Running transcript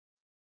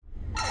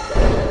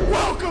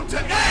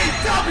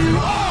What's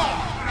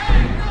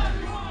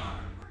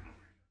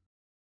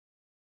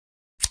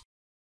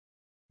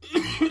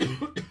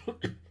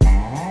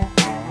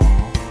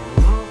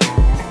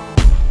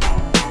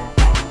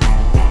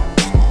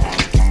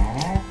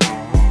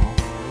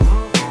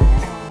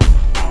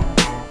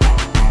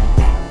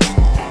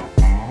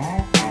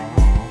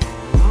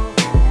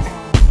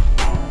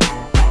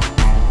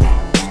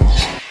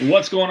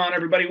going on,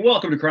 everybody?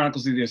 Welcome to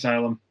Chronicles of the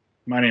Asylum.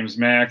 My name is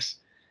Max.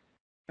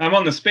 I'm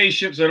on the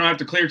spaceship, so I don't have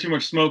to clear too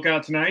much smoke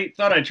out tonight.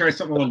 Thought I'd try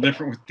something a little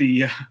different with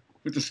the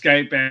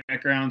Skype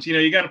backgrounds. You know,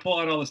 you got to pull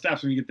out all the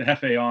stops when you get the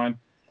Hefe on.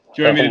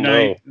 Joining me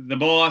tonight, the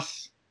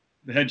boss,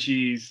 the head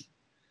cheese,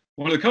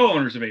 one of the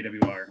co-owners of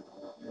AWR,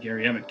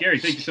 Gary Emmitt. Gary,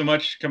 thank you so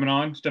much for coming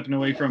on, stepping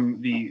away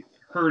from the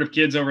herd of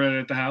kids over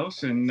at the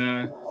house and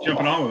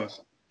jumping on with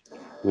us.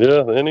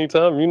 Yeah,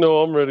 anytime. You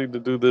know I'm ready to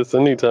do this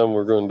anytime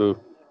we're going to do.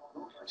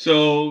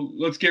 So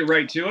let's get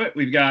right to it.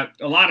 We've got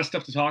a lot of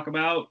stuff to talk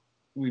about.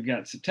 We've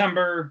got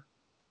September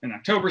and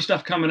October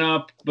stuff coming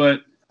up,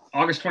 but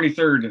August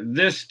 23rd,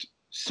 this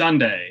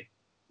Sunday,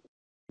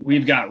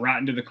 we've got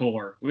Rotten to the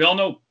Core. We all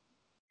know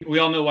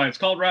why it's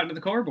called Rotten to the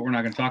Core, but we're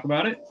not going to talk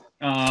about it.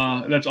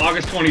 That's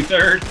August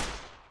 23rd.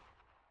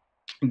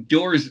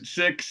 Doors at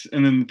 6,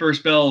 and then the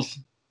first bell's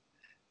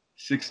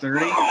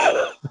 6:30.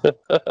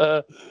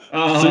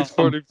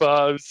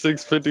 6:45,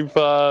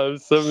 6:55,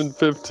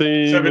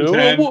 7:15.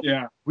 7:10.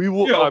 Yeah. We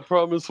will. You know, I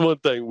promise one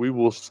thing: we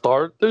will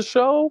start the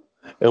show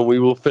and we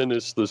will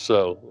finish the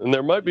show, and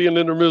there might be an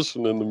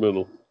intermission in the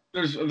middle.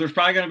 There's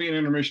probably going to be an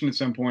intermission at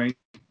some point.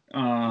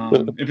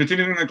 If it's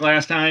anything like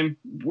last time,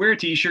 wear a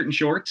t-shirt and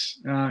shorts.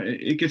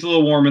 It gets a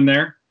little warm in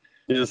there.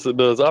 Yes, it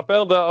does. I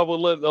found out. I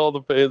will let all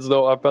the fans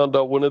know. I found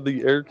out one of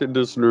the air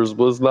conditioners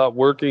was not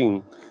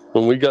working.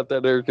 When we got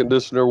that air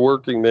conditioner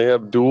working, they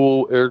have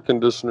dual air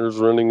conditioners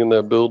running in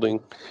that building.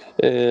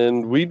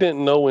 And we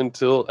didn't know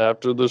until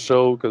after the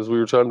show because we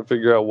were trying to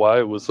figure out why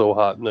it was so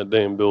hot in that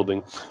damn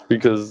building.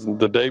 Because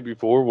the day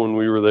before when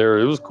we were there,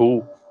 it was cool.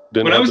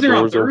 When I was there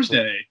on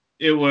Thursday,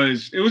 it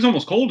was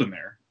almost cold in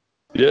there.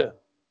 Yeah.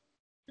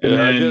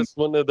 Yeah, I guess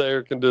one of the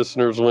air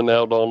conditioners went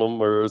out on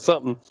them or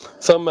something.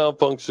 Some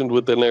malfunctioned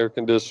with an air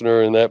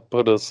conditioner, and that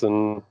put us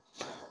in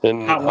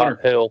hot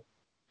hell.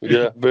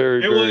 Yeah,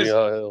 very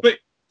hot hell. But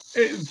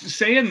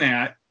saying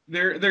that,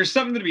 there's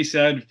something to be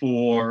said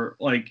for,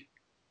 like,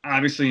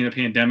 obviously in a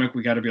pandemic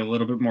we got to be a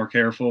little bit more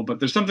careful, but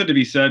there's something to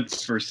be said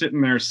for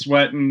sitting there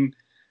sweating.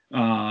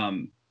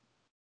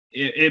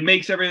 It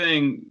makes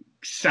everything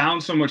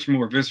sound so much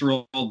more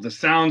visceral. The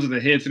sounds of the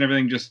hits and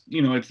everything, just,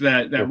 you know, it's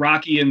that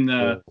Rocky in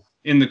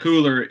the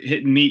cooler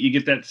hitting meat. You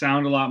get that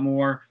sound a lot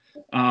more.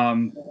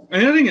 And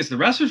the other thing is the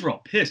wrestlers were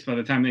all pissed by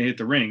the time they hit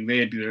the ring. They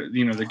had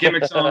the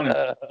gimmicks on,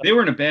 and they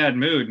were in a bad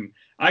mood. And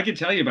I can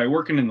tell you, by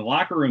working in the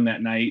locker room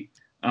that night,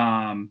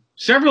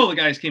 several of the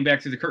guys came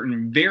back to the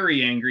curtain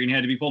very angry and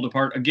had to be pulled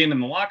apart again in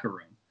the locker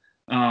room.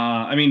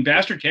 I mean,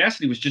 Bastard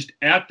Cassidy was just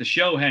at the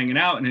show hanging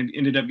out and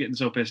ended up getting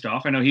so pissed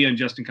off. I know he and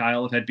Justin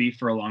Kyle have had beef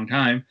for a long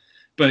time,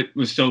 but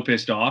was so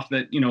pissed off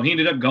that, you know, he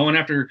ended up going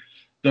after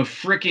the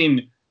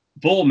freaking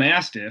bull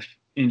mastiff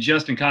in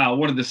Justin Kyle,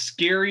 one of the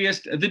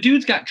scariest. The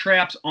dude's got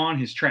traps on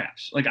his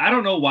traps. Like, I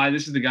don't know why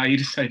this is the guy you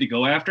decided to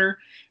go after.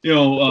 You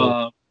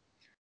know,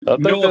 I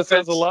think that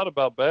says a lot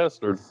about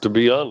Bastard, to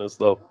be honest,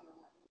 though.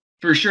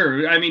 For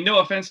sure. I mean, no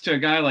offense to a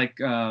guy like,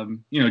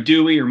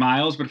 Dewey or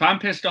Miles, but if I'm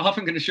pissed off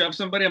and going to shove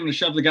somebody, I'm going to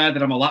shove the guy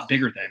that I'm a lot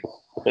bigger than.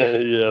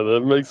 Yeah,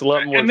 that makes a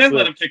lot more sense. And then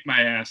let him kick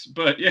my ass.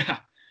 But yeah,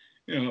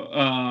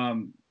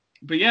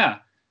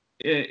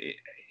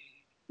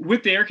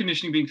 with the air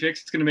conditioning being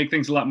fixed, it's going to make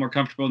things a lot more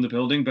comfortable in the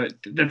building. But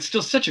that's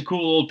still such a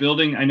cool old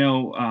building. I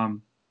know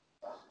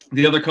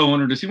the other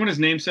co-owner, does he want his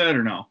name said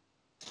or no?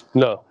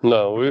 No.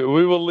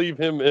 We will leave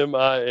him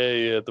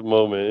MIA at the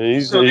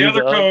moment. So the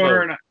other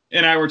co-owner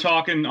and I were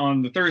talking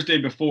on the Thursday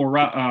before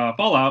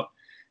Fallout,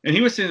 and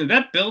he was saying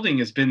that building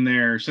has been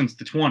there since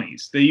the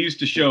 20s. They used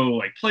to show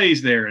like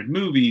plays there and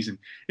movies, and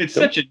it's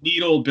such a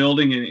neat old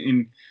building,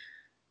 and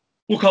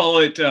we'll call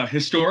it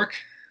historic.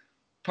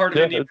 Part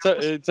of it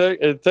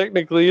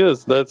technically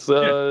is. That's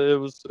it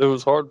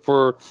was hard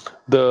for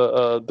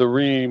the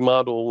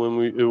remodel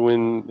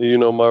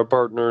when my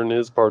partner and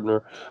his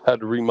partner had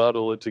to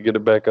remodel it to get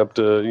it back up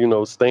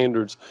to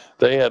standards.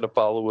 They had to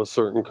follow a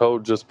certain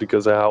code just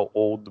because of how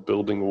old the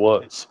building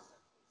was.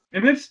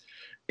 And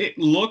it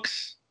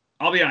looks,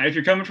 I'll be honest, if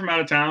you're coming from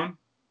out of town,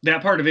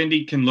 that part of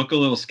Indy can look a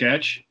little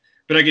sketch,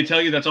 but I can tell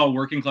you that's all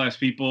working class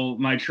people.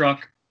 I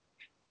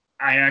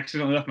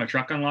accidentally left my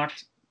truck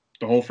unlocked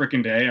the whole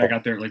freaking day. I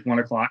got there at like 1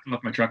 o'clock and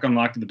left my truck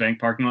unlocked in the bank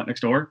parking lot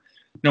next door.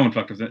 No one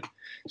fucked with it.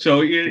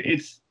 So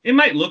it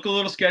might look a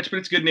little sketch, but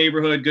it's good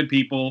neighborhood, good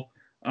people,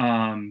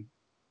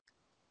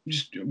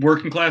 just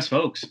working class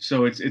folks.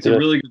 So it's a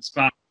really good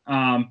spot.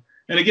 And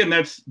again,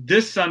 that's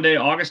this Sunday,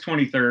 August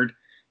 23rd. If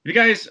you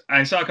guys,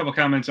 I saw a couple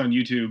comments on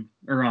YouTube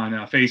or on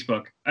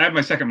Facebook. I have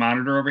my second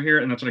monitor over here,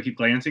 and that's what I keep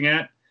glancing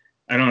at.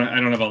 I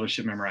don't have all this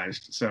shit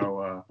memorized.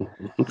 So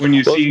when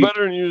you well, see,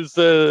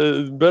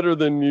 it's better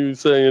than you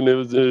saying it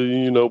was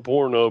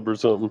Pornhub or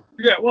something.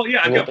 yeah, well,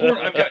 yeah, I've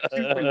got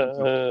 2 windows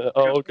open.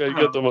 Oh, okay, you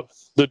got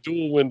the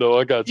dual window.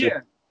 I got you.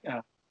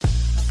 Yeah.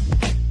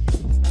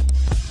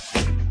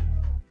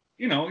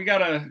 You know, you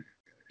gotta.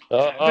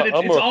 But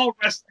it's all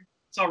wrestling.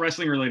 It's all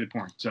wrestling related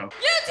porn. So. You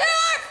two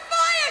are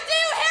fired! Do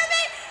you hear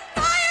me?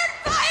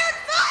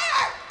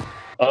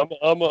 Fired!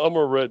 I'm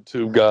a red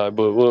tube guy,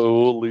 but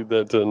we'll leave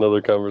that to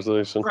another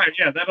conversation. Right?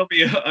 Yeah, that'll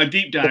be a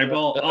deep dive.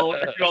 I'll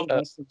interview all the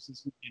wrestlers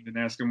this weekend and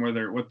ask them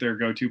what their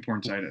go-to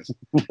porn site is.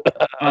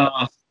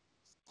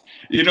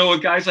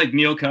 With guys like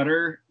Neil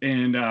Cutter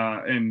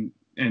and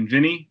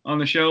Vinny on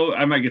the show,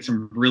 I might get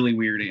some really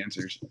weird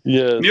answers.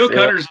 Yeah, Neil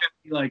Cutter's gonna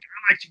be like,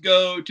 I like to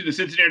go to the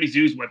Cincinnati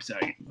Zoo's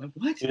website. Like,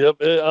 what? Yep,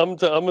 I'm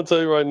gonna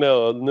tell you right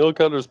now, Neil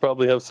Cutter's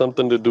probably have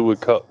something to do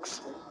with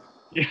cucks.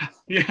 Yeah.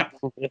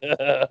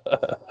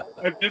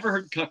 I've never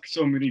heard cuck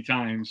so many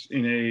times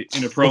in a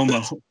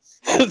promo.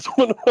 It's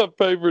one of my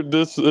favorite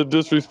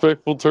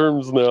disrespectful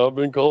terms now. I've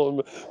been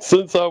calling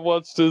since I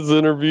watched his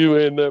interview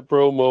and that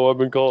promo. I've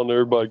been calling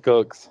everybody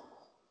cucks.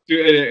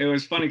 Dude, it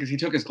was funny because he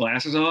took his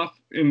glasses off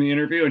in the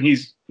interview, and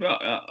he's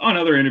on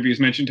other interviews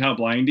mentioned how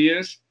blind he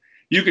is.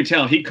 You could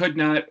tell he could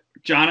not.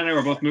 John and I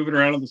were both moving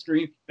around on the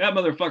screen. That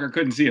motherfucker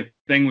couldn't see a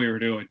thing we were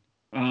doing.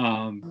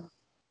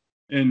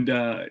 And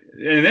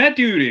that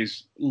dude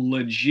is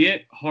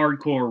legit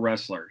hardcore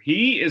wrestler.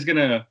 He is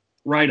gonna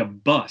ride a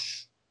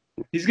bus.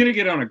 He's gonna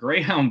get on a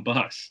Greyhound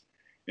bus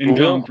and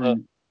come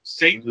from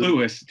St.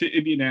 Louis to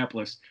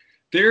Indianapolis.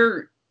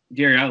 Gary,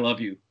 I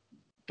love you,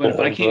 but if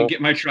I can't get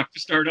my truck to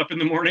start up in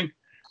the morning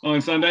on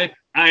Sunday,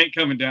 I ain't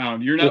coming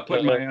down. You're not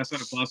putting my ass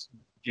on a bus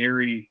with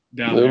Gary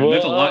down there.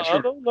 That's a lot shorter.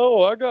 I don't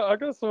know. I got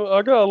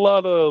a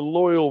lot of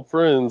loyal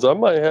friends. I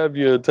might have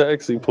you a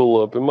taxi pull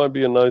up. It might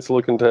be a nice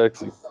looking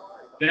taxi.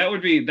 That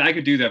would be. I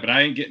could do that, but I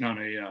ain't getting on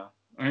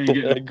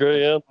a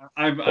Greyhound.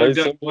 I've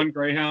done one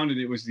Greyhound, and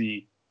it was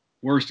the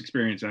worst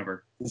experience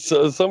ever.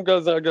 So some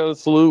guys, I gotta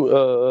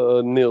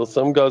salute Neil.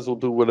 Some guys will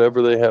do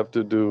whatever they have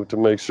to do to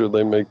make sure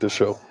they make the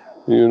show.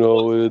 I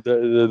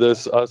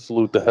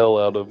salute the hell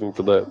out of him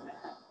for that.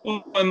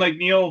 Well, and like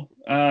Neil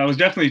was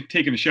definitely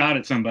taking a shot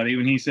at somebody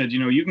when he said,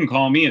 you can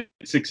call me at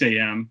 6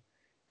 a.m.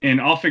 and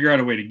I'll figure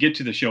out a way to get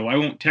to the show. I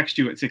won't text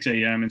you at 6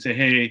 a.m. and say,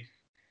 hey,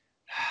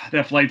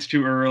 that flight's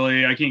too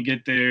early. I can't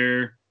get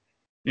there.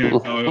 And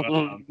here's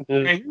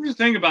the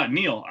thing about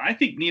Neil. I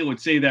think Neil would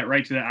say that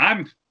right to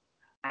that.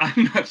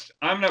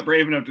 I'm not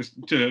brave enough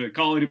to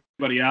call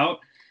anybody out,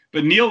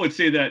 but Neil would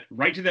say that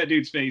right to that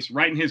dude's face,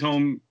 right in his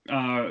home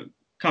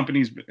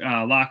company's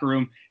locker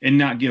room, and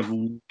not give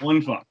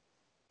one fuck.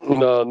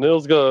 No,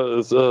 Neil's got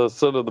a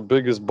set of the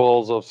biggest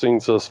balls I've seen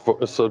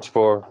such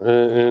far.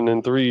 And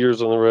in 3 years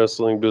in the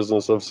wrestling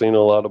business, I've seen a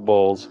lot of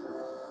balls.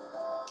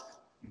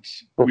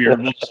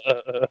 Weird. We'll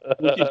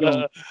keep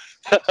going.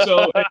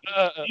 So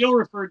Neil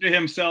referred to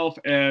himself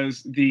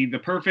as the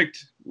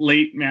perfect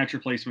late match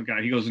replacement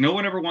guy. He goes, no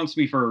one ever wants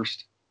me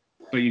first,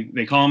 but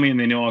they call me and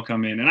they know I'll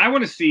come in. And I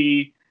want to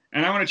see,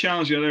 and I want to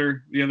challenge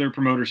the other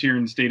promoters here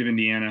in the state of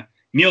Indiana.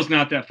 Neil's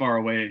not that far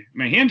away.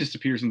 My hand just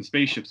appears in the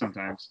spaceship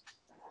sometimes.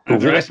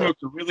 Either I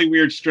smoked a really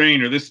weird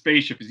strain or this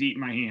spaceship is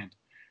eating my hand.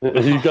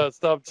 You got to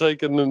stop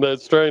taking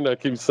that strain I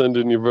keep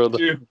sending you, brother.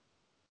 Dude,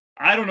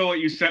 I don't know what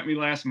you sent me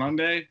last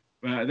Monday.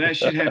 That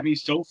shit had me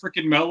so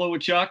freaking mellow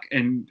with Chuck,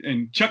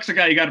 and Chuck's a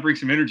guy you got to bring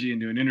some energy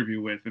into an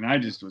interview with, and I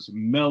just was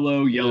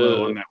mellow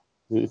yellow on that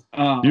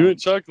one. You and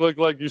Chuck look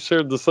like you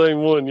shared the same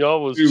one.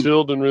 Y'all was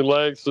chilled and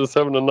relaxed, just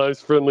having a nice,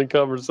 friendly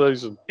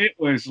conversation. It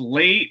was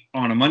late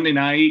on a Monday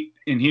night,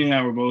 and he and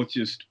I were both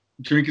just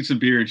drinking some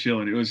beer and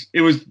chilling.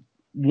 It was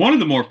one of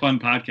the more fun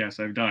podcasts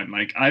I've done.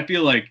 Like, I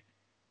feel like,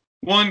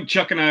 one,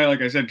 Chuck and I,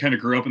 like I said, kind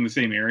of grew up in the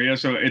same area.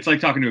 So it's like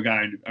talking to a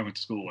guy I went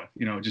to school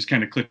with, just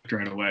kind of clicked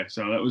right away.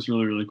 So that was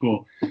really, really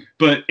cool.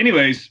 But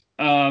anyways,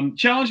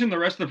 challenging the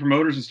rest of the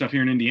promoters and stuff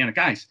here in Indiana.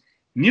 Guys,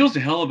 Neil's a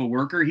hell of a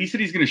worker. He said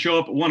he's going to show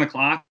up at 1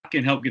 o'clock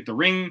and help get the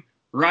ring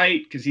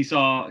right because he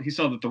saw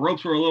that the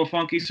ropes were a little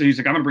funky. So he's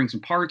like, I'm going to bring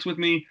some parts with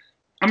me.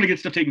 I'm going to get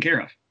stuff taken care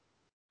of.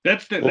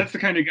 That's the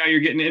kind of guy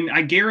you're getting. And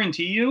I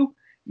guarantee you,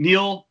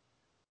 Neil,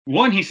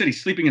 one, he said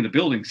he's sleeping in the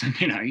building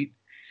Sunday night.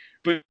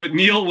 But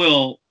Neil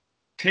will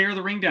tear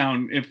the ring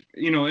down and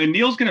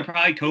Neil's going to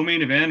probably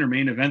co-main event or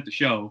main event the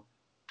show.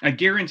 I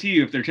guarantee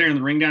you if they're tearing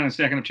the ring down and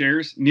stacking up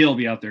chairs, Neil will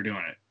be out there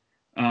doing it.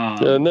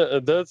 And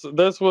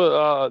that's why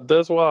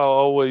I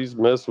always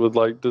mess with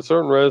like the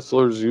certain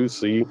wrestlers you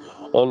see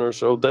on our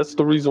show. That's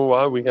the reason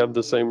why we have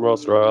the same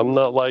roster. I'm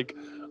not like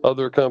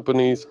other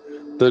companies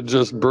that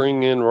just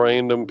bring in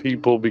random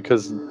people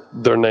because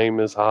their name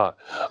is hot.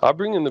 I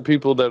bring in the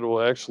people that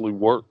will actually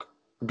work.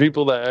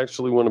 People that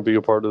actually want to be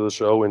a part of the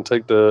show and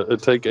take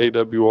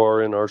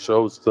AWR in our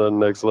shows to the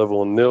next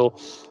level. And Neil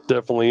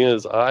definitely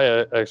is.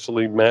 I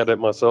actually mad at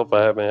myself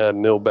I haven't had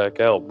Neil back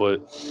out.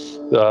 But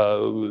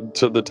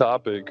to the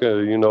topic,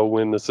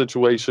 when the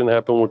situation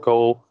happened with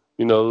Cole,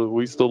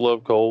 we still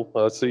love Cole.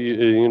 I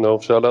see,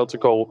 shout out to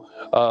Cole.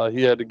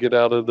 He had to get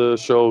out of the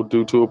show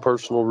due to a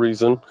personal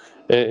reason.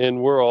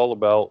 and we're all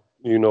about,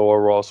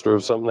 our roster.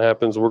 If something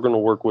happens, we're going to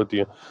work with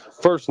you.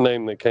 First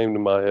name that came to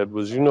my head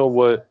was, you know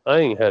what? I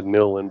ain't had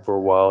Neil in for a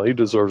while. He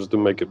deserves to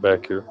make it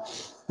back here.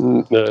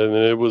 And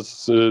it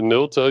was,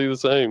 Neil tell you the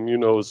same.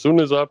 As soon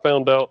as I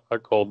found out, I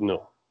called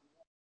Neil.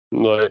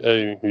 Like,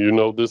 hey,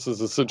 this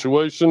is a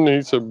situation.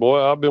 He said,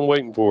 boy, I've been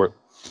waiting for it.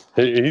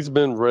 He's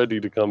been ready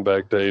to come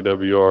back to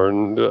AWR,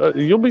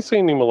 and you'll be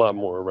seeing him a lot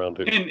more around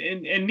here.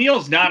 And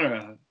Neil's not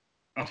a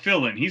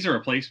fill-in. He's a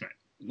replacement.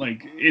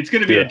 Like, it's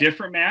going to be a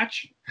different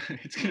match.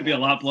 It's going to be a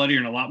lot bloodier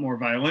and a lot more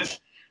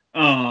violent.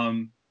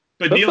 But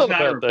that's Neil's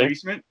not a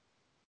replacement.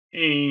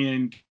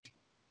 And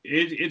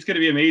it's going to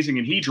be amazing.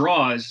 And he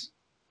draws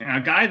a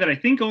guy that I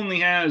think only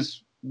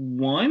has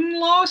one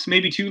loss,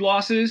 maybe two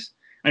losses.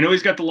 I know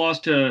he's got the loss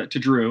to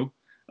Drew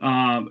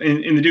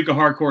in the Duke of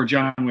Hardcore,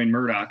 John Wayne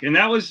Murdoch. And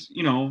that was,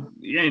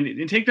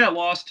 and take that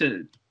loss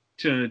to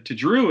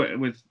Drew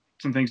with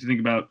some things to think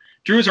about.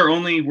 Drew is our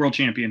only world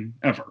champion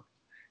ever.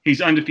 He's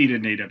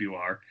undefeated in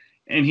AWR.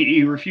 And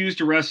he refused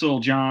to wrestle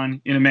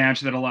John in a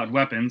match that allowed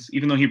weapons,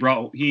 even though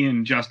he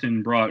and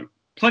Justin brought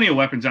plenty of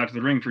weapons out to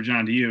the ring for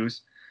John to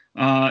use.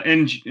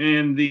 And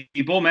the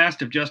Bull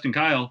Mastiff, Justin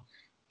Kyle,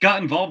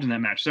 got involved in that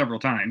match several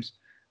times.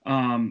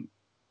 And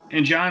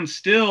John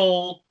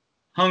still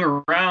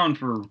hung around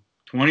for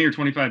 20 or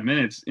 25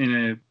 minutes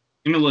in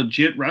a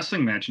legit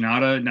wrestling match,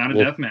 not a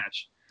death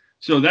match.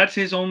 So that's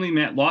his only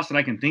loss that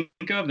I can think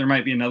of. There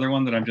might be another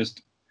one that I'm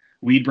just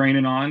weed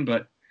braining on,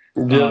 but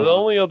the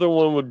only other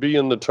one would be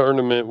in the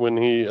tournament when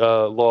he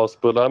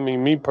lost. But I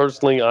mean, me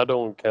personally, I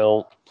don't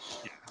count,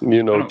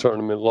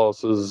 tournament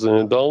losses.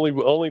 And the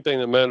only thing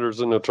that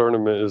matters in a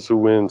tournament is who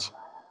wins.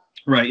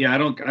 Right. Yeah. I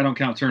don't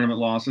count tournament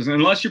losses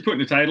unless you're putting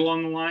a title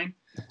on the line.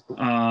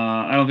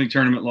 I don't think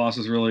tournament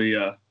losses really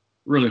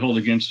hold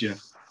against you.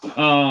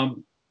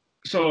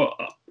 So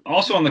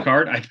also on the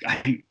card,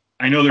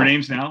 I know their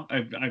names now.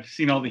 I've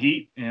seen all the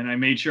heat, and I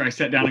made sure I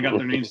sat down and got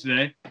their names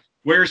today.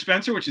 Ware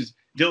Spencer, which is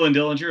Dylan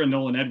Dillinger and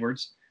Nolan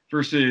Edwards,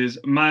 versus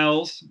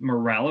Miles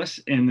Morales,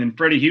 and then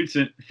Freddie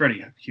Hudson.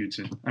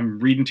 I'm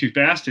reading too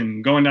fast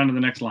and going down to the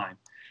next line.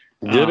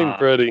 Getting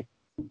Freddie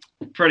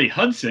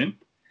Hudson,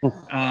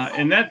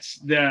 and that's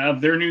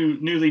their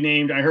newly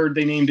named. I heard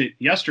they named it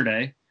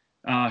yesterday.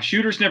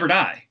 Shooters Never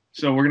Die.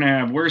 So we're gonna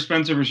have Ware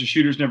Spencer versus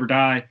Shooters Never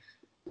Die.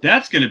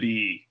 That's gonna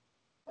be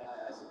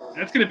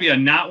a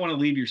not want to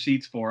leave your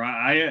seats for.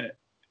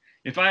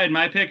 If I had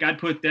my pick, I'd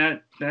put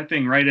that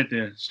thing right at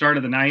the start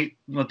of the night.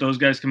 Let those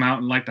guys come out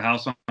and light the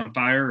house on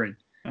fire, and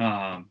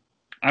I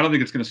don't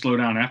think it's gonna slow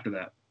down after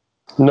that.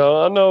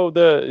 No, I know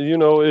that,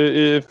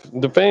 if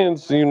the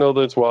fans,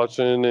 that's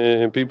watching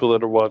and people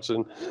that are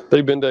watching,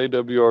 they've been to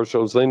AWR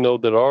shows, they know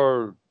that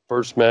our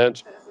first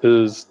match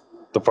is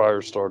the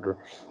fire starter.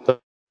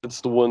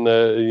 It's the one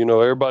that,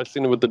 everybody's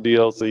seen it with the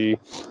DLC.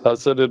 I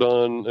said it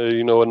on,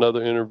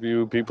 another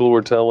interview. People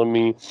were telling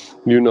me,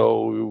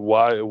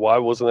 why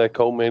wasn't that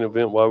co-main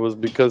event?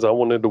 Because I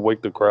wanted to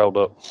wake the crowd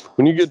up.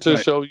 When you get to a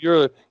show,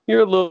 you're a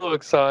little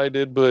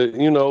excited, but,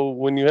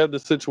 when you have the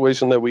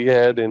situation that we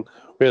had and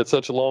we had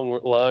such a long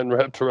line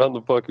wrapped around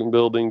the fucking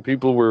building,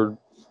 people were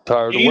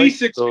tired of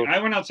waiting. So, I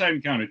went outside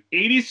and counted.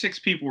 86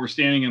 people were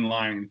standing in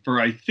line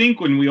for, I think,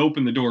 when we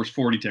opened the doors,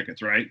 40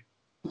 tickets, right?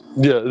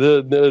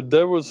 Yeah,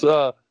 there was,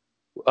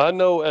 I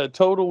know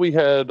we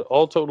had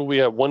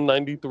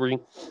 193,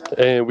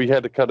 and we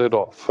had to cut it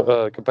off.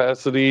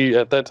 Capacity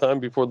at that time,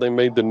 before they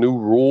made the new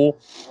rule,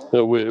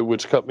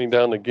 which cut me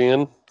down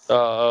again,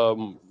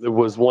 it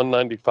was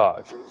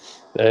 195.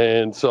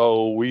 And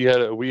so we had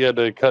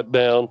to cut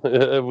down.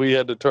 We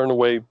had to turn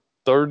away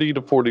 30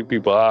 to 40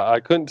 people. I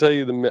couldn't tell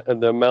you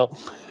the amount.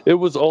 It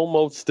was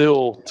almost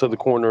still to the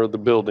corner of the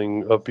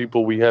building of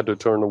people we had to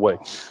turn away.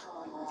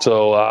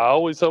 So I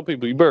always tell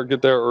people, you better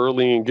get there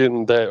early and get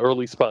in that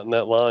early spot in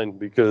that line,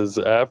 because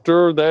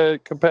after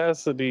that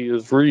capacity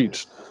is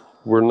reached,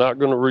 we're not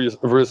going to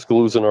risk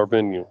losing our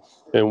venue.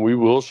 And we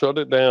will shut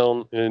it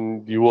down,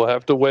 and you will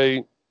have to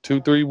wait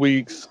 2-3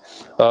 weeks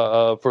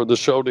for the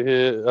show to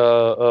hit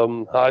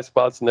High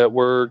Spots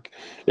Network,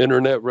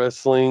 Internet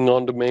Wrestling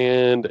on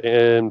Demand,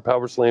 and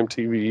Power Slam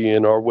TV,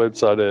 and our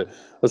website at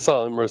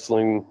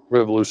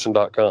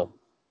asylumwrestlingrevolution.com.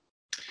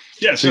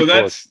 Yeah, so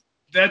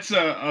that's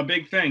a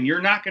big thing.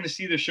 You're not going to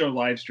see the show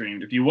live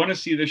streamed. If you want to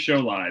see the show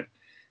live,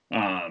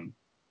 and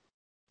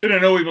I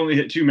know we've only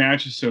hit 2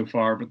 matches so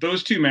far, but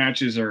those 2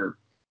 matches are,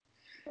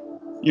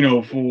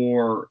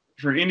 for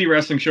indie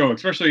wrestling show,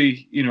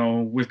 especially,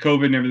 with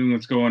COVID and everything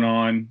that's going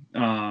on.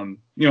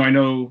 I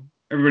know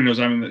everybody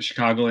knows I'm in the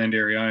Chicagoland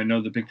area. I know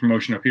the big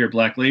promotion up here,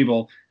 Black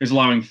Label, is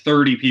allowing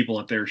 30 people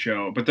at their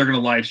show, but they're going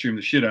to live stream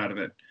the shit out of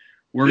it.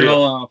 We're going to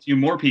allow a few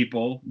more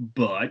people,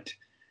 but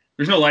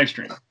there's no live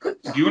stream.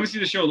 If you want to see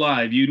the show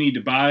live, you need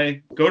to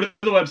go to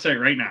the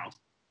website right now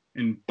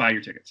and buy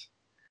your tickets.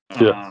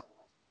 Yeah.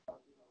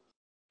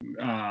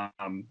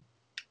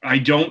 I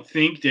don't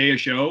think day of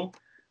show,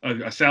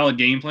 a solid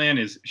game plan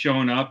is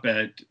showing up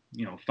at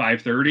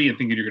 5:30 and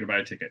thinking you're going to buy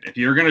a ticket. If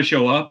you're going to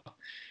show up,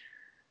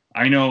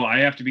 I know I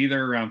have to be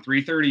there around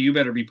 3:30. You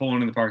better be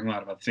pulling in the parking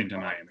lot about the same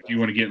time I am if you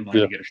want to get in line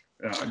to get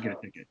a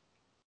ticket.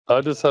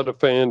 I just had a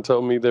fan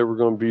tell me they were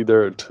going to be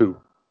there at 2.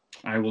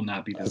 I will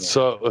not be there.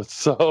 So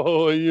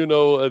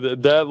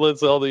that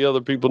lets all the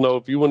other people know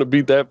if you want to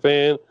beat that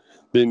fan,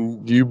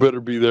 then you better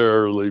be there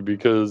early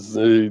because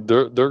they're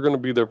going to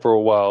be there for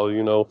a while,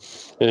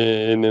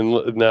 And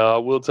then now I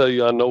will tell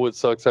you, I know it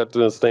sucks having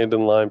to stand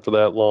in line for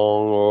that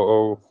long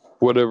or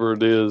whatever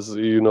it is.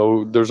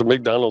 There's a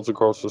McDonald's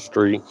across the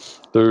street.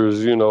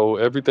 There's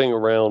everything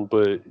around,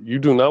 but you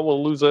do not want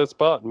to lose that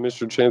spot and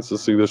miss your chance to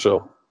see the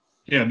show.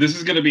 Yeah, this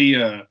is going to be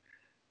a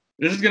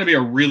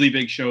really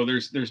big show.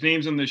 There's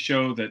names on this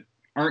show that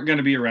aren't going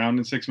to be around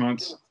in 6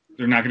 months.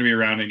 They're not going to be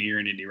around in a year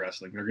in indie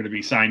wrestling. They're going to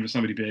be signed with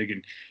somebody big,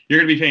 and you're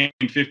going to be paying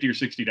 $50 or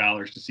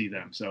 $60 to see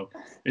them. So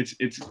it's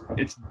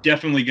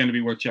definitely going to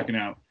be worth checking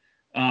out.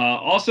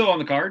 Also on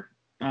the card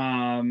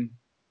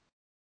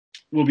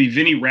will be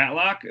Vinny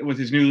Ratlock with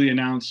his newly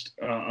announced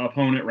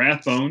opponent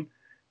Rathbone.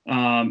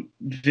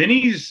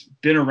 Vinny's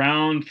been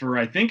around for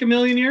I think 1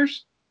 million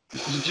years.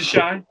 Just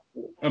shy.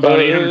 About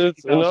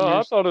 800,000 years.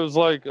 I thought it was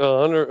like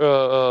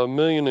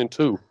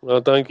 1,000,002. I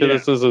think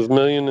this is his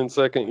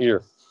 1,002nd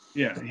year.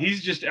 Yeah,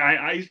 he's just.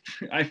 I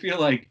feel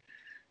like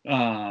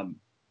I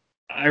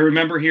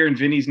remember hearing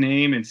Vinny's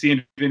name and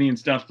seeing Vinny and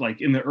stuff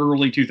like in the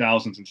early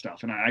 2000s and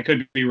stuff. And I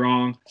could be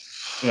wrong,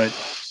 but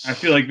I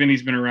feel like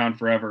Vinny's been around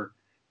forever.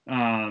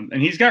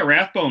 And he's got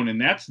Rathbone, and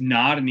that's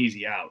not an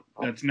easy out.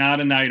 That's not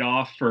a night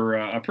off for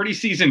a pretty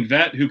seasoned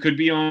vet who could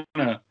be on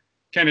a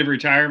kind of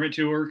retirement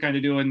tour, kind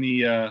of doing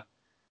the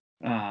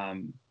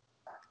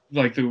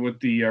what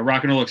the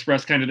Rock and Roll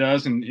Express kind of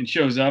does, and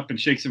shows up and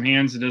shakes some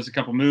hands and does a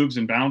couple moves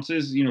and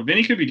bounces.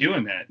 Vinny could be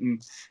doing that. And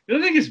the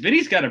other thing is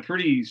Vinny's got a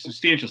pretty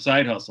substantial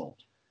side hustle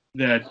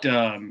that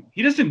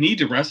he doesn't need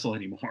to wrestle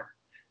anymore.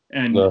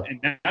 And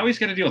now he's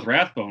got to deal with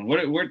Rathbone.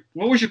 What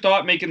was your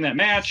thought making that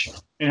match,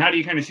 and how do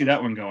you kind of see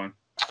that one going?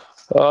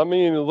 I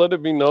mean, let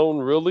it be known,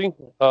 really.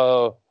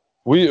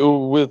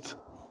 With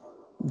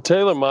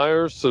Taylor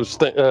Myers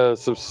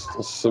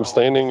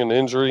sustaining an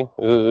injury.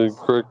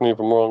 Correct me if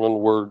I'm wrong on the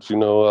words.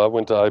 I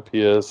went to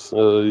IPS.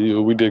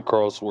 We did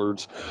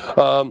crosswords.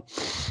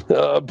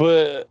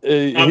 But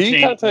he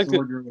contacted. The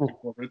word you're looking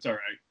for, but it's all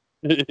right.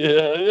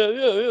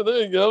 Yeah.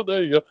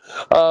 There you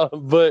go.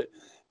 But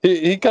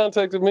he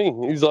contacted me.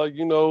 He's like,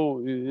 it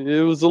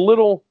was a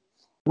little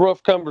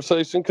rough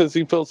conversation because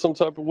he felt some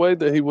type of way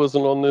that he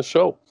wasn't on this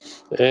show,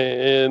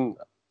 and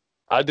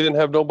I didn't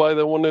have nobody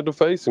that wanted to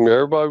face him.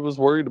 Everybody was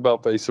worried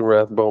about facing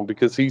Rathbone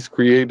because he's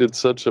created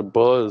such a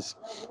buzz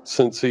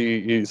since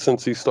he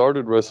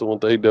started wrestling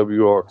with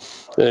AWR.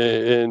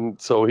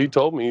 And so he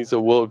told me, he said,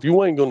 well, if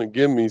you ain't going to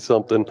give me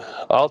something,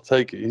 I'll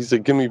take it. He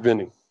said, give me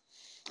Vinny.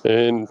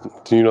 And,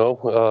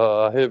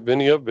 I hit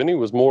Vinny up. Vinny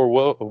was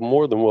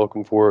more than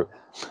welcome for it.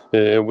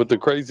 And with the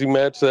crazy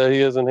match that he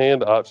has in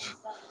hand,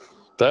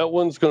 that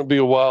one's going to be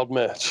a wild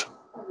match.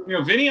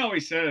 Vinny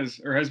always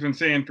says, or has been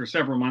saying for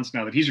several months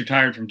now, that he's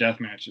retired from death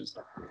matches.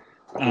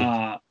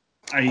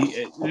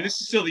 This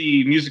is still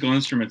the musical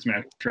instruments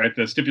match, right?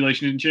 The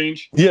stipulation didn't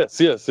change? Yes.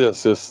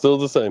 Still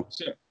the same.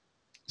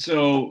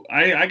 So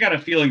I got a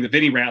feeling that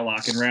Vinny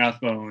Ratlock and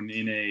Rathbone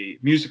in a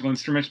musical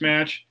instruments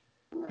match,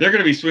 they're going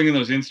to be swinging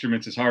those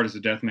instruments as hard as the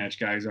death match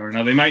guys are.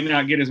 Now, they might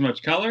not get as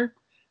much color,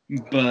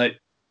 but...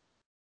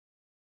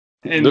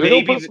 And they're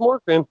going to put some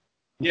work in.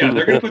 Yeah,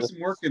 they're going to put some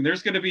work in.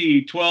 There's going to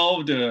be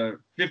 12 to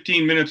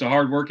 15 minutes of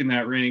hard work in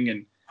that ring,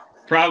 and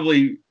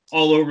probably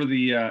all over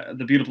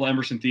the beautiful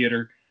Emerson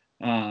Theater.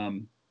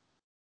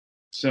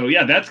 So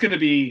yeah, that's one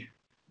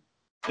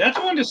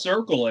to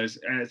circle as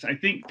I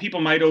think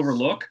people might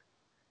overlook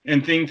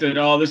and think that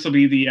this will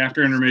be the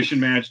after intermission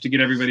match to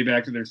get everybody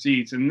back to their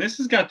seats. And this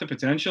has got the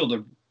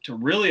potential to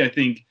really, I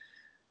think,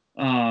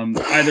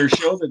 either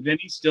show that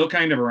Vinny's still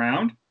kind of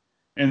around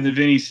and that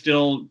Vinny's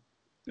still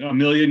 1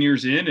 million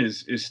years in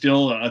is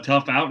still a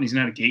tough out, and he's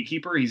not a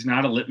gatekeeper. He's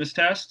not a litmus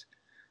test,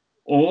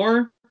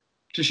 or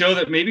to show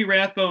that maybe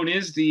Rathbone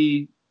is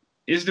the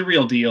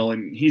real deal,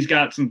 and he's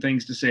got some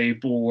things to say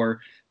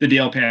for the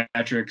Dale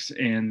Patricks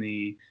and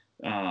the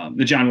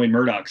John Wayne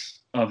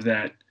Murdochs of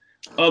that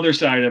other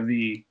side of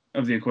the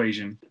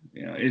equation.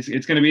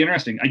 It's going to be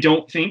interesting. I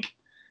don't think,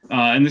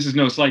 and this is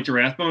no slight to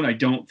Rathbone, I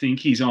don't think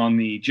he's on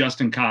the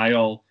Justin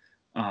Kyle,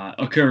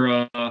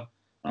 Akira,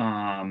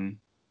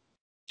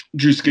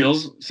 Drew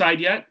Skills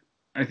side yet.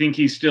 I think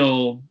he's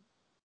still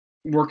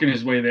working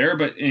his way there,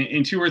 but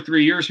in 2 or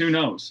 3 years, who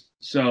knows?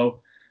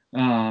 So,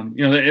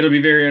 it'll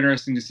be very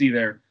interesting to see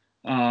there.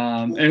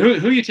 And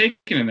who are you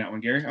taking in that one,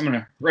 Gary? I'm going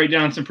to write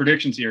down some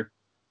predictions here.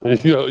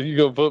 You going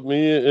to put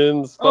me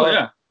in the spot? Oh,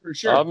 yeah, for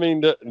sure. I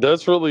mean,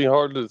 that's really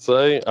hard to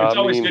say. It's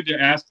always good to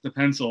ask the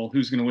pencil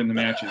who's going to win the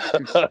matches.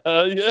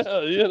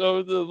 Yeah,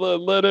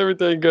 let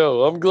everything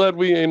go. I'm glad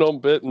we ain't on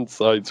betting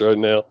sites right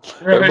now.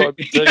 Right.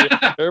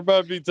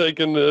 Everybody be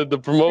taking the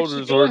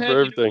promoter's word for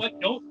everything.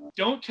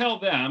 Don't tell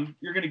them.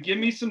 You're going to give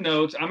me some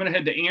notes. I'm going to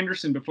head to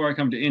Anderson before I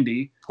come to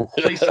Indy.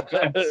 Place some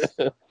bets.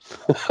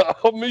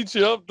 I'll meet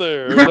you up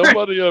there. Right.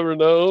 Nobody ever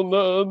knows.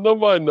 No,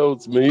 nobody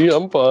knows me.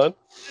 I'm fine.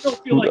 I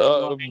don't feel like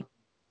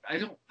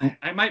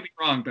I might be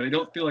wrong, but I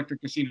don't feel like the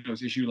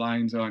casinos issue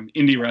lines on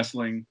indie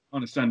wrestling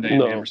on a Sunday in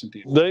the No, Emerson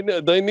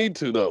Theater. they need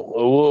to though.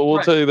 We'll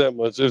Right. tell you that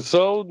much. If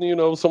so,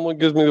 if someone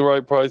gives me the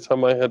right price, I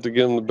might have to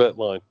give them the bet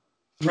line.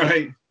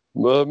 Right.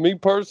 Me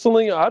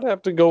personally, I'd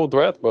have to go with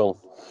Rathbone.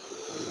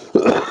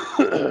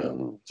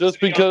 Just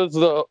because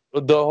the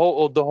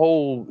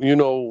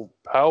whole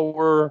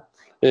power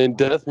and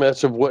death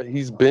match of what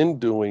he's been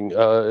doing.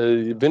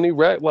 Vinny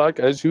Ratlock,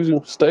 as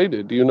you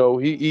stated,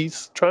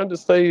 he's trying to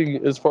stay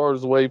as far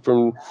as away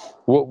from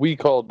what we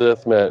call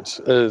death match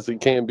as he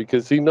can,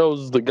 because he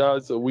knows the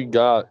guys that we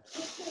got.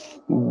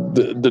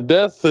 The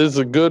death is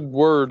a good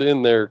word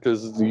in there,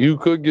 because you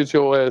could get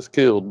your ass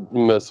killed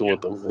messing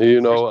with them.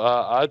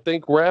 I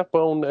think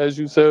Rathbone, as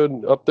you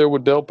said, up there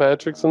with Del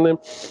Patrick's and them,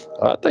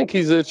 I think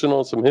he's itching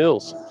on some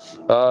heels.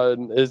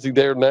 Is he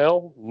there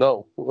now?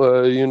 No.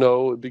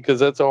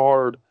 Because that's a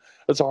hard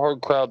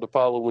crowd to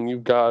follow when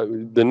you've got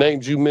the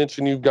names you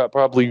mentioned. You've got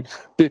probably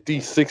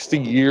 50, 60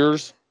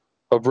 years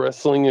of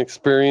wrestling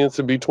experience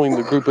in between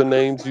the group of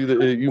names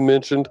you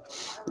mentioned.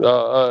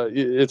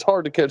 It's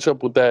hard to catch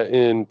up with that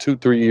in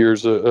 2-3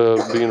 years of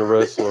being a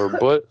wrestler,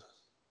 but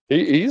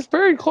he's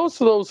very close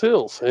to those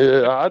hills.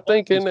 I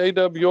think in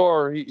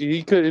AWR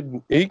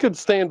he could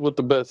stand with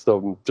the best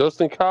of them.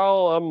 Justin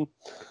Kyle,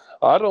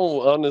 I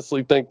don't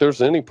honestly think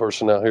there's any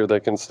person out here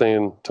that can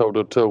stand toe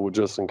to toe with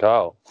Justin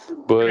Kyle.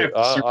 But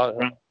I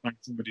find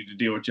somebody to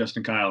deal with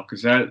Justin Kyle,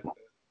 because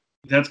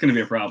that's going to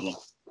be a problem.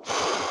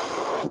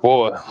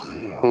 Boy,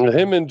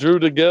 him and Drew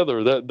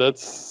together,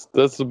 that's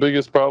the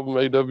biggest problem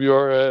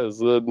AWR has.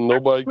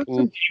 Nobody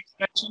can.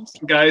 Some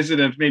guys that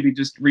have maybe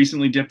just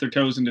recently dipped their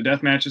toes into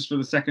death matches for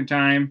the second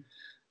time.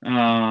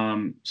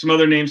 Some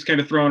other names kind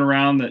of thrown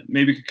around that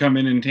maybe could come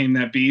in and tame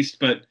that beast,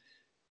 but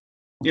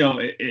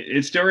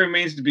it still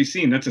remains to be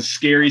seen. That's a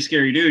scary,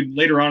 scary dude.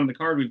 Later on in the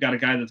card, we've got a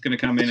guy that's going to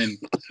come in and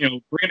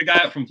bring a guy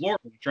up from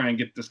Florida to try and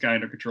get this guy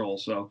under control.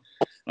 So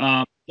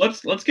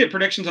let's get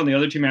predictions on the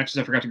other two matches.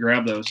 I forgot to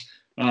grab those.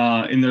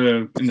 In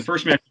the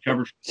first match we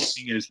covered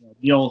is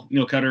Neil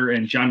Cutter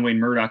and John Wayne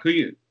Murdoch. Who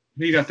you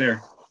got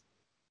there?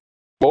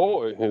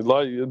 Boy,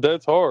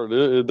 that's hard.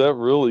 That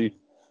really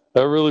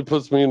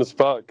puts me in the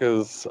spot,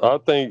 because I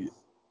think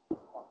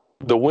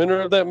the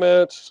winner of that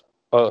match,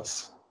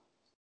 us.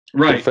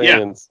 Right.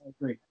 Fans. Yeah.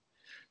 Great.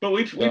 But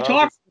we've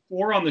talked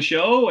before on the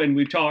show, and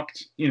we've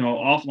talked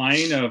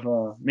offline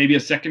of maybe a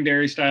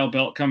secondary style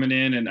belt coming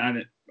in and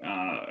on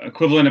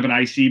equivalent of an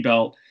IC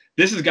belt.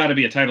 This has got to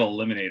be a title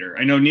eliminator.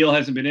 I know Neil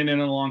hasn't been in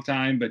a long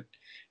time, but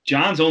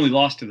John's only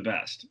lost to the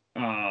best.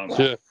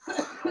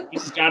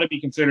 He's got to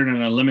be considered an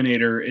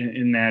eliminator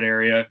in that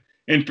area.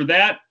 And for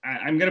that,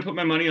 I'm going to put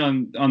my money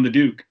on the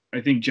Duke.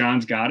 I think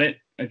John's got it.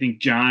 I think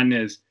John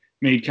has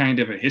made kind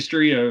of a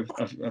history of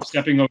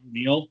stepping over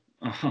Neil.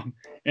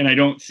 And I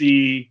don't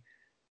see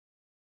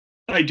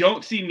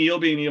Neil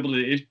being able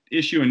to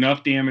issue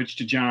enough damage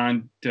to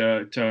John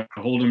to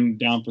hold him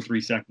down for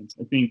 3 seconds.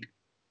 I think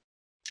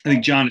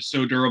John is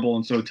so durable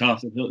and so tough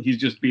that he's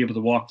just be able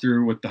to walk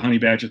through what the honey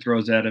badger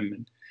throws at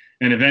him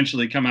and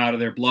eventually come out of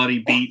there bloody,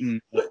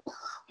 beaten, with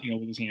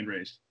his hand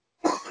raised.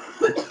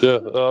 Yeah,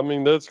 I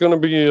mean, that's going to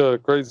be a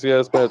crazy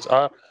ass match.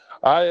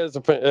 I as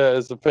a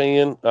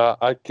fan,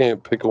 I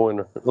can't pick a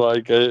winner.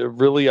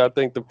 Really, I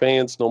think the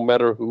fans, no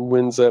matter who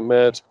wins that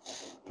match,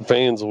 the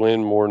fans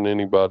win more than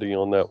anybody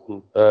on that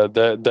one.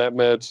 That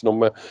match, no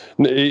matter,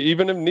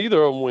 even if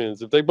neither of them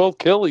wins, if they both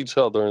kill each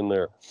other in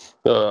there,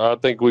 I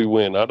think we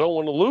win. I don't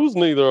want to lose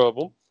neither of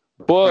them,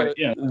 but right,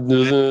 yeah.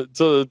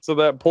 To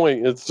that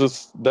point, it's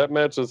just that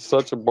match is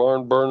such a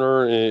barn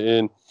burner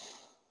and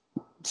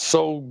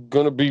so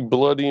gonna be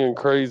bloody and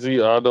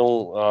crazy.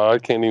 I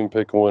can't even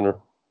pick a winner.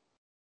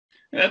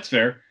 That's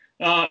fair.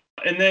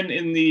 And then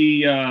in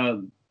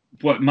the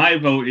what my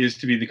vote is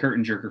to be the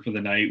curtain jerker for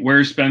the night,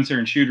 Where's Spencer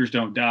and Shooters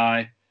Don't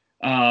Die.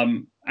 I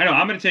know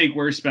I'm going to take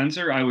Where's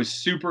Spencer. I was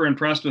super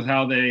impressed with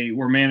how they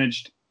were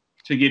managed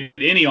to get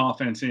any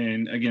offense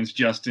in against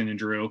Justin and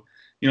Drew.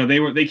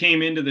 They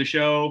came into the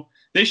show.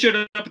 They showed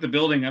up at the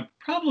building at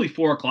probably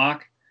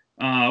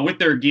 4:00 with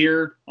their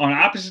gear on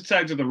opposite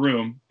sides of the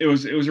room. It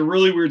was a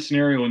really weird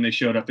scenario when they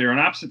showed up. They were on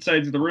opposite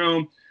sides of the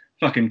room,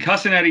 fucking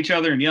cussing at each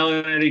other and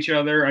yelling at each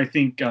other. I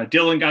think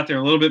Dylan got there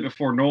a little bit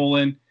before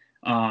Nolan.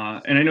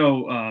 And I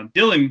know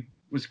Dylan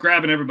was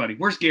grabbing everybody.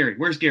 Where's Gary?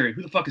 Where's Gary?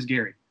 Who the fuck is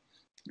Gary?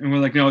 And we're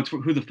like, no, it's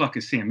who the fuck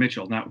is Sam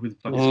Mitchell, not who the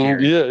fuck is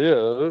Gary. Yeah.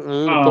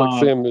 Who the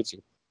fuck Sam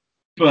Mitchell?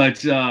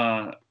 But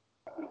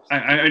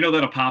I know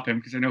that'll pop him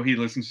because I know he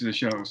listens to the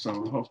show.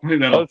 So hopefully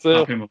that'll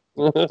pop him.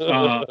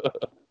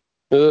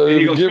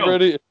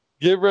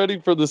 Get ready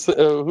for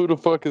the Who the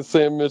fuck is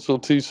Sam Mitchell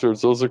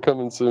t-shirts. Those are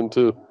coming soon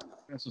too.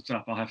 That's what's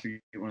up. I'll have to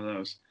get one of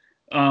those.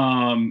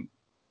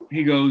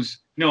 He goes,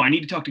 no, I need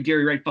to talk to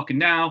Gary right fucking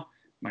now.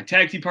 My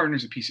tag team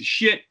partner's a piece of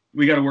shit.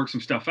 We got to work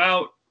some stuff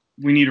out.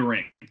 We need a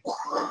ring.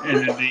 And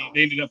then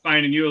they ended up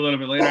finding you a little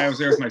bit later. I was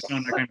there with my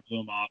son. I kind of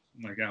blew him off.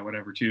 I'm like, oh,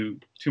 whatever. Two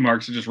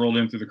marks that just rolled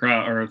in through the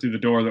crowd or through the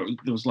door that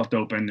was left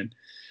open.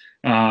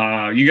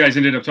 And you guys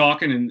ended up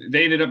talking, and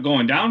they ended up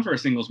going down for a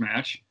singles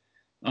match.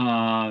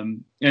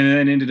 and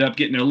then ended up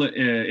getting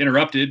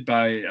interrupted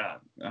by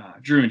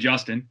Drew and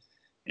Justin.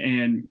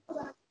 And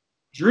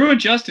Drew and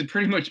Justin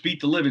pretty much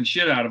beat the living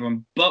shit out of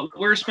him, but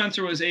where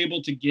Spencer was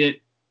able to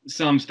get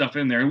some stuff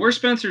in there, and where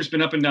Spencer's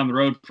been up and down the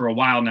road for a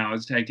while now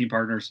as tag team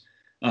partners,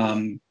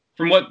 from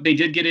what they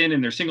did get in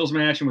their singles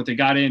match and what they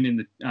got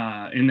in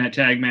that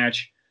tag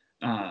match,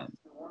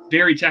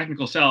 very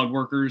technical, solid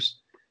workers.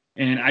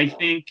 And I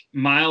think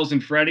Miles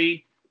and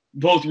Freddie,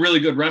 both really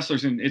good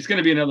wrestlers, and it's going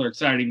to be another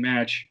exciting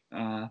match.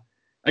 I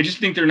just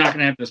think they're not going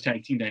to have those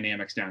tag team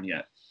dynamics down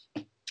yet.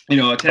 You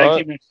know, a tag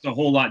team match is a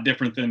whole lot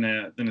different than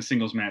a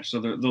singles match, so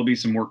there'll be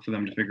some work for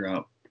them to figure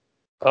out.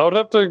 I would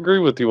have to agree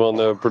with you on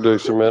that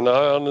prediction, man.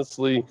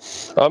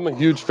 I'm a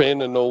huge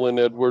fan of Nolan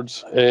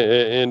Edwards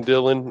and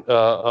Dylan.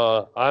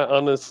 I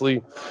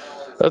honestly,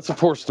 that's a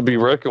force to be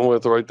reckoned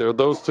with right there.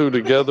 Those two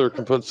together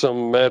can put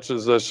some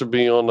matches that should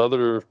be on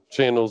other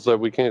channels that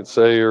we can't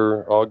say,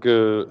 or I'll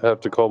have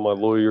to call my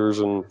lawyers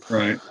and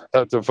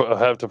have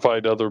to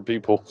fight other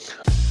people.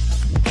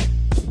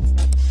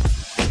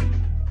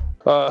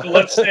 So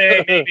let's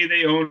say maybe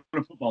they own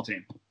a football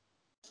team.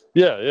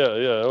 Yeah.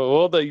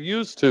 Well, they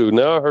used to.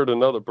 Now I heard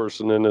another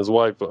person and his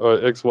wife,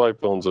 ex-wife,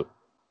 owns it.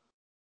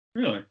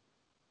 Really?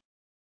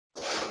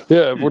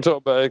 Yeah, we're talking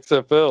about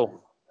XFL.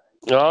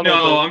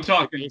 I'm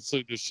talking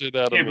the shit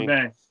out Tampa of me.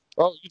 Bay.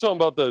 Oh, you're talking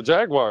about the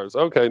Jaguars?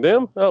 Okay,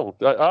 them. Oh,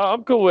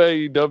 I'm cool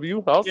with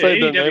AEW. I'll say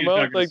their name. I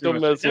don't think they'll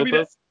mess with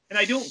us. And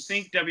I don't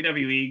think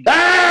WWE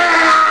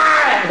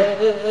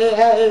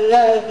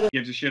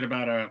gives a shit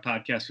about a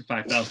podcast with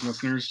 5,000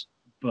 listeners.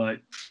 But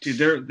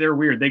dude, they're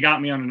weird. They got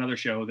me on another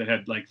show that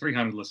had like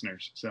 300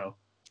 listeners. So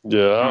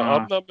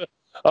yeah,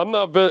 I'm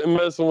not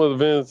messing with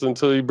Vince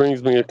until he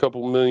brings me a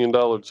 $2 million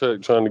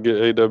check trying to get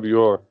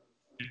AWR.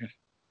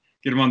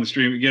 Get him on the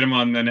stream. Get him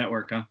on the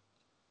network, huh?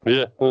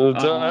 Yeah.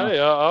 Hey,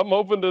 I'm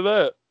open to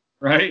that.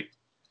 Right.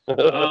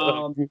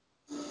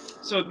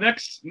 So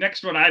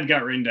next what I've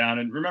got written down,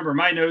 and remember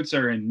my notes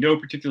are in no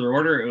particular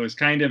order. It was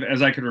kind of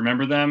as I could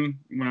remember them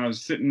when I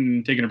was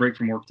sitting taking a break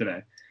from work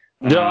today.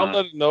 Yeah, I'll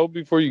let it know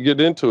before you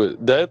get into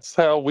it. That's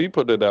how we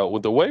put it out.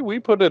 With the way we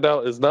put it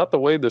out is not the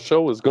way the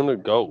show is going to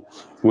go.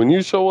 When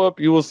you show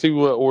up, you will see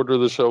what order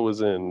the show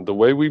is in. The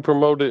way we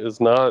promote it is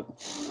not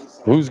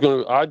who's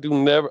going to.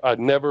 I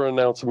never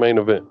announce a main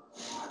event.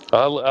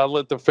 I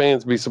let the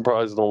fans be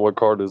surprised on what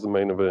card is the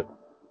main event.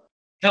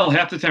 Hell,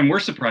 half the time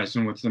we're surprised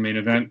on what's the main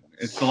event.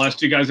 It's the last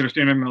two guys that are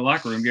standing in the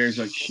locker room. Gary's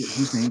like, shit,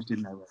 whose names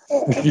didn't I write?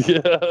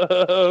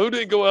 Yeah, who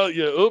didn't go out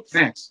yet? Oops.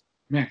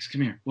 Max,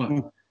 come here.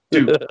 What?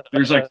 Dude,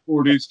 there's like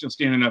 4 dudes still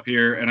standing up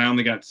here, and I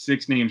only got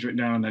 6 names written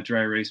down on that dry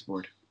erase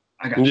board.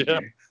 I got you.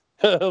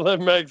 Let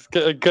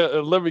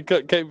me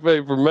cut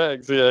kayfabe for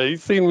Max. Yeah, he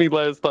seen me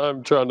last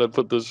time trying to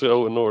put the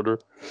show in order.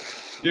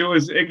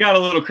 It got a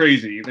little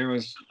crazy. There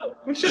was,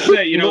 let's just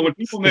say, when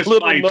people miss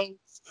fights.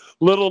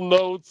 Little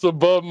notes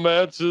above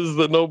matches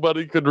that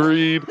nobody could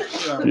read.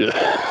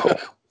 Yeah.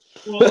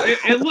 Well,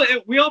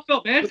 we all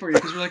felt bad for you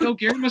because we're like, oh,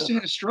 Gary must have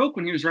had a stroke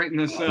when he was writing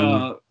this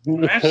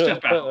match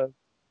stuff out.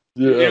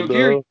 Yeah,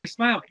 Gary,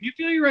 smile. Can you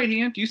feel your right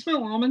hand? Do you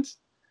smell almonds?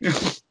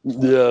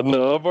 Yeah,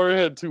 no, I've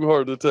already had 2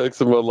 heart attacks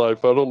in my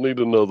life. I don't need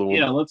another one.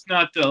 Yeah, let's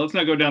not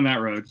go down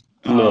that road.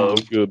 No, I'm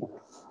good.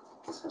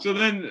 So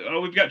then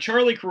we've got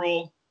Charlie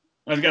Cruel.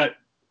 I've got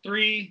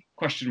 3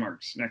 question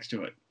marks next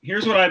to it.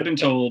 Here's what I've been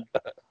told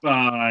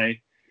by.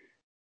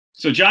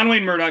 So John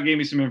Wayne Murdoch gave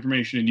me some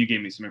information, and you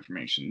gave me some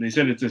information. They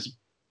said it's this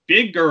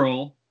big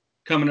girl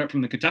coming up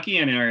from the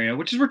Kentuckiana area,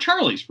 which is where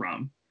Charlie's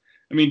from.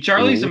 I mean,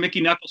 Charlie's a Mickey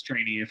Knuckles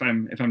trainee, if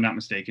I'm not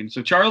mistaken.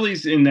 So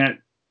Charlie's in that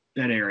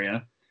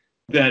area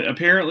that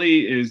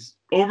apparently is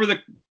over the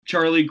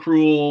Charlie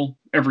Cruel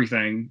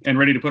everything and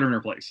ready to put her in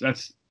her place.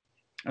 That's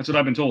what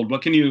I've been told.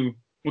 What can you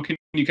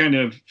kind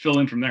of fill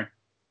in from there?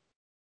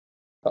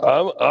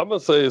 I'm gonna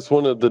say it's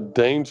one of the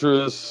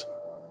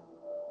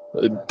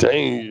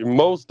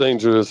most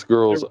dangerous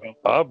girls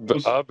I've ever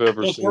those seen.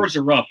 Those words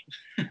are rough.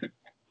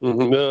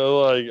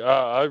 No,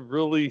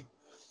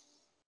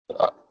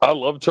 I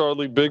love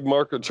Charlie, big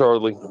market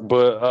Charlie,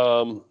 but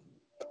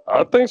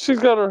I think she's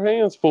got her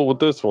hands full with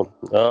this one.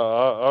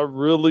 I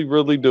really,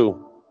 really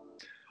do.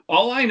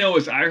 All I know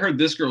is I heard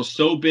this girl's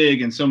so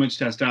big and so much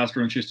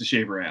testosterone she has to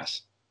shave her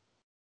ass.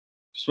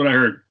 That's what I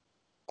heard.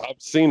 I've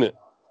seen it.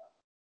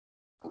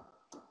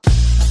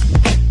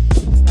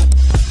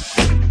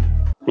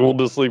 We'll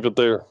just leave it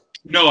there.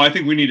 No, I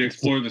think we need to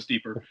explore this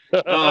deeper.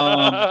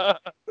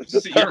 Is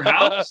this at your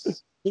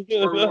house?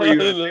 Or were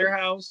you at their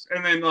house?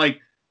 And then,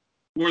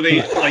 were they,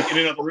 in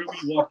another room?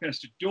 You walk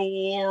past a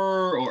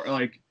door?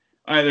 Or,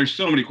 there's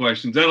so many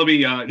questions. That'll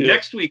be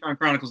next week on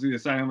Chronicles of the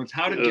Asylum. It's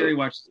how did Gary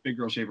watch this big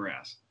girl shave her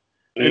ass?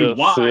 And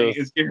why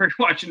is Gary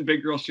watching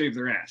big girls shave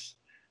their ass?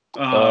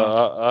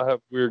 I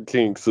have weird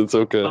kinks. It's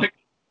okay.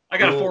 I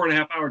got a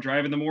 4.5-hour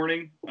drive in the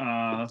morning,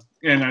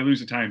 and I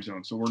lose a time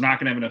zone, so we're not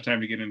going to have enough time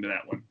to get into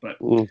that one. But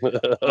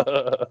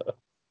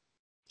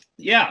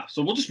yeah,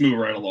 so we'll just move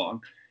right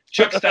along.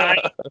 Chuck Stein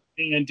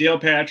and Dale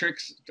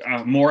Patrick's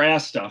more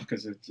ass stuff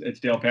because it's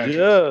Dale Patrick.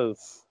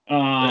 Yes,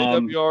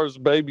 AWR's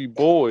baby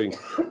boy.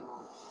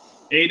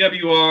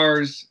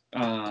 AWR's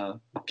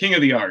king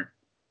of the art.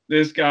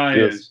 This guy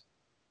is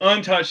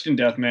untouched in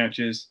death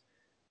matches.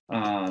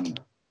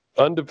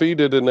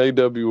 Undefeated in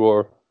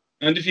AWR.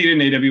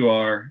 Undefeated in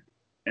AWR.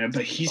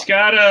 But he's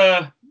got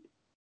a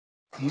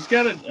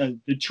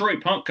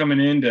Detroit punk coming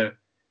in to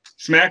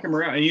smack him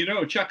around. And you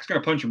know Chuck's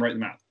going to punch him right in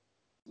the mouth.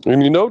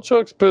 And you know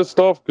Chuck's pissed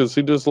off because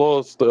he just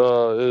lost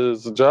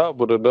his job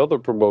with another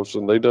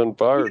promotion. They done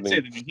fired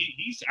him.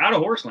 He's out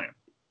of Horseland.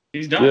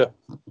 He's done. Yeah.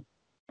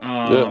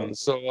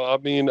 So, I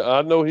mean,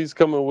 I know he's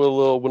coming with a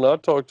little. When I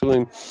talked to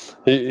him,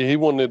 he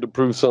wanted to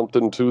prove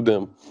something to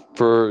them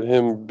for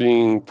him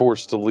being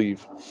forced to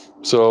leave.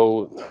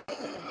 So,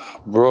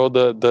 bro,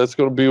 that's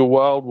going to be a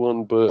wild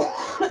one. But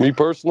me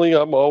personally,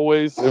 I'm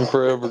always and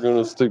forever going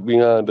to stick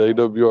behind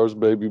AWR's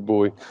baby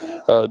boy.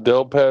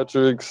 Del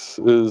Patricks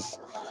is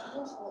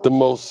the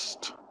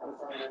most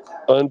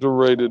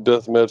underrated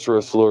deathmatch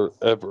wrestler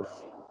ever.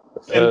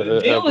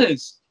 And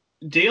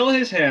Dale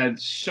has had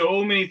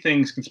so many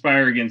things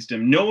conspire against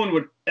him. No one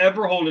would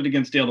ever hold it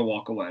against Dale to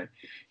walk away.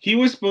 He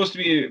was supposed to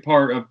be a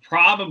part of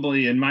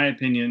probably, in my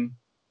opinion,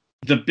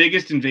 the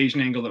biggest invasion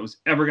angle that was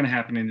ever going to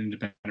happen in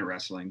independent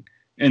wrestling.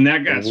 And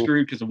that got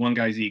screwed because of one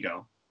guy's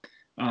ego.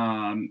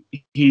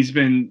 He's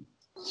been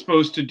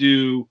supposed to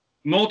do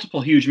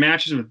multiple huge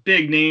matches with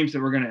big names that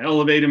were going to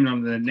elevate him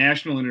on the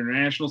national and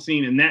international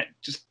scene. And that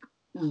just,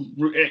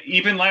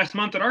 even last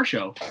month at our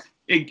show,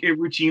 it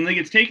routinely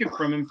gets taken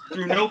from him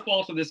through no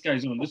fault of this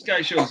guy's own. This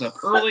guy shows up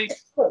early,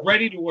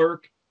 ready to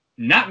work,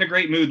 not in a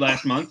great mood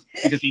last month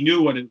because he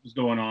knew what was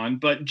going on,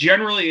 but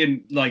generally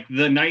in like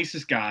the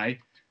nicest guy.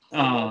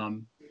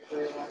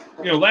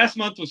 Last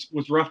month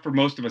was rough for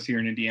most of us here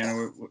in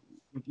Indiana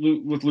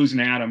with losing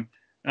Adam.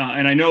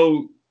 And I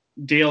know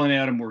Dale and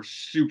Adam were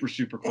super,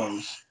 super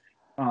close.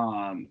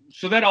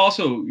 So that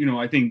also,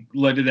 I think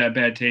led to that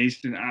bad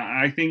taste. And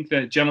I think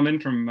that gentleman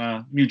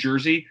from New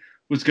Jersey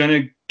was going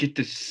to get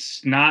the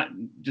snot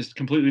just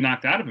completely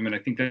knocked out of him. And I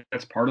think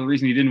that's part of the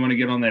reason he didn't want to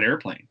get on that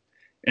airplane.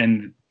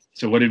 And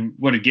so what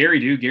did Gary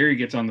do? Gary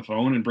gets on the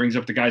phone and brings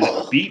up the guy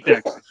that beat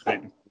that guy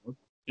before,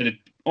 that had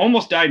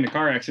almost died in a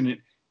car accident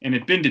and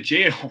had been to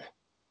jail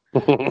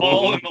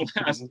all in the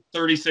last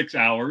 36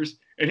 hours.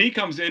 And he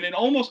comes in and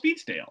almost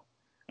beats Dale.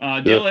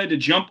 Dale had to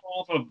jump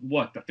off of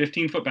the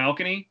 15-foot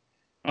balcony.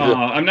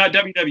 I'm not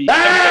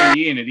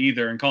WWE in it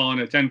either and calling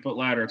it a 10-foot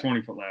ladder, a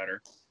 20-foot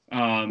ladder.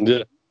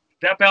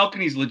 That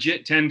balcony's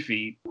legit 10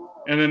 feet,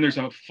 and then there's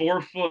a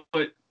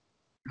 4-foot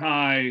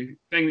high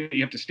thing that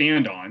you have to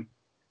stand on.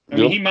 I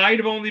mean, he might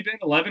have only been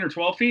 11 or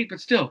 12 feet, but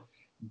still,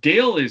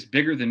 Dale is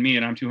bigger than me,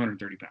 and I'm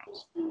 230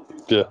 pounds.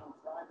 Yeah.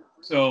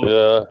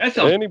 So that's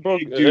a and he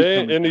broke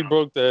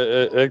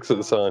the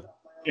exit sign.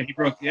 Yeah, he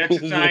broke the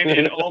exit sign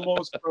and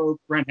almost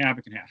broke Brent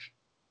Havoc in half.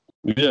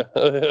 Yeah,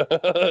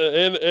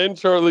 and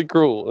Charlie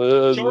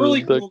Cruel.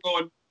 Charlie Cruel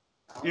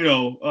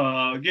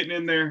going, getting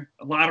in there.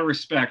 A lot of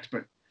respect,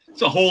 but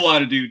it's a whole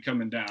lot of dude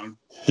coming down.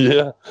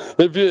 Yeah,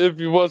 if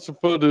you watch the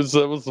footage,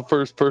 that was the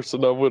first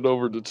person I went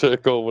over to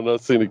check on when I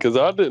seen it because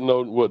I didn't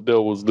know what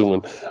Dell was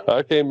doing.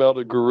 I came out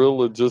of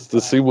Gorilla just to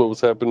see what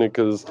was happening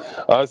because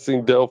I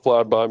seen Dell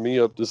fly by me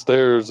up the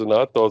stairs and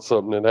I thought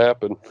something had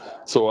happened.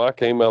 So I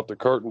came out the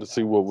curtain to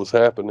see what was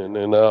happening.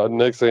 And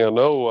next thing I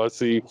know, I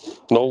see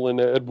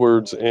Nolan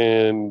Edwards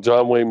and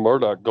John Wayne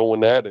Murdoch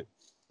going at it.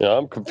 Yeah,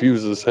 I'm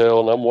confused as hell,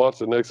 and I'm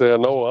watching. Next thing I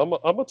know,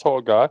 I'm a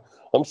tall guy.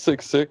 I'm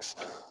 6'6".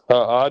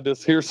 I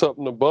just hear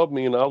something above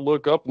me, and I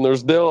look up, and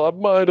there's Dell. I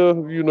might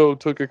have,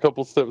 took a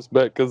couple steps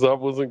back because I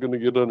wasn't going to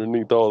get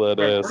underneath all that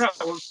ass.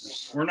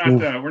 We're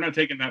not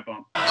taking that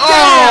bump.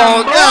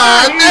 Oh,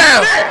 God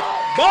damn!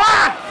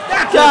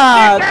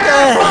 God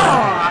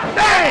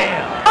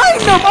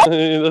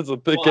damn! That's a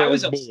thick ass. I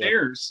was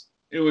upstairs.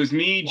 It was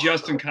me,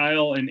 Justin,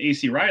 Kyle, and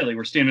AC Riley.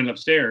 We're standing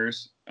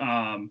upstairs.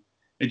 And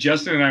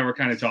Justin and I were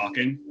kind of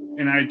talking,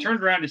 and I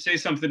turned around to say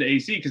something to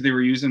AC because they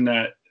were using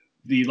the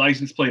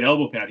license plate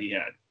elbow pad he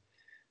had.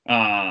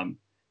 And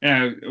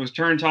I was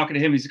talking to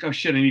him. He's like, "Oh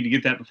shit, I need to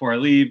get that before I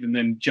leave." And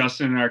then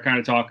Justin and I are kind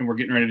of talking. We're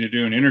getting ready to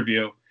do an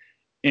interview,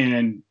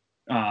 and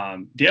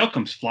Dale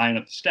comes flying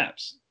up the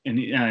steps,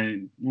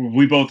 and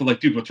we both are like,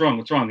 "Dude, what's wrong?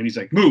 What's wrong?" And he's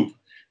like, "Move."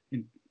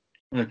 And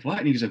we're like, "What?"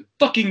 And he's like,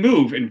 "Fucking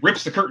move!" And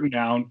rips the curtain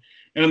down.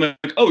 And I'm like,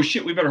 "Oh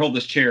shit, we better hold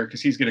this chair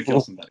because he's gonna kill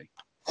somebody."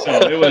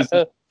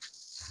 So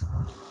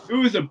it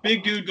was a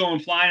big dude going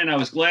flying, and I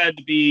was glad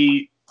to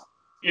be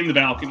in the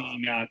balcony,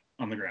 not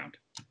on the ground.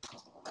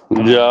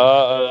 Yeah,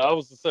 I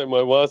was the same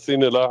way. When I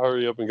seen it, I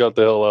hurry up and got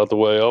the hell out the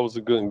way. I was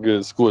getting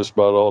good squished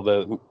about all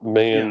that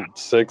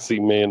sexy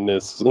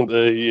manness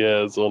that he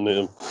has on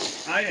him.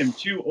 I am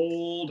too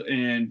old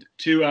and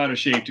too out of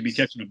shape to be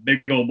catching a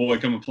big old boy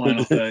coming flying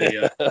off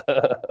the.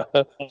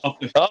 I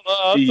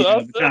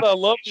said I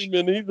love him,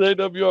 and he's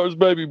AWR's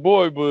baby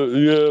boy, but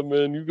yeah,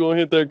 man, you're going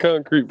to hit that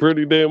concrete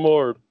pretty damn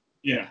hard.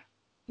 Yeah.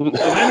 So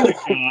then we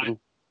got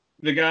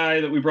the guy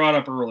that we brought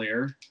up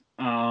earlier,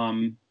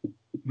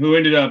 who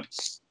ended up.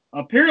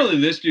 Apparently,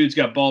 this dude's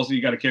got balls that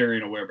you got to carry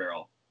in a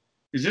wheelbarrow.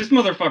 Because this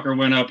motherfucker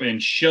went up and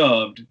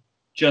shoved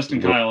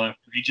Justin Kyle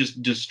after he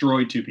just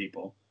destroyed two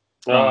people.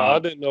 I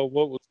didn't know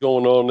what was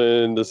going on,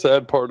 and the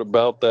sad part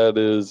about that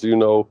is,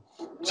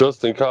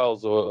 Justin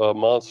Kyle's a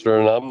monster,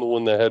 and I'm the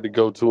one that had to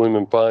go to him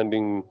and find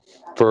him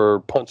for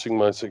punching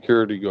my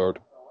security guard.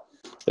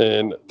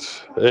 And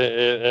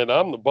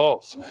I'm the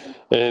boss,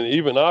 and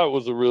even I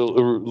was a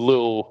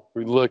little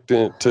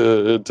reluctant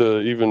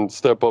to even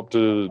step up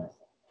to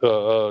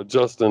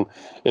Justin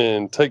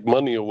and take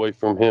money away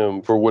from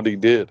him for what he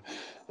did.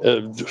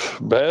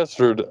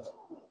 Bastard,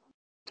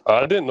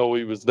 I didn't know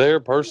he was there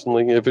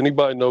personally. If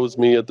anybody knows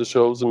me at the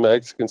shows, and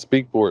Max can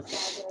speak for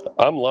it,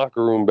 I'm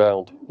locker room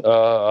bound.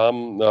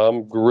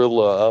 I'm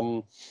gorilla.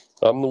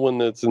 I'm the one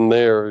that's in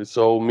there.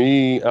 So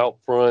me out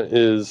front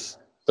is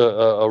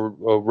a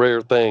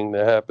rare thing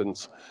that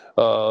happens.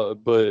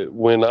 But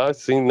when I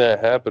seen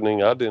that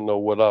happening, I didn't know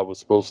what I was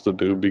supposed to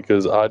do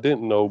because I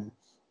didn't know.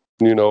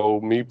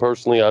 Me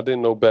personally, I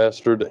didn't know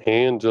Bastard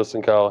and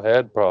Justin Kyle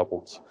had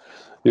problems.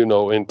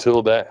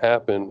 Until that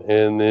happened,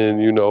 and then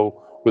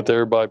with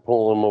everybody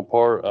pulling them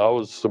apart, I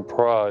was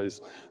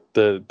surprised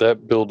that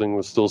that building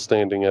was still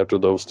standing after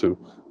those two.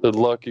 But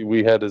lucky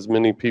we had as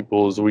many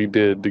people as we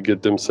did to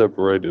get them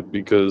separated,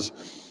 because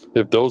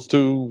if those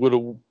two would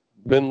have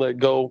been let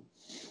go,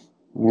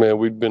 man,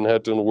 we'd been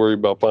having to worry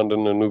about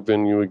finding a new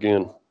venue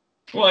again.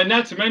 Well, and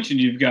not to mention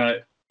you've got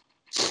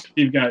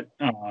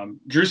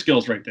Drew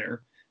Skills right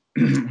there,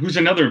 who's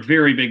another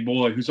very big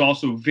boy who's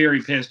also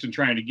very pissed and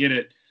trying to get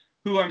it.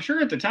 Who I'm sure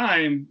at the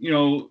time,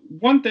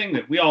 one thing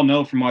that we all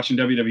know from watching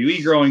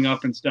WWE growing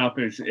up and stuff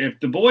is if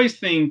the boys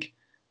think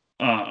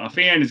a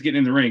fan is getting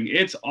in the ring,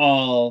 it's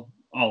all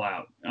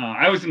out.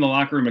 I was in the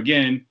locker room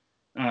again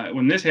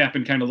when this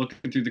happened, kind of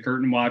looking through the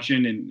curtain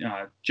watching, and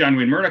John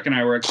Wayne Murdoch and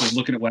I were actually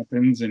looking at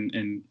weapons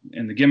and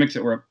the gimmicks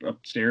that were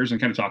upstairs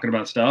and kind of talking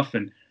about stuff,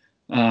 and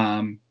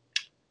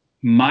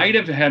might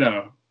have had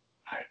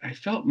I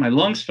felt my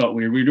lungs felt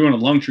weird. We were doing a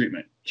lung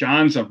treatment.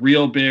 John's a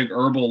real big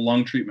herbal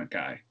lung treatment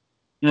guy.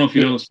 I don't know if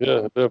you know.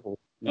 Yeah, definitely.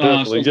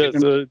 Yes,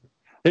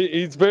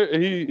 he's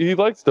he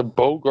likes to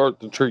bogart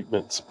the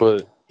treatments,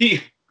 but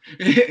he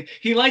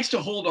likes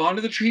to hold on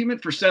to the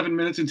treatment for 7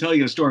 minutes and tell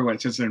you a story why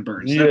it sits there and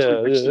burns.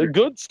 Yeah,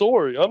 good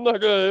story. I'm not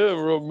gonna have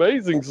an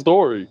amazing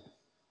story.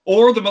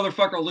 Or the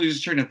motherfucker will lose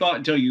his train of thought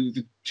and tell you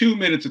the 2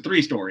 minutes of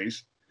 3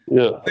 stories.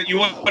 Yeah, that you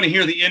want to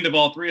hear the end of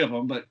all 3 of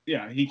them, but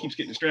yeah, he keeps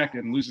getting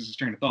distracted and loses his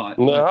train of thought.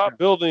 In the hot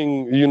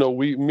building,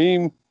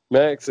 me,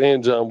 Max,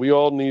 and John, we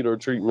all need our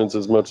treatments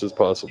as much as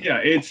possible. Yeah,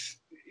 it's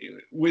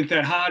with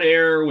that hot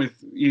air.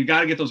 You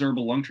got to get those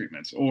herbal lung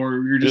treatments,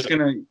 or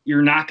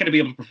you're not gonna be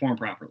able to perform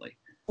properly.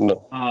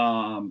 No.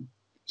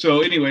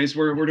 So, anyways,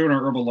 we're doing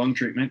our herbal lung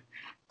treatment,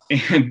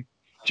 and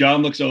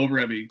John looks over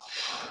at me.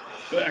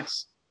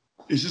 Max,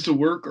 is this a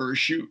work or a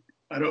shoot?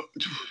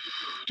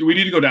 Do we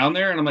need to go down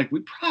there? And I'm like, we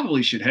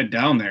probably should head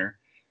down there.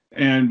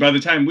 And by the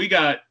time we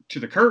got to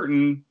the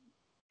curtain,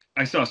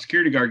 I saw a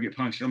security guard get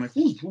punched. I'm like,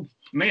 ooh,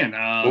 man,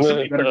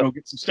 somebody better go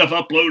get some stuff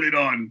uploaded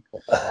on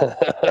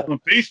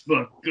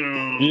Facebook.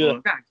 Yeah.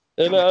 God,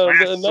 and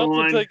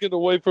not to take it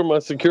away from my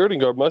security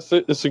guard. My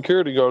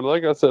security guard,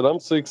 like I said, I'm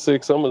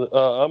 6'6".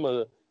 I'm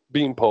a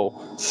beanpole.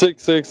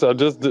 6'6". I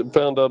just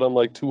found out I'm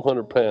like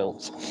 200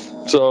 pounds.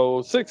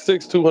 So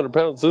 6'6", 200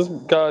 pounds. This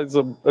guy's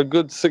a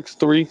good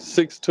 6'3",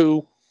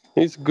 6'2".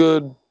 He's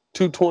good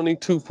 220,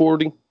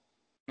 240.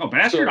 Oh,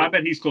 Bastard? I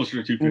bet he's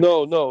closer to 250.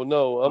 No.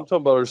 I'm talking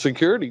about our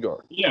security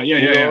guard.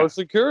 Yeah. Our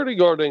security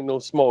guard ain't no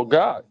small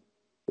guy.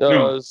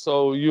 No.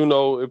 So,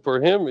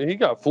 for him, he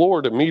got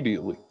floored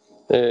immediately.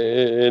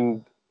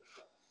 And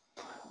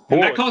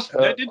that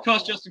did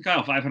cost Justin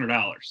Kyle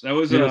 $500. That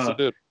was yes, it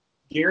did.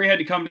 Gary had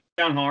to come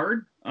down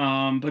hard,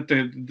 but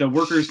the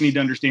workers need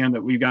to understand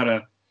that we've got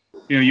to,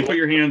 you put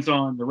your hands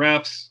on the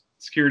refs,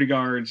 security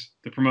guards,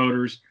 the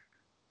promoters.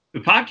 The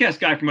podcast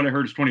guy, from what I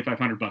heard, is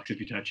 $2,500 if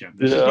you touch him.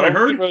 This is what I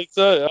heard. I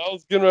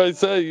was getting ready to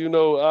say,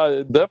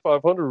 that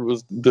 $500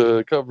 was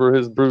to cover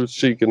his bruised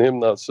cheek and him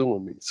not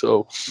suing me.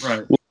 So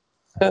right.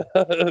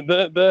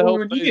 that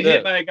when you get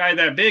hit by a guy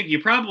that big,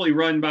 you probably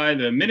run by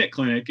the Minute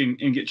Clinic and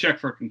get checked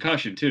for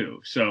concussion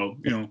too. So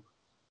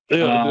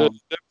Yeah,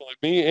 definitely.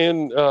 Me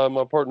and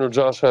my partner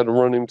Josh had to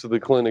run him to the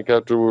clinic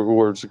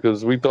afterwards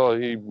because we thought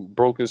he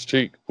broke his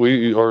cheek,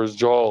 or his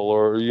jaw,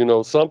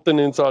 or something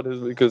inside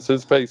because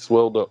his face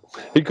swelled up.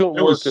 He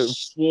couldn't work it.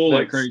 Swole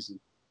like crazy.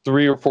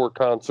 3 or 4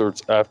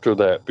 concerts after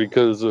that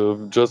because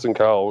of Justin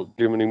Kyle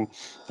giving him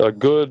a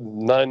good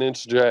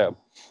 9-inch jab.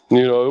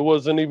 It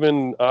wasn't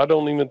even. I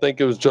don't even think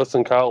it was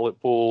Justin Kyle at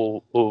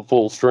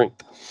full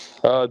strength.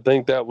 I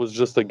think that was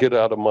just a get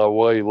out of my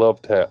way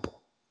love tap.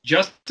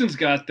 Justin's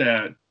got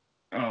that.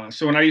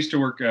 So when I used to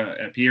work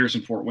at Pierre's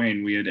in Fort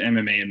Wayne, we had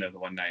MMA in there the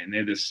one night, and they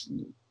had this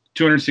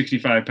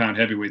 265-pound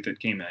heavyweight that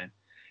came in,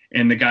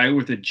 and the guy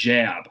with a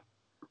jab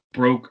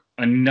broke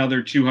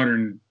another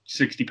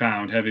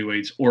 260-pound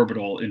heavyweight's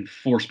orbital in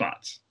 4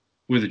 spots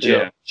with a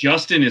jab. Yeah.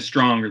 Justin is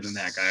stronger than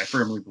that guy. I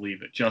firmly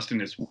believe it.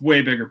 Justin is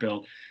way bigger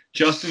built.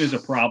 Justin is a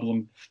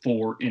problem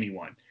for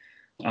anyone.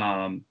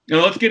 Now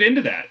let's get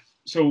into that.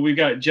 So we've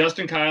got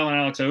Justin, Kyle, and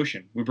Alex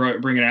Ocean. We're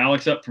bringing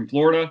Alex up from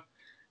Florida.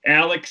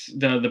 Alex,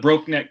 the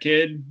broke neck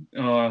kid,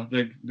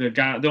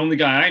 the only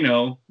guy I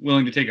know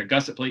willing to take a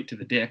gusset plate to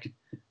the dick.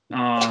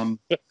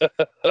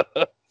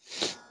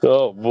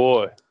 Oh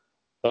boy,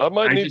 I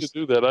might need to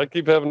do that. I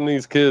keep having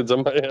these kids. I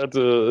might have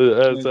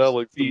to ask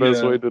Alex the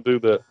best way to do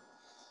that.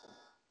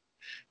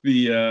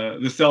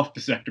 The self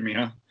vasectomy,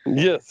 huh?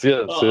 Yes.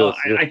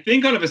 I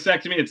think on a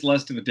vasectomy it's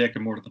less to the dick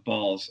and more to the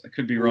balls. I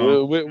could be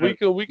wrong. We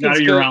can not a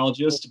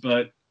urologist,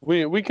 but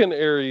we can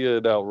area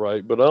it out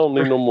right. But I don't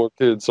need no more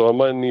kids, so I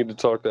might need to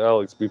talk to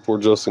Alex before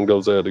Justin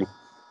goes at him.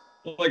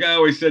 Like I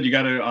always said, you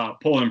got to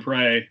pull and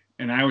pray,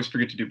 and I always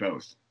forget to do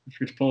both. I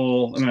forget to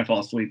pull, and then I fall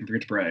asleep and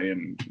forget to pray.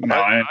 And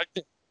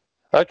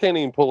I can't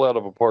even pull out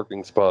of a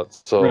parking spot.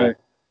 So right.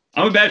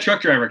 I'm a bad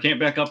truck driver. I can't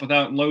back up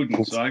without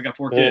loading, so I got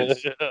 4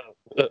 kids.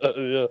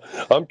 Yeah.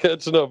 I'm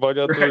catching up. I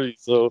got 3,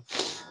 so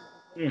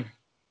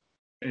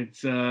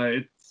it's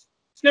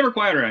never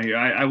quiet around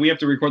here. We have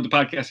to record the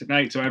podcast at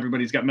night, so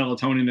everybody's got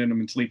melatonin in them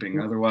and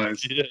sleeping.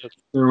 Otherwise,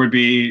 there would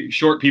be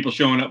short people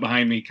showing up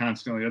behind me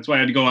constantly. That's why I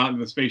had to go out into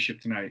the spaceship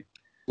tonight.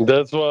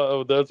 That's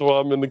why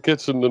I'm in the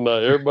kitchen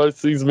tonight. Everybody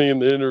sees me in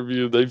the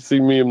interview. They've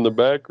seen me in the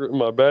back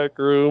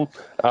room,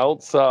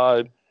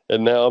 outside,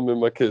 and now I'm in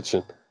my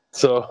kitchen.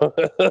 So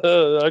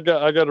I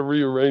got to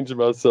rearrange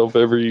myself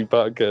every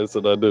podcast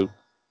that I do.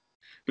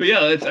 But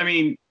yeah,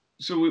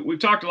 so we've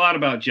talked a lot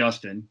about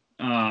Justin,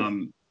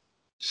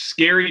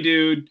 scary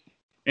dude,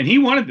 and he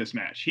wanted this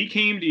match. He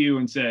came to you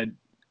and said,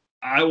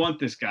 "I want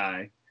this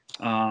guy."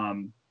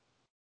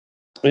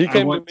 He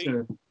came to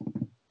me.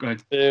 Go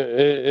ahead.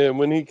 And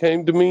when he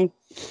came to me,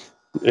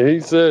 he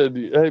said,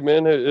 "Hey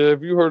man,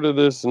 have you heard of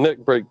this neck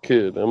break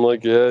kid?" I'm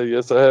like,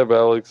 yes, I have,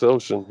 Alex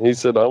Ocean. He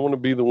said, "I want to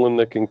be the one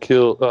that can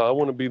kill. I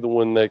want to be the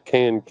one that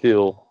can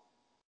kill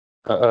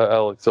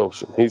Alex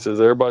Ocean." He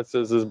says, "Everybody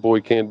says this boy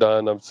can't die,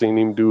 and I've seen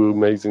him do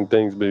amazing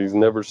things, but he's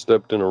never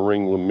stepped in a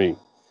ring with me.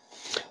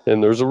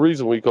 And there's a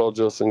reason we call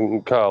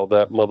Justin Kyle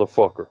that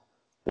motherfucker.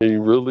 He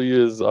really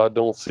is. I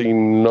don't see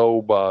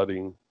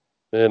nobody."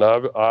 And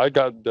I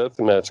got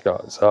deathmatch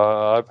guys.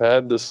 I've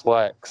had the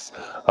Slacks.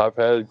 I've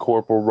had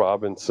Corporal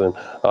Robinson.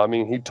 I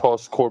mean, he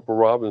tossed Corporal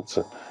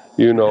Robinson,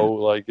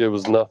 like it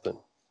was nothing.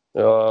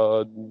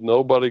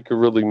 Nobody could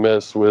really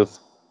mess with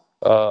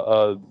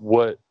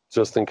what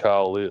Justin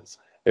Kyle is.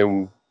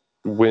 And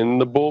when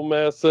the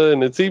Bullmaster,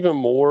 and it's even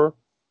more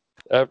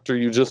after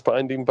you just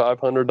find him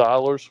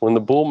 $500, when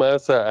the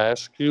Bullmaster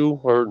asks you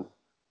or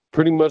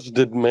pretty much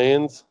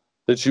demands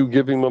that you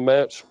give him a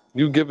match,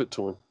 you give it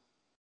to him.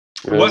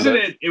 Wasn't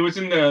it? It was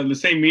in the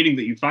same meeting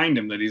that you find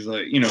him that he's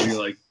like, you're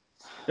like.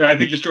 I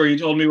think the story you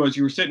told me was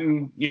you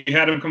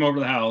had him come over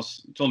to the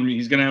house, told him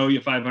he's going to owe you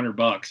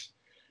 $500,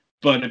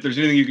 but if there's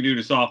anything you can do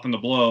to soften the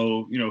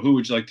blow, who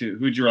would you like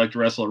to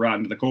wrestle right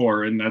into the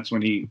core? And that's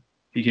when he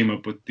came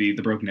up with the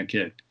broken neck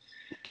kid.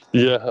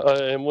 Yeah,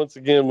 and once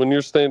again, when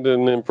you're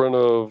standing in front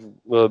of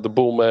the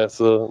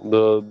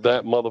Bullmaster,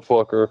 that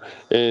motherfucker,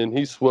 and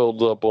he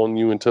swells up on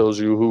you and tells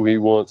you who he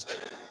wants.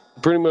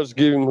 Pretty much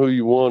give him who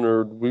you want,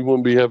 or we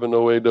wouldn't be having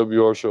no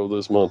AWR show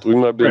this month. We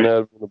might be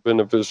having a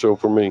benefit show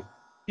for me.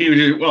 He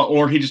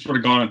just would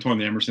have gone and torn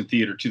the Emerson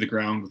Theater to the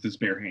ground with his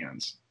bare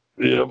hands.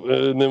 Yeah,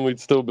 and then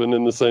we'd still been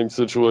in the same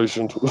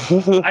situation.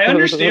 I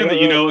understand that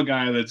a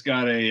guy that's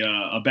got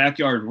a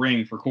backyard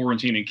ring for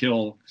quarantine and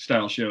kill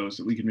style shows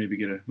that we could maybe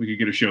get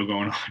a show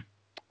going on.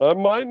 I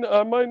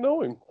might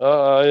know him,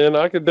 and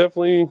I could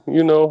definitely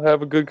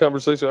have a good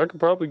conversation. I could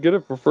probably get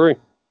it for free.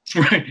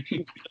 Right.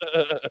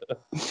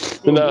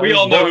 We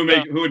all know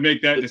who would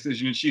make that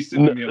decision, and she's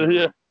sitting in the other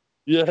room.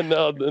 Yeah.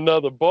 Now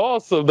the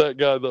boss of that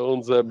guy that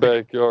owns that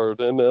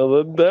backyard, and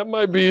that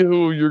might be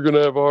who you're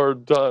gonna have a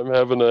hard time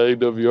having an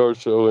AWR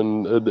show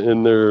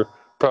in their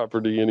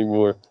property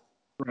anymore.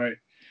 Right.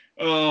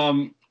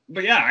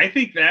 But yeah, I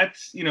think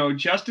that's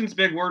Justin's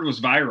big word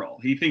was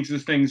viral. He thinks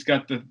this thing's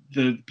got the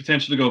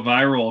potential to go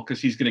viral because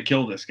he's gonna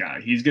kill this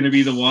guy. He's gonna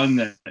be the one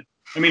that.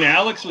 I mean,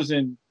 Alex was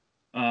in.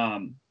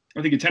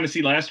 I think in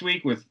Tennessee last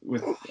week with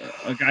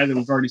a guy that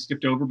we've already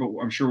skipped over, but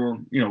I'm sure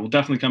we'll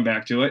definitely come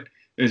back to it.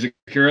 Is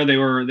Akira? They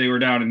were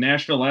down in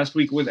Nashville last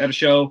week at a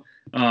show,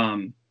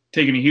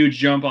 taking a huge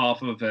jump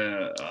off of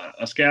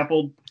a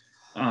scaffold.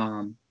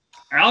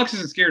 Alex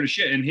isn't scared of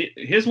shit, and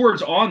his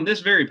words on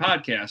this very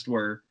podcast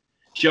were,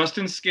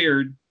 "Justin's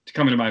scared to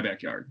come into my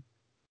backyard.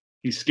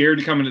 He's scared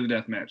to come into the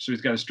death match, so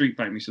he's got to street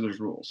fight me. So there's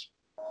rules."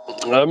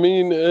 I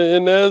mean,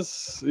 and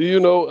as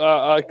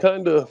I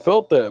kind of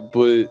felt that,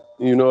 but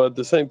at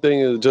the same thing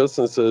as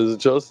Justin says,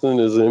 Justin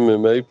is an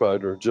MMA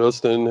fighter.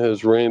 Justin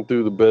has ran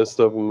through the best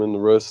of them and the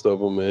rest of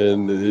them,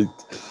 and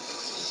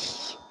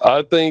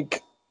I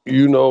think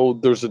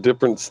there's a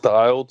different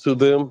style to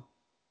them,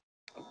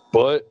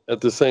 but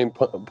at the same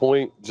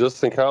point,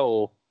 Justin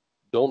Cowell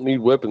don't need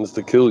weapons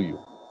to kill you.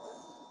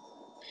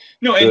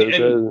 No,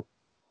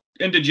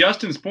 and to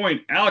Justin's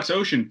point, Alex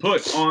Ocean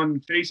put on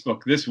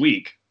Facebook this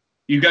week,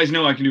 "You guys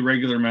know I can do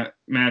regular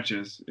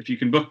matches. If you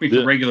can book me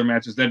for regular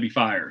matches, that'd be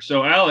fire."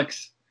 So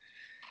Alex,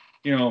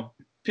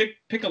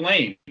 pick a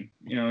lane.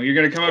 You're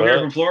going to come up here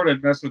from Florida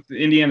and mess with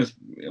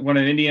one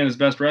of Indiana's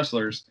best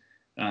wrestlers.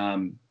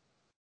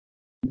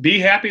 be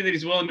happy that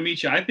he's willing to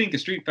meet you. I think a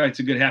street fight's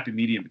a good happy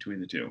medium between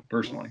the two,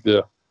 personally.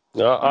 Yeah.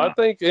 I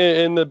think,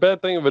 and the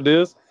bad thing of it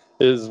is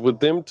with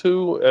them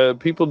two,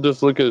 people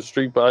just look at a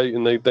street fight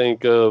and they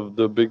think of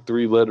the big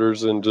three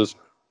letters and just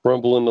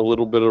rumbling a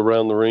little bit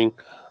around the ring.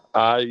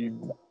 I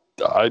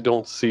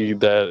don't see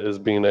that as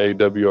being a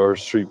AWR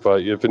street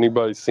fight. If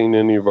anybody's seen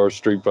any of our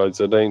street fights,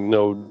 it ain't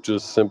no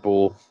just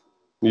simple,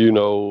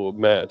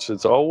 match.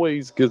 It's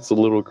always gets a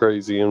little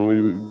crazy.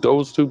 And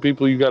those two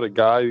people, you got a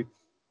guy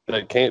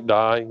that can't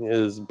die,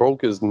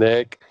 broke his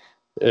neck,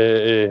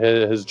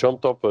 has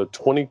jumped off a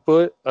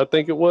 20-foot, I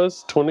think it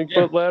was,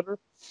 20-foot ladder,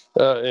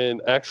 an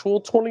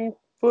actual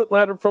 20-foot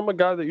ladder from a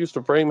guy that used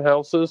to frame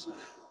houses.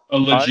 A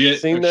legit, I've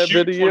seen that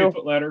video.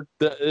 20-foot ladder.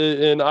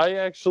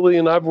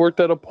 And I've worked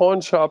at a pawn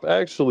shop.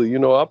 Actually,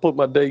 I put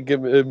my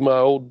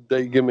old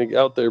day gimmick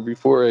out there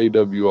before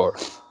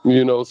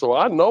AWR. So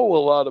I know a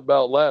lot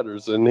about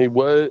ladders. And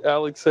what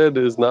Alex said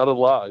is not a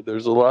lie.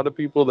 There's a lot of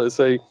people that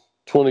say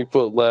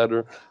 20-foot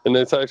ladder, and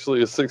it's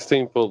actually a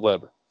 16-foot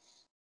ladder.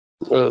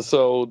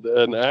 So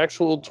an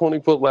actual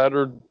 20-foot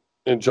ladder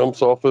and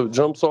jumps off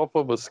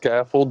of a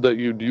scaffold that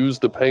you'd use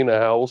to paint a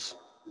house.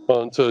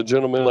 To a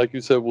gentleman, like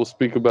you said, we'll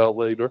speak about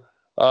later.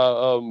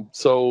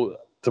 So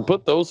to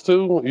put those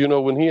two,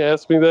 when he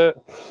asked me that,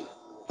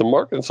 the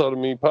marketing side of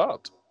me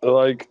popped.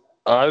 Like,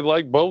 I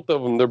like both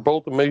of them. They're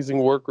both amazing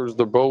workers.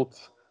 They're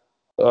both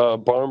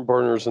barn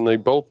burners, and they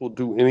both will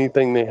do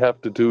anything they have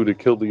to do to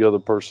kill the other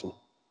person.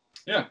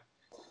 Yeah.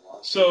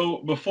 So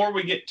before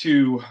we get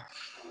to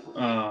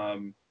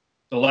the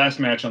last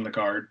match on the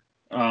card,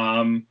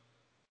 I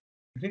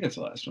think that's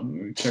the last one.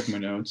 Let me check my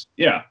notes.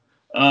 Yeah.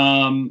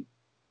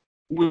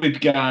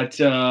 We've got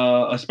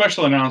a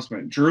special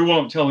announcement. Drew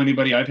won't tell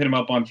anybody. I've hit him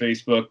up on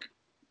Facebook.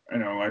 I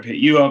know I've hit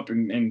you up,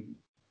 and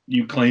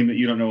you claim that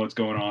you don't know what's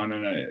going on,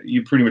 and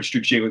you pretty much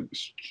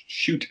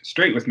shoot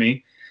straight with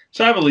me.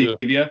 So I believe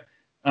you.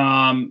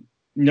 No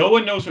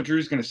one knows what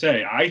Drew's going to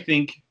say. I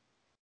think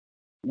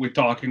with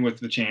talking with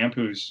the champ,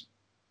 who's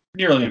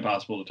nearly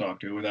impossible to talk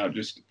to without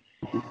just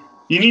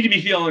 – you need to be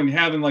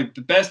having like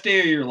the best day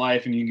of your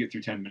life, and you can get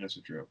through 10 minutes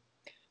with Drew.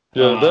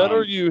 Yeah, that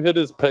or you hit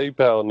his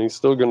PayPal and he's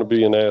still going to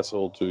be an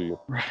asshole to you.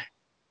 Right.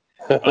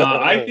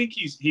 I think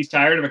he's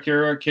tired of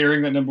Akira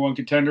carrying that number one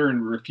contender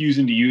and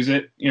refusing to use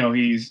it.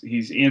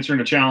 He's answering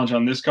a challenge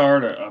on this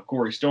card, a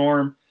Corey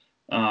Storm.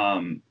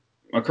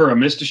 Akira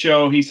missed a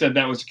show. He said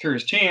that was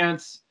Akira's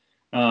chance,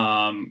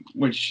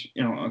 which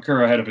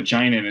Akira had a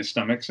vagina in his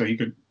stomach, so he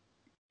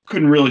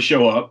couldn't really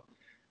show up.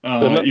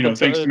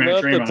 Thanks to Matt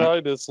Tremont. Not the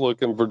tightest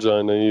looking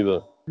vagina either.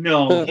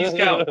 No, he's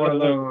got one of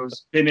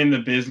those, been in the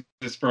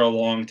business for a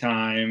long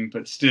time,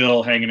 but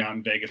still hanging out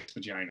in Vegas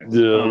vaginas.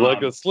 Yeah,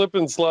 like a slip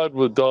and slide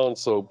with Dawn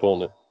soap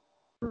on it.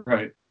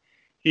 Right.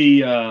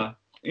 He, I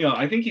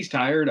think he's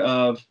tired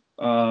of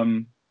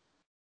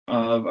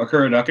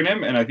Akira ducking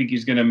him, and I think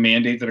he's going to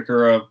mandate that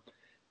Akira.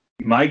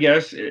 My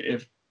guess,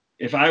 if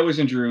I was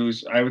in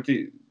Drew's,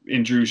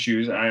 in Drew's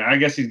shoes, I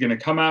guess he's going to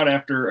come out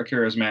after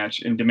Akira's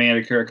match and demand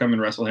Akira come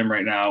and wrestle him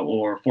right now,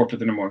 or forfeit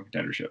the number one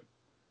contendership.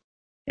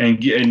 And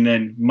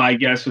then my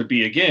guess would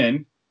be,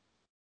 again,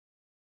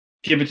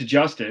 give it to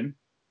Justin,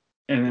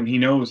 and then he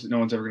knows that no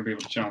one's ever going to be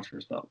able to challenge for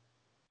his belt.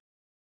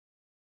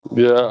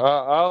 Yeah,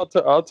 I'll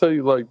tell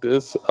you like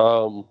this.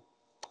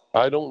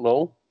 I don't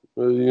know.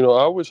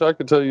 I wish I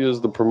could tell you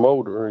as the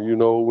promoter.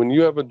 When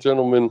you have a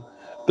gentleman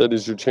that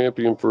is your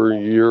champion for a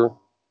year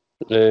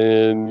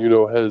and,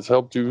 has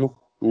helped you,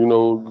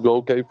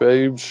 go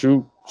kayfabe,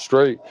 shoot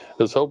straight,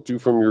 has helped you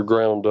from your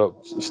ground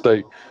up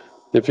state.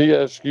 If he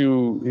asks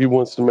you, he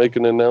wants to make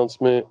an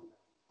announcement,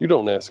 you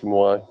don't ask him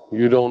why.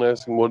 You don't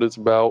ask him what it's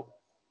about.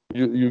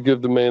 You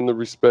give the man the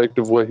respect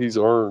of what he's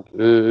earned.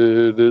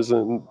 It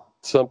isn't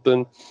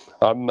something.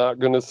 I'm not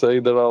going to say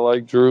that I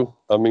like Drew.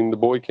 I mean, the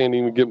boy can't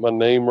even get my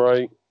name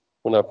right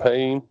when I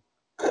pay him.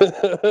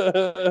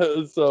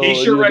 So, he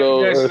sure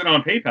recognizes it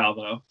on PayPal,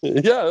 though.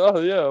 Yeah,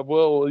 oh yeah.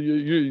 Well,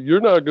 you're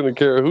not going to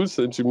care who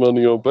sent you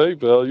money on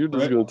PayPal. You're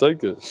just going to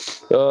take it.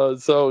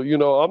 So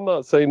I'm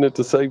not saying it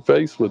to save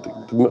face with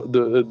him.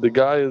 The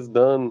guy has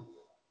done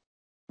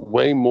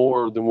way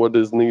more than what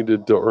is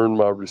needed to earn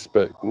my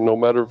respect. No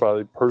matter if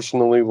I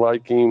personally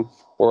like him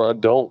or I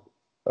don't.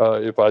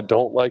 If I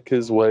don't like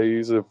his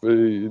ways, if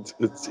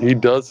he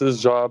does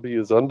his job, he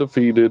is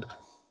undefeated.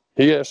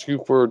 He asks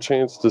you for a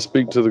chance to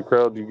speak to the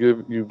crowd.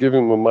 You give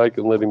him a mic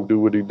and let him do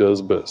what he does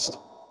best.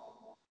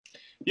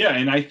 Yeah,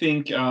 and I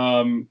think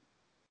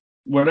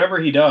whatever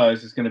he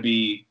does is going to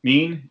be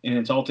mean and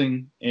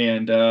insulting,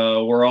 and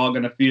we're all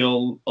going to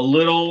feel a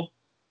little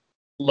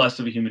less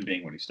of a human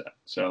being when he's done.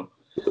 So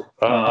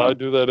I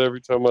do that every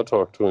time I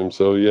talk to him.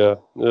 So yeah,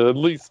 at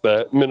least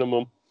that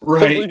minimum.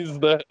 Right. At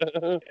least that.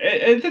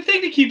 And the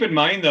thing to keep in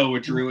mind though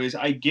with Drew is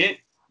I get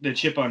the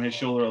chip on his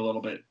shoulder a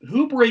little bit.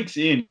 Who breaks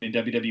in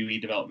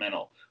WWE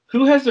developmental?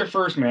 Who has their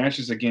first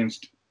matches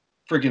against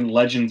freaking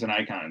legends and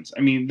icons?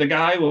 I mean, the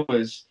guy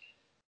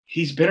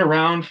he's been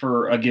around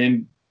for,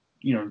 again,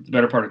 the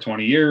better part of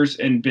 20 years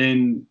and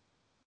been,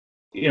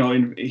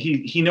 and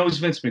he knows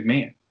Vince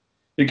McMahon.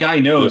 The guy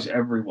knows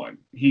everyone.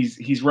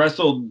 He's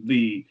wrestled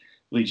the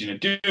Legion of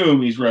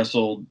Doom. He's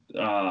wrestled.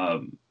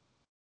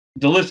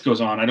 The list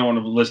goes on. I don't want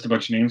to list a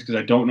bunch of names because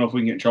I don't know if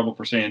we can get in trouble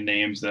for saying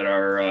names that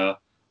are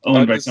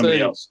owned by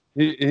somebody else.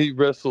 He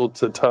wrestled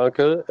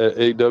Tatanka at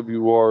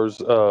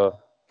AWR's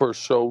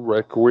first show,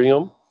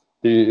 Requiem.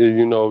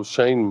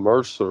 Shane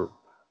Mercer,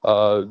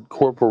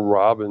 Corporal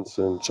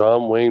Robinson,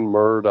 John Wayne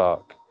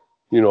Murdoch,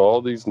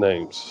 all these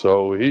names.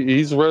 So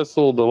he's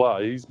wrestled a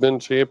lot. He's been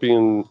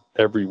champion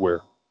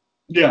everywhere.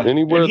 Yeah,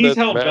 Anywhere he's that's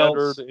held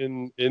mattered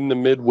belts. in the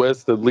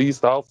Midwest, at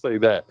least I'll say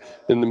that.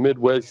 In the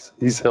Midwest,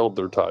 he's held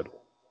their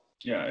title.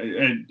 Yeah,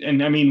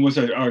 and I mean, was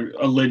a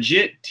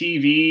legit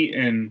TV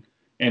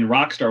and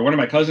rock star. One of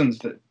my cousins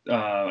that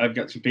I've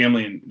got some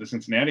family in the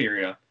Cincinnati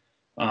area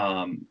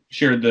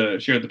shared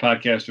the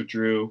podcast with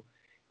Drew,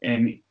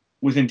 and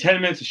within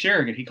 10 minutes of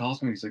sharing it, he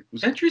calls me. He's like,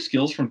 "Was that Drew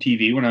Skills from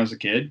TV when I was a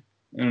kid?"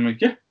 And I'm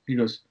like, "Yeah." He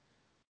goes,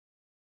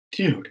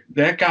 "Dude,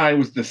 that guy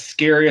was the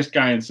scariest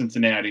guy in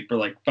Cincinnati for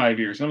like 5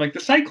 years." And I'm like, "The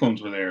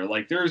Cyclones were there.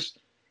 Like, there's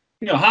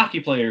hockey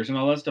players and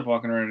all that stuff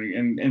walking around,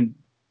 and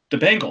the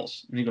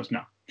Bengals." And he goes,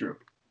 "No, Drew,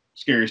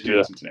 scariest dude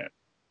in Cincinnati."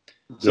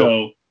 Yep.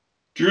 So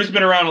Drew's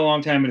been around a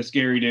long time and a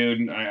scary dude,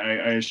 and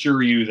I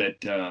assure you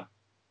that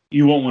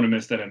you won't want to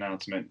miss that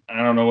announcement.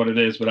 I don't know what it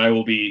is, but I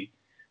will be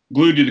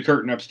glued to the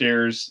curtain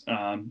upstairs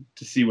to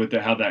see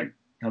how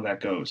that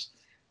goes.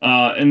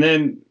 And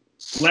then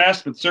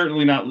last but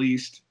certainly not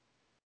least,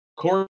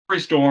 Corey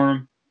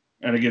Storm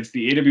against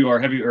the AWR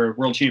Heavy or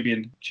World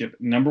Championship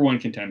 #1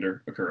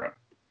 contender Akura.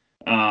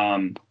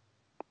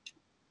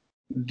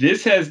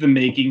 This has the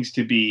makings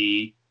to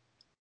be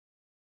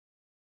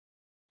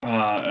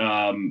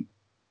a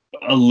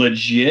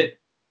legit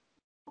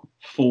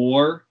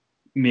 4,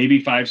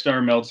 maybe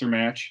 5-star Meltzer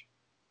match.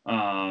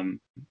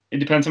 It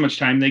depends how much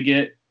time they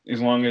get, as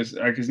long as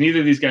because neither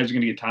of these guys are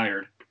going to get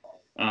tired.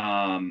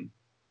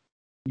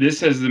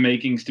 This has the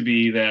makings to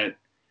be that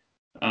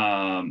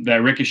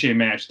Ricochet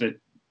match that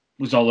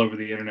was all over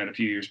the internet a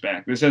few years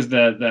back. This has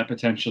that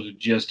potential to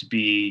just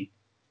be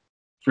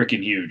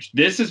freaking huge.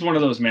 This is one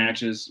of those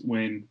matches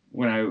when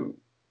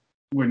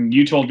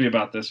you told me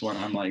about this one,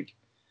 I'm like,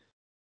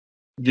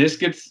 this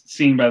gets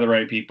seen by the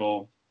right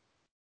people.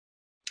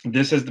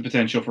 This has the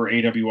potential for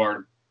AWR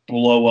to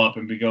blow up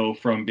and go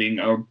from being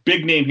a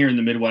big name here in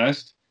the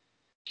Midwest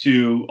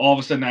to all of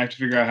a sudden I have to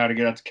figure out how to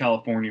get out to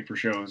California for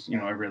shows,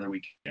 every other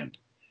weekend.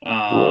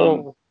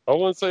 Well, I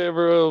wouldn't say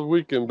every other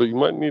weekend, but you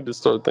might need to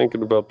start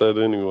thinking about that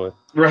anyway.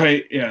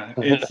 Right. Yeah.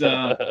 It's,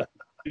 I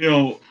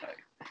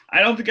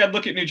don't think I'd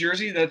look at New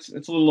Jersey. It's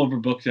a little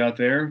overbooked out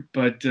there,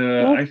 but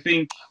I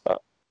think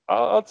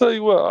I'll tell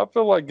you what, I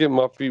feel like getting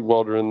my feet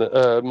wet in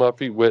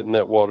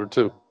that water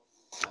too.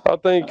 I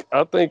think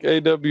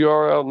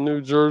AWR out in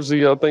New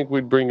Jersey, I think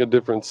we'd bring a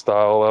different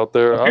style out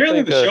there.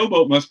 Apparently the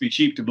Showboat must be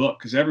cheap to book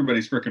because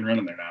everybody's freaking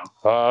running there now.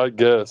 I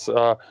guess.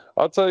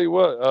 I'll tell you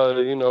what,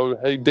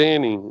 hey,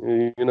 Danny,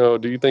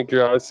 do you think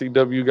your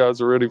ICW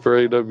guys are ready for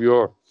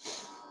AWR?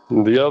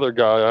 The other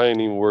guy, I ain't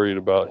even worried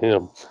about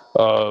him.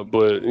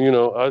 But,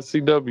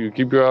 ICW,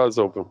 keep your eyes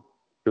open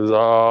because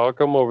I'll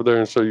come over there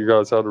and show you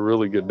guys how to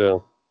really get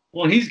down.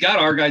 Well, and he's got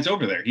our guys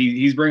over there.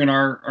 He's bringing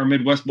our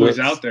Midwest boys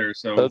out there.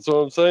 So that's what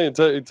I'm saying.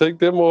 Take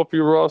them off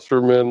your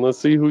roster, man. Let's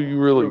see who you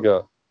really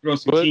got. Throw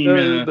some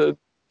TNA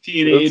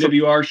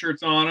AWR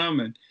shirts on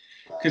them, and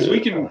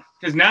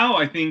because now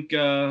I think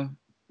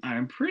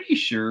I'm pretty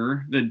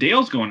sure that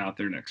Dale's going out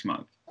there next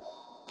month.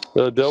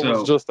 Dale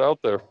was just out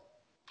there.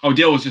 Oh,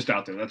 Dale was just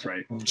out there. That's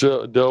right.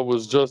 Dale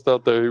was just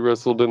out there. He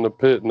wrestled in the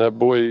pit, and that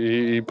boy,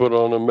 he put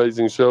on an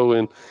amazing show,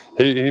 and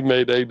he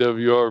made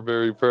AWR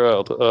very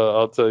proud.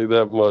 I'll tell you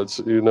that much.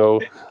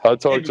 I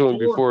talked to him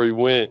before he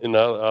went, and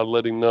I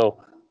let him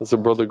know. I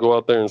said, brother, go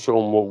out there and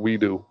show him what we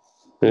do.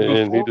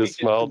 And he just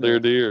smiled ear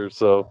to ear.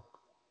 So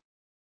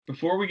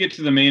before we get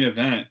to the main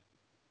event,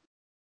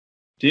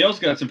 Dale's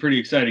got some pretty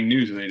exciting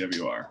news with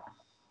AWR.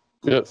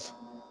 Yes.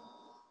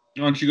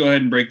 Why don't you go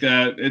ahead and break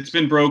that? It's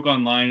been broke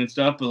online and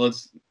stuff, but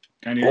let's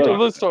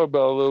talk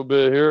about it a little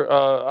bit here.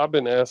 I've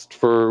been asked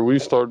we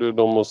started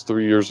almost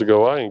 3 years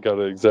ago. I ain't got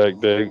an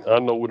exact date. I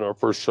know when our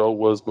first show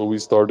was, but we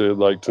started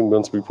like 2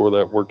 months before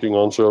that working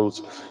on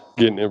shows,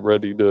 getting it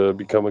ready to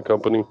become a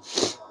company.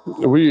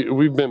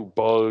 We've been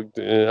bugged,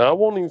 and I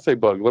won't even say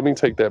bugged. Let me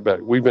take that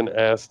back. We've been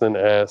asked and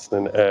asked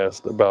and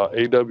asked about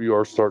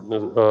AWR starting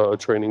a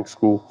training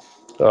school.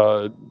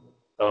 A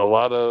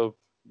lot of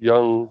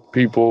young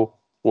people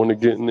want to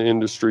get in the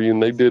industry,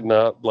 and they did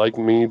not, like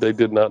me, they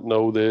did not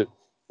know that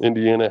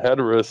Indiana had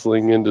a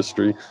wrestling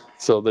industry.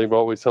 So they've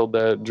always held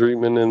that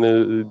dreaming, and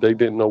they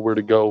didn't know where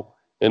to go.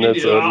 And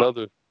that's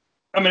another.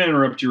 I'm going to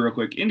interrupt you real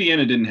quick.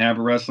 Indiana didn't have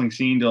a wrestling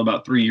scene until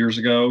about 3 years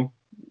ago.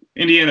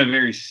 Indiana,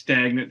 very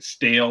stagnant,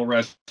 stale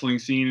wrestling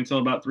scene until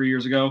about 3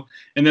 years ago.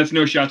 And that's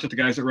no shots at the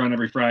guys that run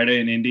every Friday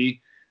in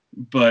Indy.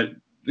 But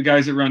the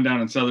guys that run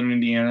down in southern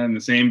Indiana in the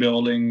same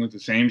building with the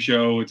same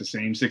show with the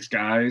same 6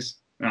 guys,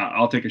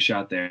 I'll take a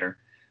shot there.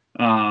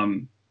 I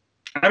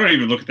don't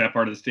even look at that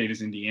part of the state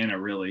as Indiana,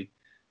 really.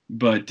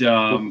 But,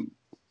 all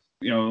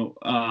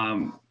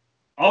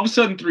of a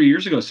sudden 3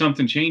 years ago,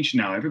 something changed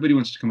now. Everybody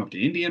wants to come up to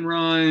Indian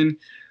Run.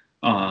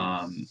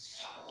 It's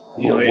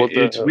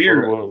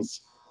weird. What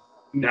was?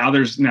 Now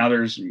there's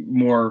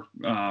more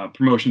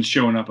promotions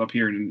showing up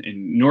here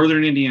in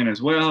northern Indiana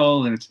as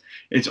well, and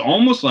it's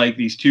almost like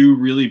these two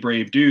really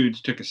brave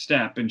dudes took a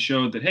step and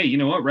showed that, hey, you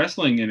know what,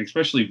 wrestling, and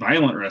especially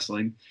violent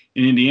wrestling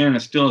in Indiana,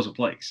 still has a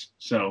place.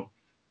 So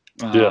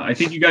I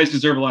think you guys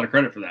deserve a lot of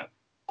credit for that.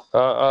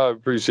 I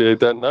appreciate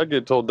that, and I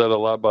get told that a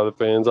lot by the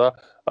fans.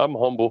 I'm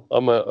humble.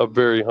 I'm a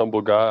very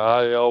humble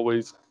guy. I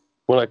always,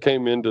 when I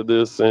came into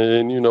this,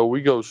 and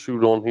we go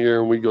shoot on here,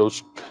 and we go,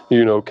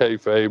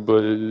 kayfabe,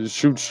 but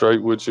shoot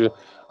straight with you.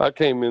 I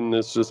came in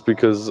this just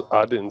because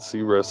I didn't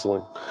see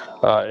wrestling,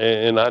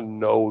 and I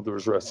know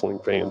there's wrestling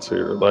fans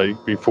here.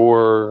 Like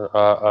before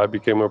I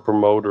became a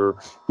promoter,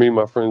 me and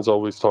my friends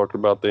always talked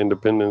about the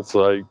independents,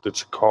 like the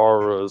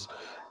Chikaras,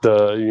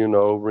 the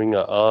Ring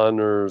of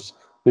Honors.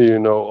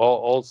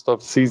 All stuff,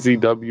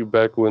 CZW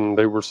back when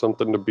they were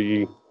something to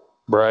be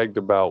bragged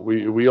about.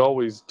 We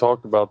always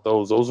talked about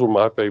those. Those were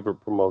my favorite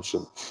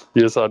promotions.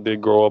 Yes, I did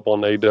grow up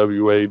on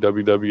AWA,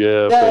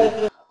 WWF,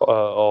 and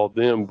all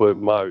them, but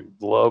my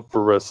love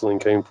for wrestling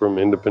came from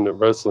independent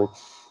wrestling.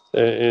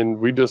 And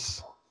we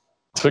just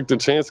took the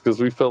chance because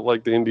we felt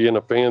like the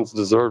Indiana fans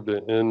deserved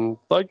it. And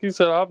like you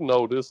said, I've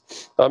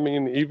noticed, I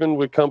mean, even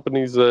with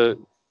companies that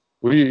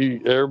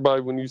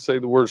everybody, when you say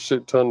the word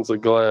shit tons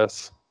of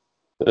glass,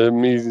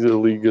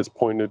 immediately gets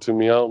pointed to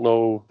me. I don't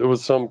know. There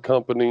was some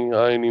company.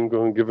 I ain't even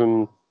going to give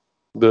him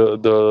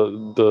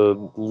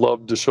the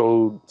love to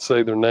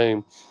say their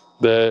name.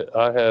 That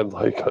I had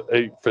like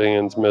 8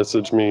 fans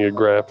message me a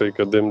graphic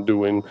of them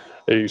doing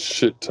a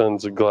shit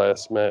tons of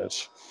glass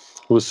match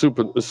with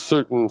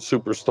certain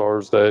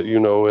superstars that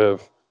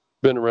have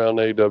been around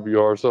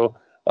AWR. So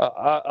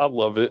I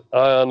love it.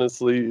 I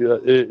honestly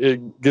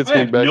it gets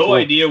me back. I have no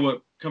idea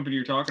what company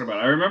you're talking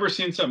about. I remember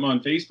seeing something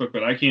on Facebook,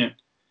 but I can't.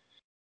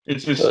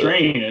 It's a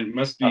strain. It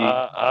must be.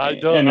 I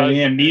don't.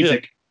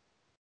 Music.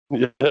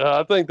 Yeah,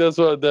 I think that's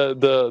what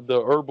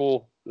the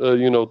herbal,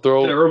 throat.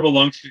 The herbal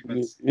lung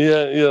treatments.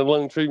 Yeah,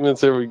 lung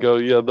treatments. There we go.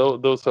 Yeah,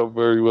 those help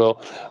very well.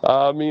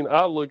 I mean,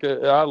 I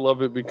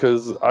love it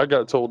because I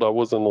got told I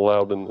wasn't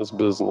allowed in this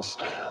business.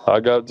 I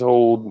got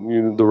told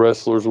the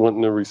wrestlers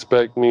wouldn't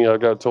respect me. I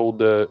got told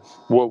that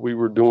what we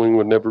were doing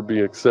would never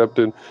be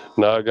accepted.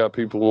 Now I got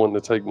people wanting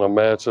to take my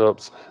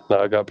matchups.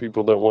 Now I got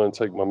people that want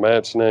to take my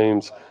match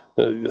names.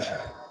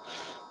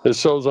 It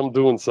shows I'm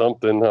doing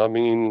something. I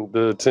mean,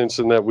 the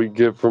attention that we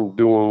get from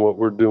doing what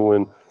we're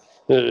doing,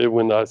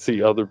 when I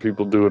see other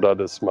people do it, I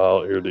just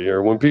smile ear to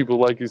ear. When people,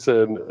 like you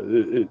said,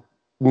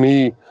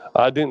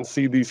 I didn't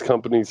see these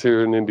companies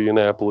here in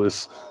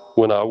Indianapolis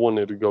when I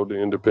wanted to go to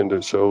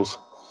independent shows.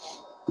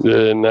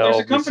 And now there's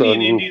a company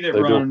in Indy that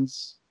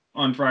runs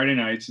on Friday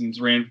nights and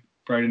ran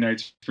Friday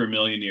nights for a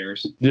million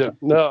years. Yeah,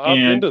 no, I've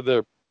been to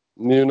there,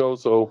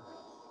 so.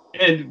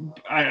 And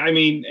I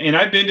mean, and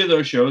I've been to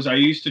those shows. I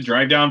used to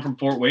drive down from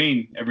Fort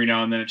Wayne every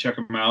now and then to check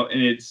them out,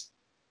 and it's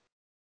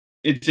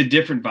a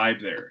different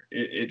vibe there.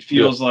 It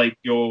feels like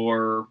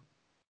you're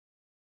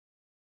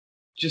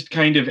just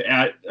kind of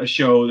at a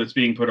show that's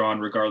being put on,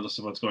 regardless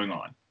of what's going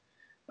on.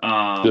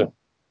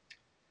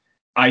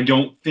 I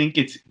don't think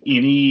it's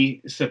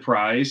any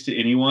surprise to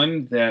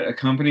anyone that a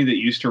company that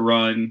used to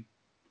run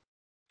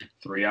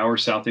 3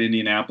 hours south of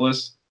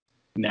Indianapolis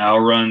now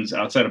runs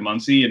outside of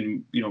Muncie,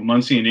 and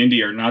Muncie and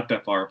Indy are not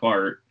that far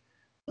apart.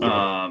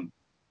 I'm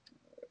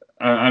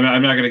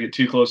not going to get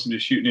too close into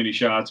shooting any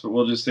shots, but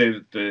we'll just say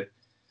that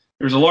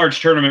there's a large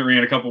tournament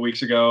ran a couple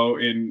weeks ago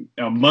in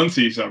a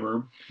Muncie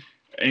suburb,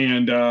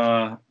 and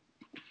I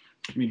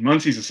mean,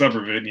 Muncie's a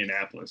suburb of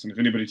Indianapolis, and if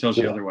anybody tells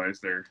you otherwise,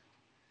 they're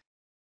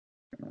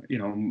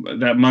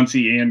that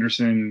Muncie,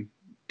 Anderson,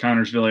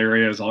 Connorsville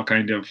area is all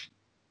kind of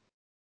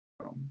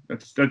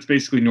that's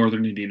basically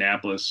northern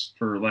Indianapolis.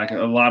 For like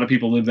a lot of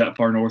people live that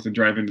far north and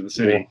drive into the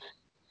city. Yeah.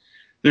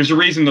 There's a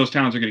reason those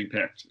towns are getting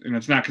picked, and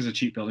it's not because of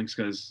cheap buildings.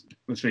 Because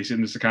let's face it,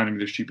 in this economy,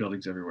 there's cheap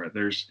buildings everywhere.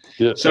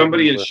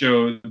 Somebody has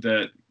showed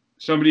that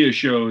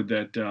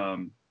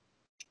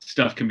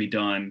stuff can be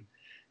done,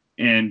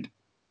 and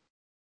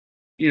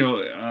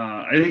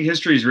I think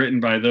history is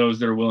written by those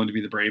that are willing to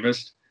be the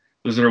bravest,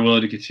 those that are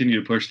willing to continue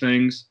to push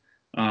things.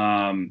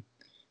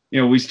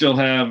 We still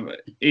have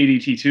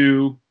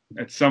ADT2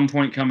 at some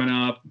point coming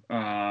up.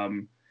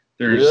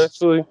 We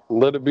actually,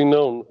 let it be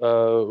known,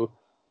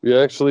 we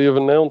actually have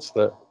announced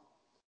that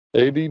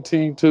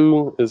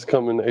ADT2 is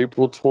coming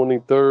April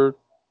 23rd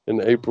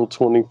and April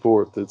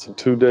 24th. It's a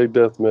 2-day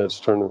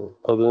deathmatch tournament.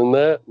 Other than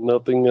that,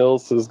 nothing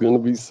else is going to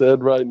be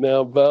said right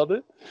now about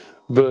it,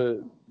 but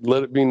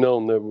let it be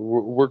known that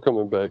we're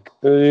coming back.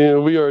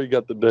 We already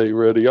got the day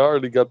ready. I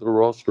already got the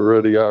roster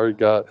ready. I already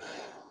got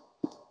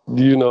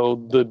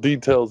the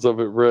details of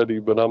it ready,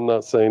 but I'm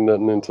not saying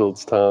nothing until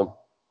it's time.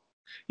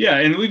 Yeah,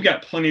 and we've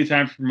got plenty of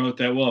time to promote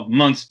that. We'll have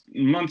months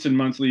and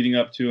months leading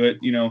up to it.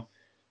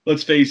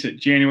 Let's face it,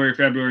 January,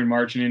 February, and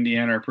March in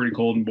Indiana are pretty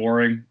cold and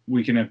boring.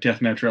 We can have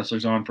deathmatch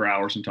wrestlers on for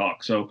hours and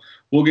talk. So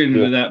we'll get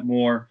into that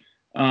more.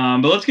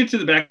 But let's get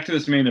back to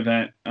this main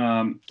event.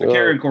 The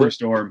Karen Corner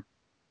Storm.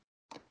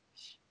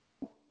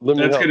 Let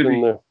me hop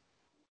in there.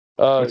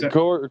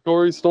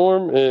 Corey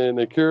Storm and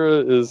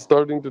Akira is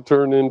starting to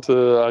turn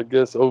into, I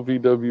guess,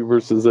 OVW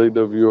versus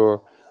AWR.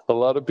 A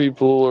lot of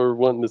people are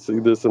wanting to see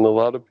this, and a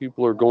lot of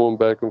people are going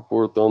back and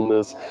forth on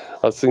this.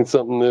 I've seen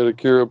something that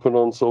Akira put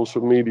on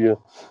social media.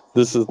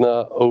 This is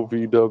not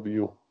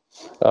OVW.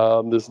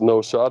 There's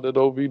no shot at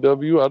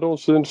OVW. I don't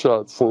send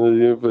shots.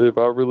 If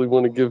I really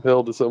want to give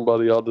hell to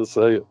somebody, I'll just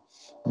say it.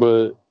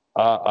 But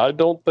I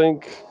don't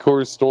think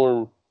Corey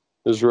Storm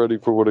is ready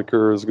for what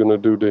Akira is going to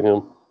do to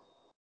him.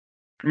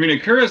 I mean,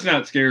 Akira's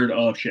not scared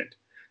of shit.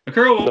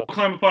 Akira will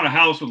climb up on a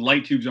house with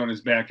light tubes on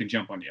his back and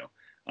jump on you.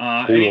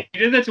 And he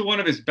did that to one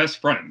of his best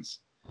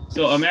friends.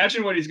 So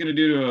imagine what he's going to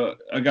do to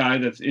a guy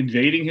that's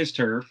invading his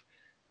turf.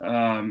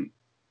 Akira,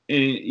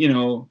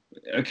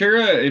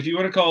 if you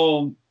want to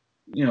call,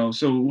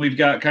 so we've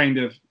got kind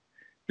of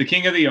the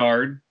king of the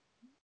yard.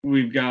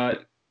 We've got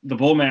the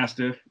bull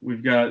mastiff.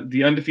 We've got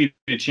the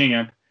undefeated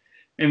champ.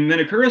 And then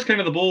Akira's kind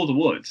of the bull of the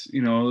woods.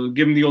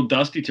 Give him the old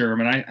Dusty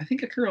term. And I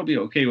think Akira will be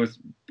okay with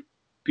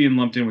being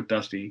lumped in with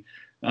Dusty.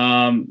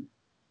 If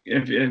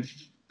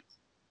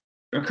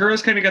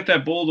Akira's kind of got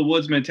that bull of the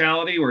woods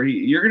mentality where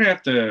you're gonna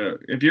have to,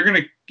 if you're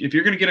gonna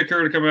get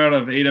Akira to come out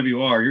of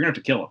AWR, you're gonna have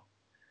to kill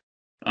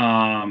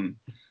him.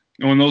 And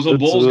when those little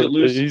bulls get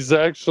loose, he's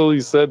actually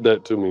said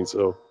that to me.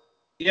 So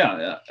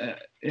yeah,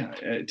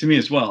 to me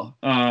as well.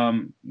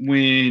 When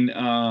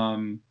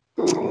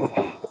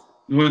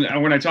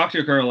I talked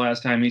to Akira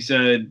last time, he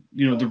said,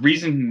 the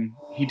reason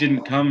he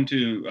didn't come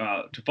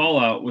to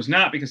Fallout was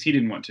not because he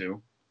didn't want to,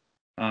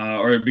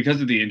 or because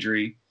of the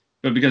injury,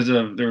 but because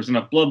there was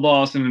enough blood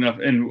loss and enough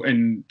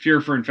and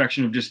fear for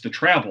infection of just the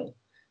travel.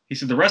 He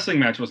said the wrestling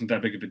match wasn't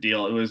that big of a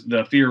deal. It was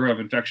the fear of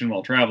infection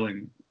while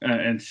traveling,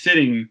 and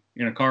sitting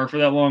in a car for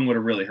that long would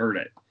have really hurt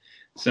it.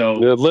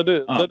 So yeah, let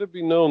it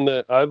be known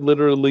that I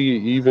literally,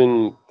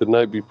 even the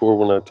night before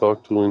when I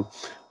talked to him,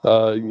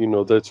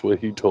 that's what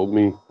he told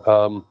me.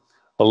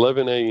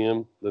 11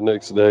 a.m. the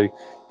next day,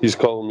 he's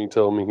calling me,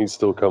 telling me he's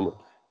still coming.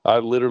 I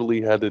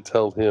literally had to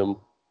tell him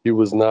he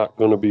was not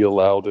going to be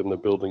allowed in the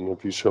building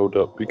if he showed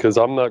up, because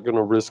I'm not going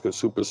to risk a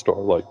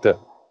superstar like that.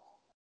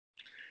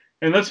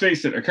 And let's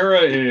face it, I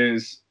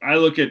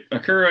look at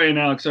Akira and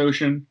Alex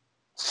Ocean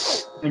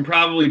and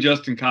probably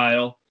Justin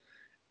Kyle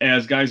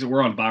as guys that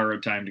we're on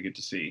borrowed time to get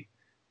to see.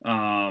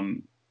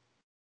 $10,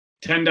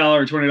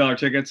 $20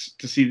 tickets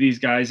to see these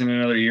guys in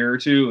another year or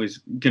two is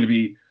going to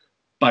be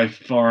by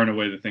far and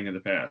away the thing of the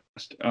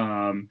past.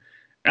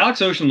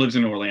 Alex Ocean lives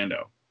in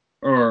Orlando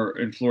or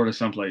in Florida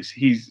someplace.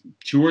 He's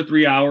 2 or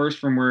 3 hours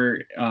from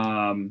where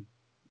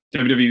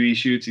WWE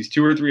shoots. He's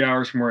 2 or 3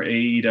 hours from where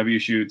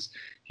AEW shoots.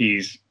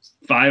 He's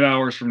 5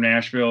 hours from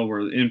Nashville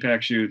where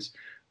Impact shoots.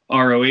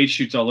 ROH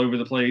shoots all over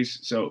the place.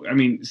 So, I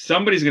mean,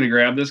 somebody's going to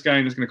grab this guy,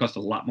 and it's going to cost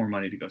a lot more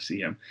money to go see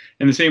him.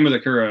 And the same with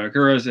Akira.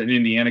 Akira's an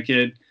Indiana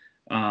kid.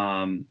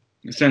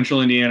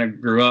 Central Indiana,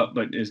 grew up,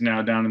 but is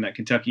now down in that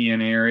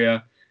Kentuckian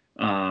area.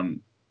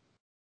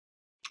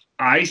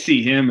 I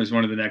see him as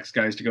one of the next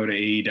guys to go to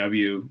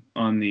AEW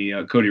on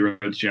the Cody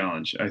Rhodes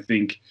challenge. I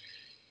think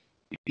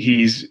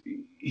he's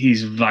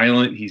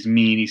violent, he's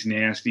mean, he's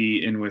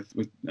nasty, and with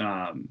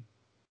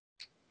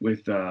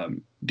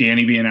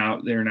Danny being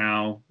out there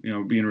now,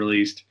 being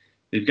released,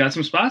 they've got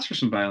some spots for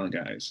some violent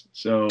guys.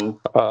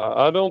 So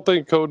I don't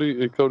think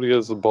Cody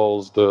has the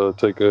balls to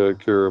take a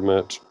Akira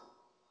match.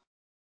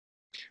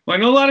 Well, I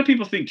know a lot of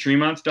people think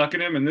Tremont's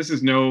ducking him, and this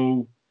is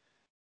no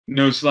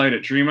slight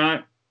at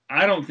Tremont.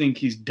 I don't think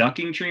he's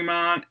ducking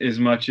Tremont as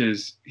much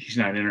as he's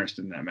not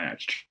interested in that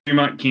match.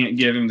 Tremont can't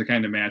give him the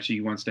kind of match he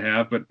wants to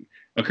have, but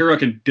Akira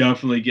can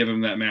definitely give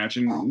him that match.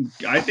 And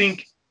I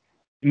think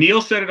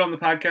Neil said it on the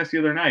podcast the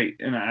other night,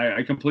 and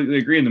I completely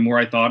agree. And the more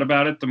I thought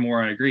about it, the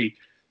more I agree.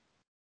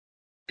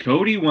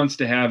 Cody wants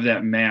to have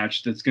that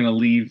match that's going to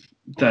leave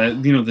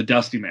the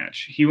Dusty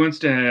match. He wants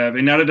to have,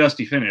 and not a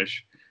Dusty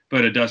finish,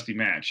 but a Dusty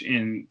match,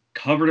 and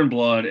covered in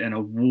blood and a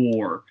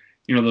war.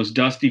 Those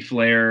Dusty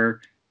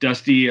Flair,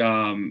 Dusty,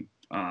 why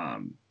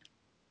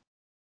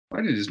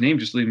did his name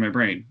just leave my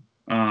brain?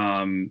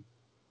 Who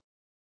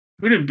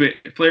did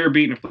Flair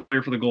beat in a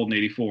Flair for the Golden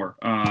 84?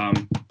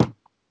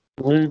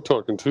 What are you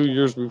talking? 2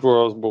 years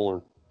before I was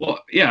born.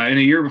 Well, yeah, in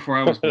a year before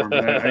I was born,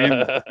 but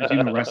I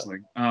do know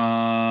wrestling.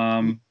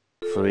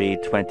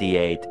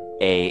 3:28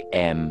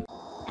 a.m.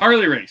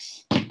 Harley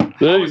Race.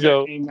 There you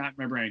go. That name not in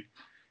my brain.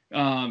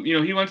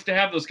 He wants to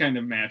have those kind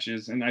of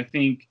matches, and I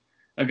think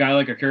a guy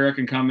like Akira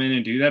can come in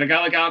and do that. A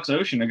guy like Alex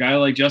Ocean, a guy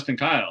like Justin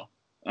Kyle,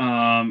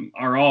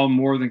 are all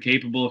more than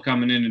capable of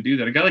coming in and do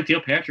that. A guy like Dale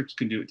Patrick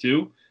can do it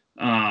too.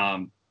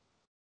 My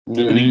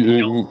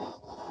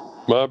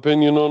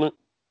opinion on it,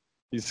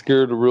 he's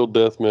scared of real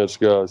deathmatch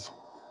guys.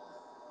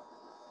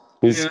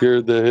 He's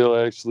scared that he'll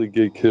actually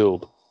get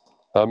killed.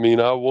 I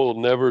mean, I will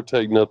never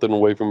take nothing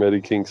away from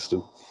Eddie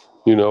Kingston.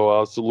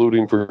 I'll salute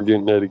him for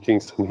getting Eddie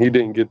Kingston. He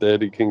didn't get the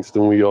Eddie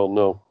Kingston we all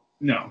know.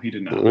 No, he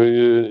did not.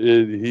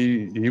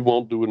 He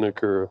won't do an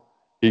Akira.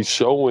 He's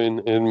showing,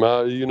 and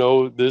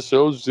this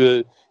shows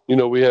that,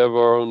 we have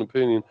our own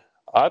opinion.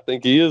 I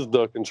think he is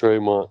ducking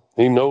Tremont.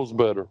 He knows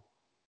better.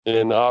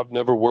 And I've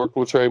never worked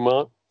with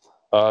Tremont.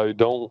 I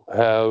don't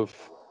have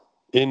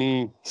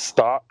any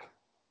stock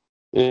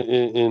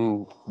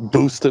in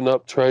boosting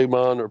up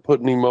Draymond or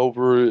putting him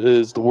over,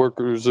 as the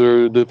workers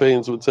or the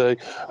fans would say.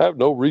 I have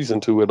no reason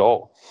to at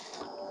all.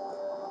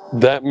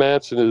 That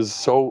match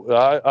is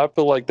I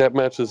feel like that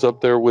match is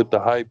up there with the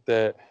hype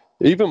that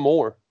even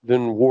more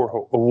than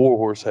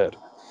Warhorse had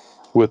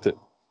with it.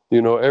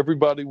 You know,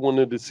 everybody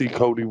wanted to see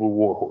Cody with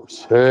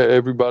Warhorse.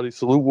 Everybody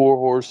salute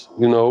Warhorse.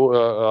 You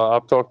know,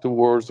 I've talked to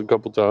Warhorse a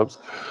couple times,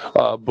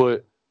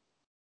 but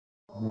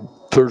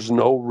there's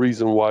no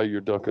reason why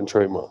you're ducking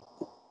Draymond.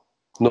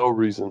 No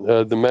reason.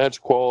 The match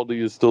quality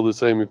is still the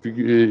same.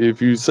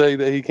 If you say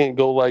that he can't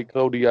go like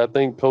Cody, I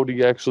think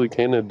Cody actually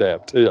can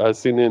adapt. I've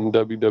seen it in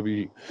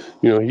WWE.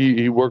 You know,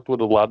 he worked with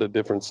a lot of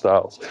different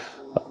styles.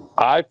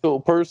 I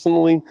feel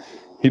personally,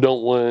 he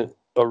don't want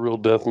a real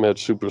deathmatch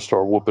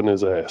superstar whooping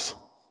his ass.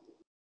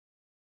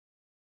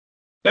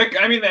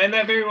 I mean, and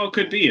that very well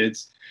could be.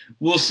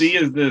 We'll see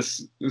as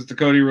the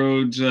Cody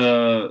Rhodes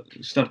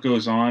stuff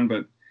goes on,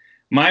 but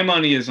my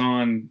money is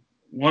on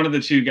one of the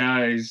two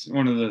guys.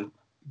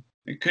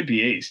 It could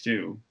be Ace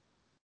too.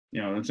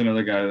 You know, that's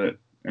another guy or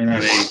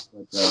not Ace,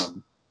 but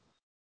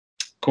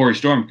Corey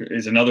Storm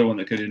is another one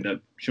that could end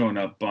up showing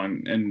up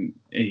on an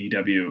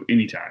AEW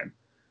anytime.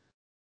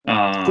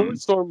 Corey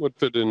Storm would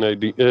fit in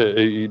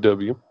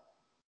AEW.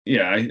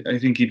 Yeah, I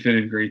think he'd fit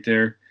in great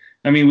there.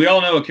 I mean, we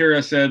all know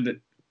Akira said that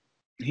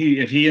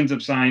if he ends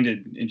up signed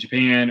in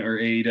Japan or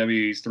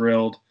AEW, he's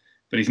thrilled,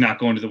 but he's not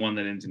going to the one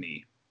that ends in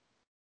E.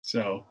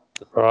 So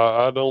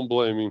I don't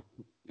blame him.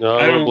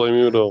 I don't blame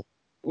you at all.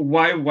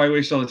 Why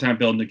waste all the time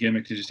building a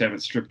gimmick to just have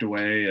it stripped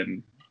away?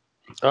 And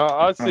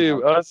I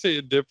see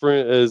it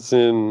different, as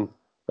in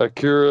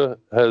Akira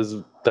has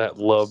that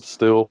love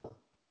still.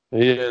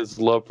 He has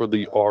love for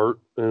the art,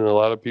 and a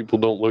lot of people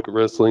don't look at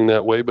wrestling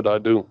that way, but I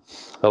do.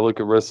 I look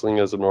at wrestling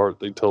as an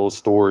art. They tell a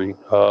story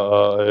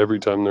every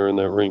time they're in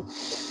that ring.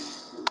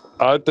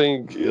 I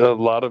think a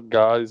lot of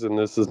guys, and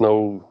this is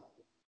no,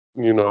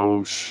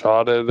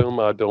 shot at them.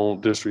 I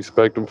don't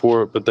disrespect them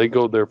for it, but they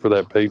go there for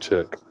that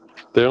paycheck.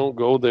 They don't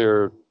go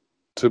there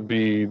to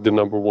be the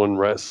number one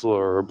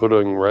wrestler or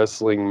putting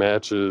wrestling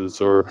matches,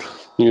 or,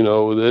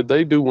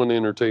 they do want to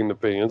entertain the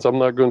fans. I'm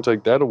not going to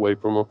take that away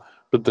from them.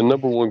 But the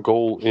number one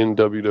goal in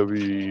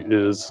WWE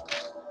is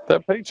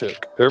that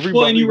paycheck.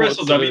 Everybody and you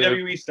wrestle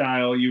WWE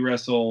style. You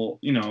wrestle,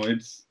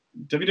 it's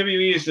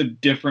WWE is a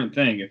different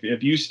thing.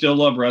 If you still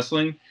love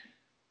wrestling,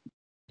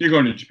 you're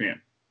going to Japan.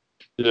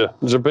 Yeah,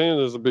 Japan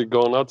is a big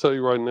goal, and I'll tell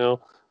you right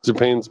now,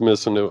 Japan's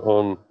missing it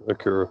on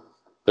Akira.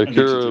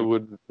 Akira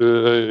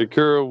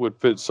would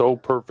fit so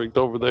perfect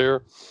over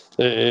there,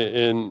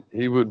 and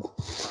he would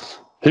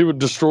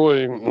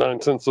destroy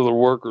 9/10 of the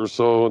workers.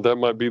 So that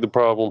might be the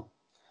problem.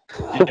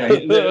 Yeah,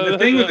 the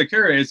thing with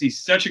Akira is he's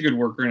such a good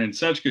worker and in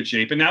such good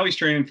shape, and now he's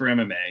training for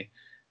MMA.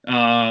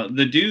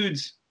 The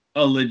dude's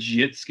a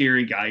legit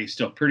scary guy. He's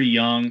still pretty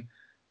young.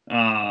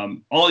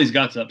 All he's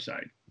got's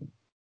upside.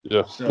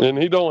 Yeah, and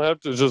he don't have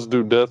to just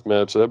do death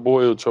match. That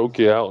boy will choke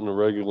you out in a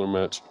regular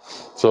match.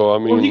 So I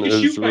mean, he can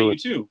shoot fight you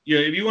too. Yeah,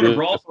 if you want to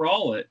brawl for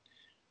all it,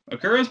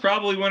 Akira's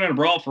probably winning a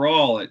brawl for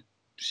all at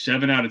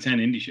 7 out of 10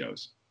 indie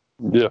shows.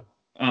 Yeah.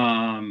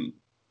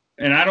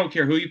 And I don't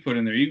care who you put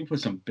in there. You can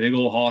put some big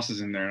old hosses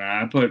in there.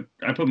 And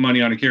I put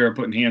money on Akira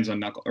putting hands on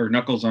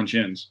knuckles on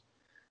chins.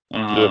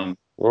 Hands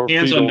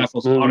on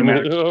knuckles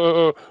automatic.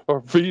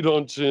 Or feet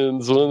on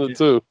chins, one of the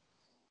two.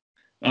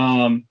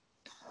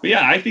 But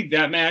yeah, I think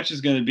that match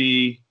is going to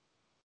be.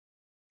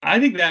 I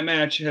think that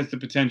match has the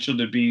potential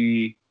to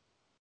be.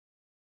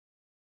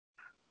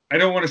 I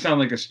don't want to sound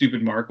like a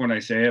stupid mark when I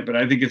say it, but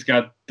I think it's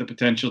got the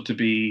potential to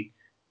be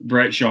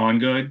Brett Shawn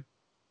good.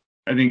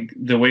 I think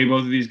the way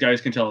both of these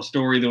guys can tell a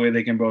story, the way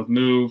they can both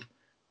move.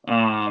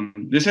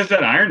 This has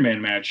that Iron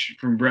Man match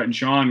from Brett and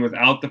Shawn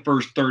without the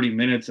first 30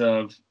 minutes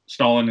of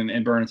stalling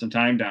and burning some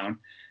time down.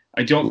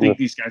 I don't think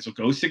these guys will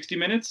go 60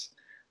 minutes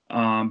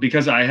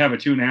because I have a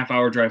 2.5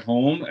 hour drive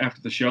home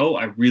after the show.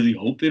 I really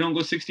hope they don't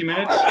go 60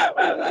 minutes,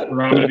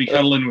 or I'm going to be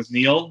cuddling with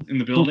Neil in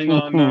the building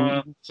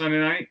on Sunday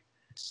night.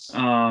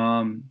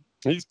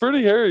 He's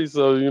pretty hairy,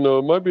 so,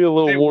 it might be a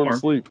little warm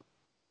sleep.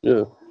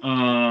 Yeah.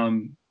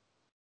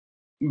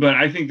 But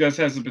I think this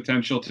has the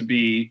potential to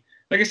be,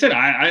 like I said,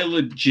 I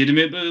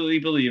legitimately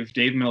believe if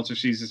Dave Meltzer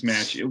sees this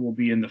match, it will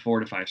be in the 4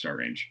 to 5 star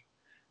range.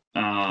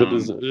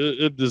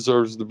 It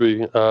deserves to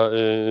be.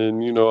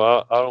 And,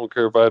 I don't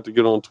care if I have to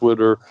get on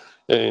Twitter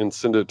and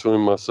send it to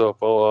him myself.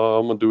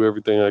 I'm going to do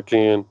everything I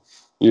can,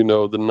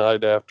 the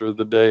night after,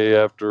 the day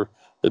after,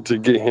 to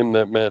get him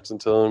that match and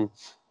tell him,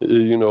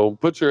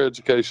 put your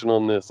education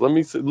on this. Let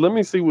me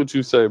see what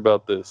you say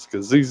about this,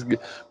 because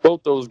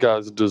both those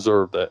guys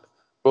deserve that.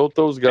 Both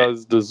those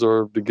guys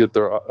deserve to get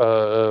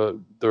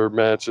their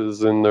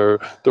matches and their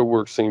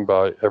work seen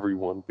by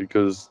everyone,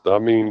 because I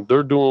mean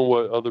they're doing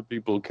what other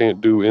people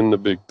can't do in the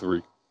big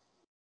three.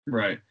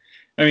 Right.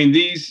 I mean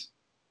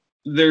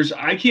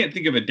I can't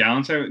think of a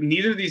downside.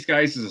 Neither of these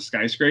guys is a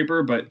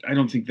skyscraper, but I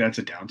don't think that's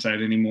a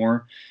downside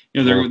anymore.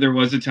 There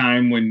was a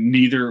time when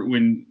neither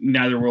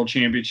World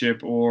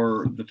Championship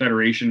or the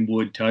Federation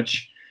would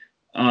touch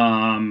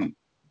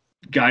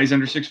guys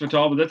under 6 foot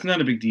tall, but that's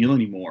not a big deal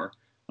anymore.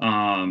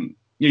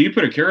 You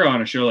put Akira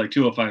on a show like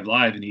 205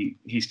 Live, and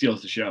he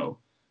steals the show.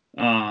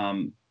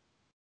 And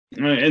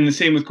the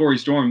same with Corey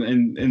Storm,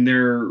 and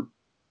they're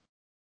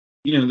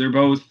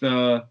both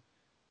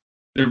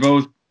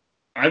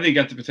I think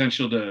got the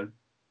potential to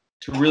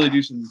really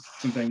do some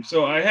things.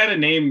 So I had a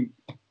name,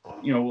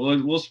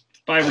 we'll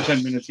 5 or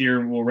 10 minutes here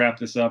and we'll wrap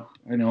this up.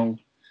 I know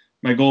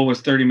my goal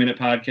was 30-minute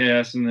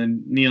podcast, and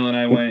then Neil and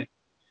I went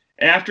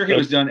after he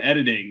was done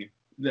editing,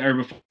 or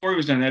before he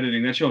was done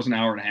editing. That show was an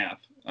hour and a half.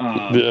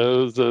 Yeah, it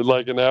was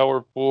like an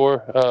hour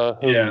 4.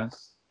 Yeah,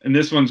 and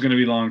this one's going to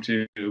be long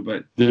too,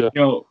 but yeah.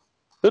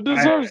 It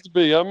deserves to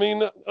be. I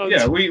mean,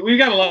 we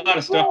got a lot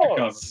of stuff to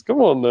cover.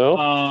 Come on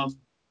now.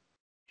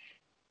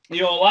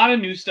 A lot of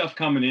new stuff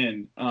coming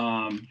in.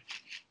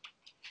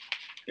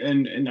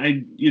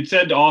 And you'd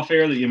said off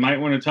air that you might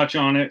want to touch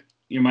on it.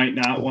 You might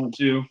not want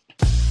to.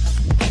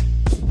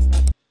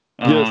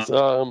 Yes.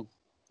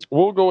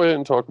 We'll go ahead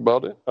and talk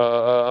about it.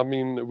 I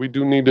mean, we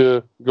do need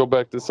to go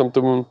back to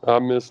something I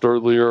missed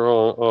earlier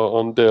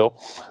on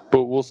Dale,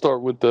 but we'll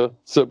start with the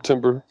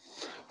September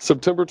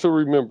to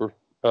remember.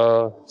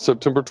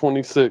 September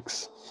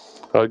 26th,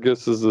 I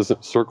guess, is the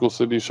Circle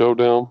City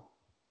Showdown.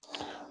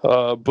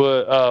 I've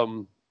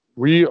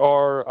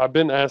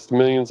been asked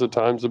millions of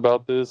times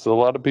about this. A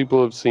lot of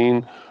people have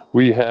seen,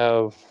 we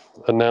have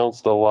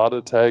announced a lot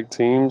of tag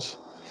teams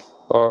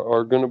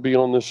are going to be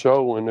on the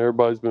show, and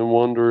everybody's been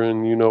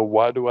wondering,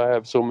 why do I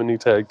have so many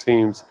tag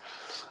teams?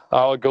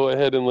 I'll go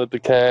ahead and let the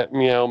cat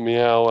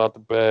meow out the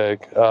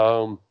bag.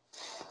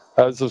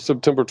 As of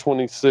September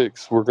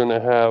 26th, we're going to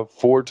have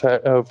 4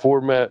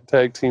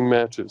 tag team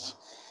matches.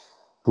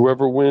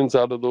 Whoever wins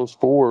out of those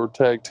 4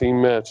 tag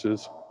team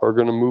matches are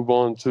going to move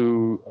on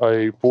to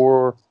a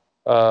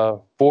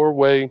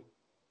 4-way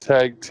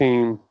tag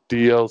team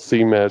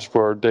DLC match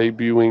for our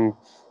debuting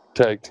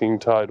tag team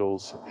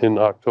titles in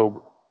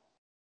October.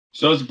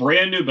 So it's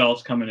brand new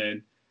belts coming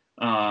in.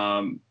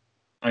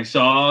 I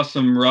saw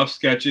some rough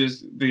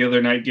sketches the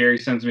other night. Gary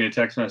sends me a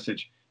text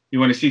message. You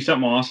want to see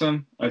something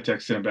awesome? I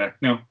texted him back.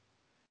 No.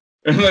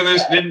 And then they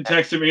just didn't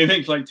text him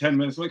anything for like 10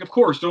 minutes. I'm like, of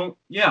course, don't.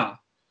 Yeah.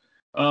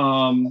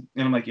 And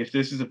I'm like, if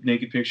this is a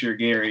naked picture of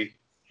Gary,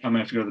 I'm going to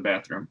have to go to the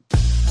bathroom.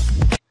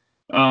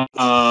 No,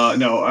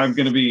 I'm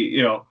going to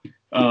be,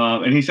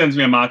 and he sends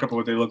me a mock-up of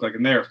what they look like,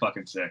 and they're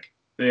fucking sick.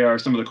 They are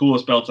some of the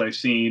coolest belts I've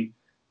seen.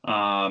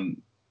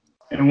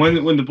 And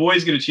when the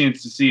boys get a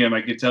chance to see him,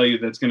 I can tell you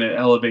that's going to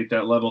elevate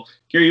that level.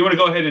 Gary, you want to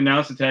go ahead and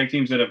announce the tag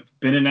teams that have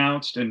been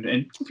announced? And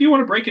if you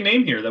want to break a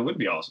name here, that would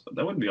be awesome.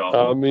 That would be awesome.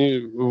 I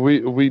mean,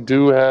 we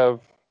do have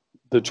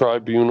the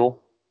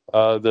Tribunal.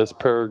 That's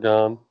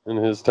Paragon and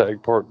his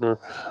tag partner.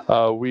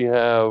 We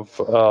have...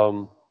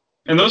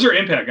 and those are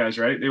Impact guys,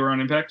 right? They were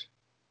on Impact?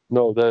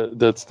 No,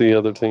 that's the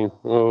other team.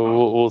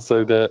 We'll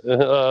say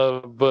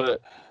that. But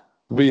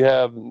we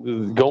have,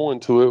 going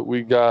to it,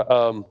 we got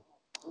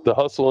the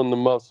Hustle and the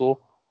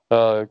Muscle,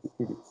 the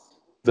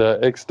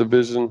X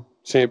Division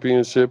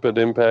Championship at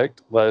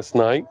Impact last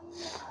night.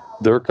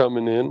 They're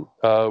coming in.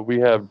 We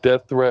have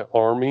Death Threat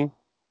Army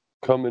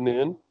coming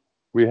in.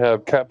 We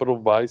have Capital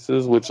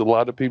Vices, which a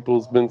lot of people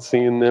has been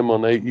seeing them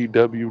on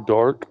AEW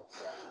Dark.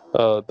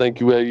 Thank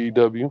you,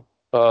 AEW.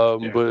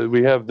 But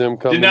we have them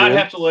coming in. Did not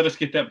have to let us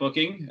get that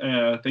booking.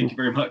 Thank you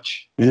very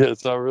much.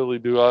 Yes, I really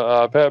do.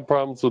 I've had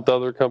problems with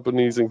other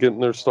companies and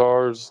getting their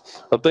stars.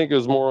 I think it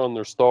was more on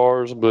their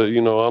stars, but,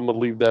 I'm going to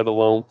leave that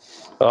alone.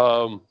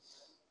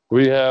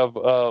 We have,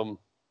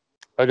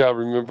 I got to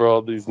remember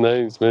all these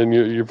names, man.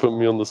 You're putting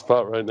me on the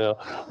spot right now.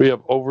 We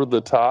have Over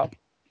the Top,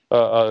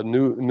 a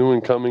new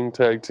incoming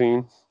tag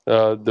team.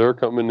 They're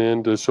coming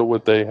in to show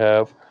what they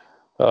have.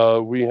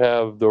 We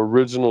have the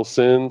Original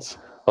Sins.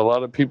 A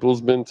lot of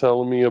people's been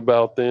telling me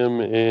about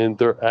them, and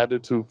their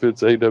attitude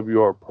fits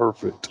AWR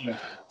perfect. Yeah.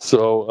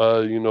 So,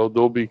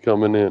 they'll be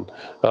coming in.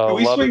 Can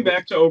we swing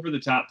back to Over the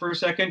Top for a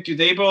second? Do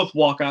they both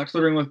walk out to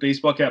the ring with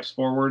baseball caps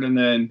forward and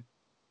then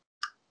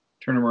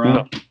turn them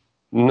around?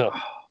 No.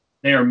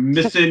 They are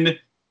missing.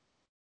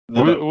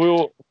 We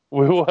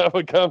will have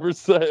a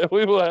conversation.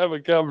 We will have a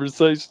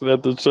conversation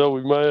at the show.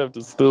 We might have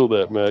to steal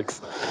that,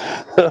 Max.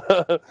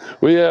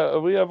 we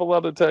have a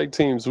lot of tag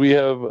teams. We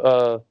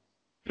have.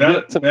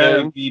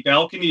 The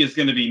balcony is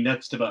going to be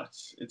nuts to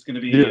butts. It's going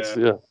to be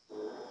yeah,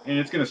 and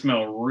it's going to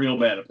smell real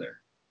bad up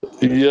there.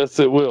 Yes,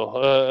 it will.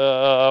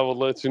 I will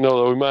let you know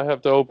though. We might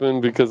have to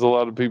open, because a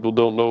lot of people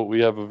don't know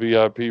we have a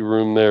VIP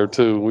room there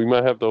too. We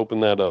might have to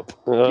open that up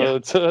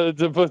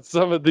to put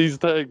some of these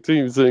tag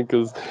teams in,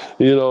 because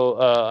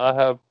I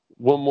have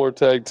one more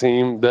tag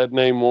team. That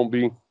name won't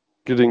be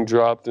getting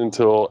dropped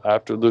until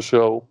after the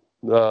show,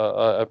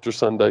 after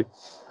Sunday,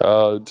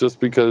 just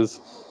because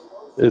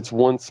it's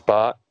one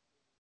spot.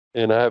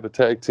 And I have a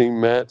tag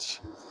team match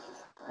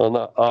on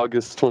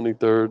August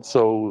 23rd.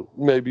 So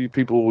maybe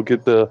people will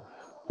get the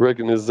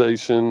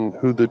recognition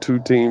who the 2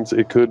 teams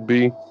it could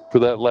be for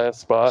that last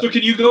spot. So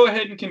can you go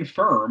ahead and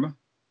confirm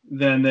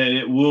then that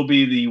it will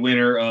be the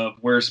winner of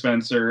Where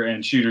Spencer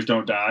and Shooters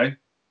Don't Die?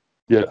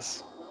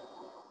 Yes.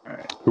 All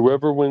right.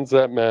 Whoever wins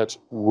that match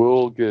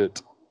will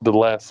get the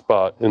last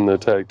spot in the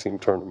tag team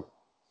tournament.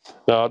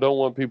 Now, I don't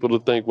want people to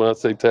think when I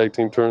say tag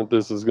team tournament,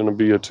 this is going to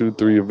be a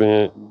 2-3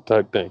 event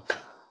type thing.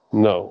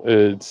 No,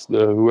 it's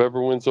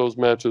whoever wins those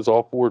matches,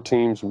 all 4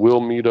 teams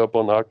will meet up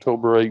on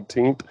October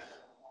 18th,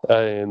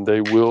 and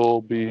they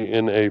will be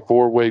in a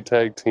 4-way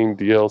tag team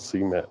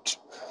DLC match.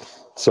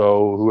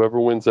 So whoever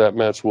wins that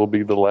match will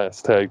be the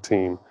last tag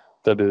team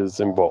that is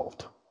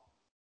involved.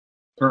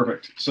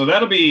 Perfect. So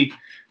that'll be,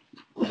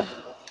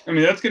 I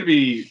mean, that's going to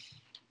be,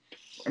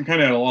 I'm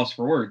kind of at a loss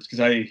for words because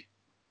I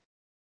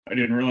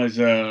didn't realize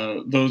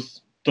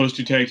those 2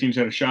 tag teams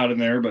had a shot in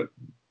there, but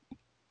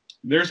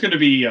there's going to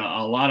be a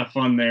lot of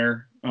fun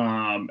there.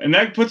 And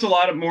that puts a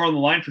lot more on the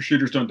line for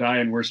Shooters Don't Die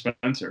and Where's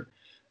Spencer.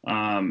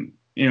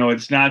 You know,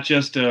 it's not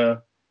just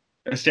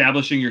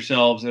establishing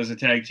yourselves as a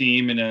tag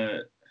team and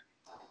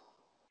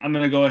I'm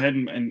going to go ahead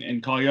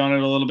and call you on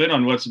it a little bit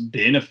on what's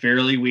been a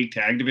fairly weak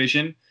tag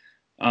division.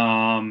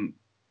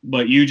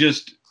 But you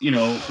just, you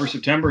know, for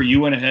September, you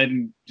went ahead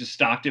and just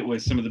stocked it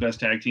with some of the best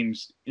tag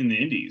teams in the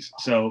indies.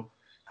 So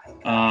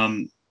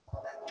I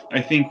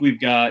think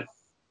we've got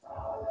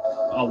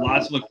a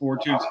lot to look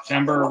forward to in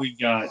September. We've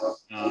got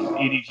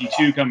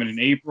ADG2 coming in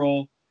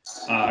April.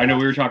 I know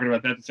we were talking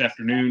about that this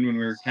afternoon when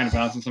we were kind of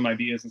bouncing some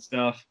ideas and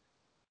stuff.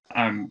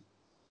 I'm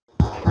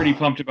pretty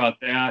pumped about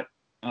that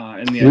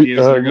and the ideas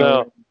that are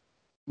going.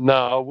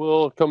 Now, I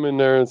will come in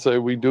there and say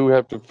we do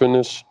have to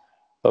finish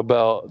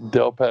about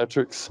Del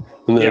Patrick's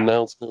and the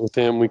announcement with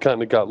him. We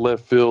kind of got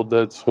left field.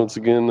 That's, once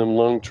again, them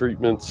lung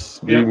treatments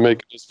be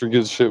making us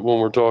forget shit when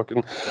we're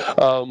talking.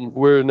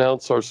 We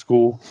announced our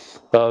school,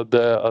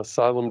 the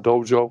Asylum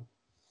Dojo.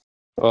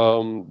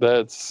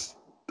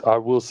 I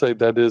will say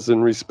that is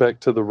in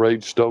respect to the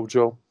Rage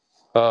Dojo.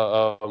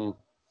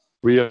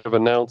 We have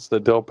announced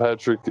that Del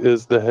Patrick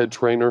is the head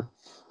trainer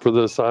for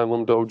the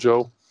Asylum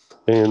Dojo,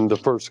 and the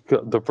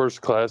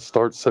first class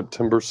starts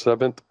September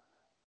 7th.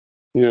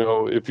 You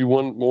know, if you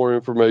want more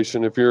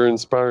information, if you're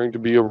inspiring to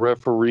be a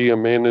referee, a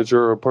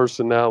manager, a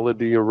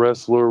personality, a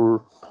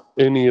wrestler,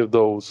 any of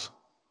those,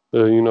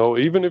 you know,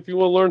 even if you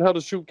want to learn how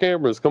to shoot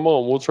cameras, come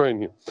on, we'll train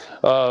you.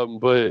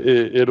 But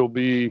it'll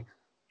be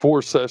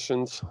 4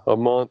 sessions a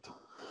month.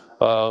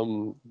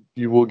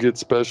 You will get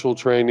special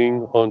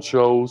training on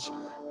shows.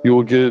 You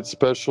will get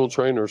special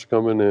trainers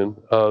coming in.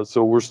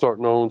 So we're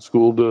starting our own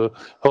school to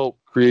help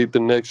create the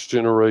next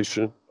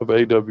generation of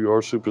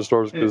AWR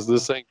superstars, because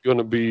this ain't going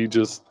to be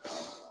just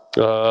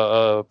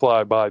a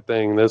fly-by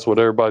thing. That's what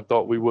everybody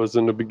thought we was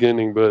in the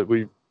beginning, but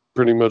we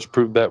pretty much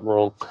proved that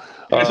wrong.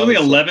 It's only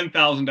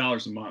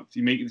 $11,000 a month.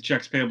 You make the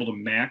checks payable to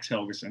Max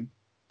Helgeson,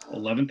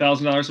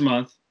 $11,000 a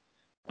month.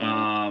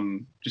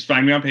 Just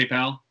find me on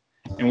PayPal,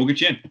 and we'll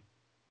get you in.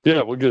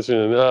 Yeah, we'll get you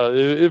in.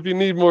 If you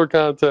need more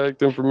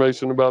contact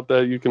information about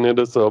that, you can hit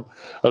us up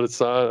at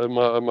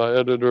my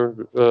editor,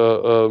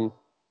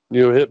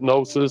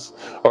 Hypnosis,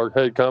 or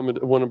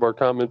one of our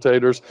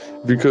commentators.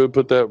 If you could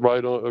put that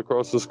right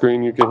across the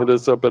screen, you can hit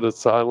us up at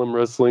Asylum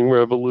Wrestling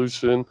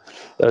Revolution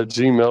at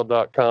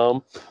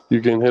gmail.com.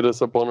 You can hit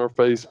us up on our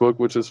Facebook,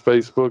 which is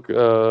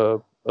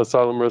Facebook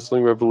Asylum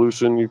Wrestling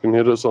Revolution. You can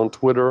hit us on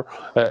Twitter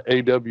at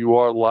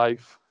AWR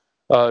Life.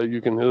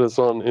 You can hit us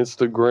on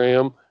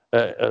Instagram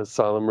at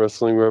Asylum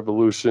Wrestling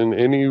Revolution.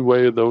 Any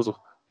way of those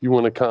you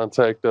want to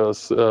contact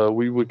us,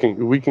 we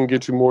can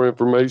get you more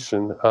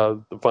information.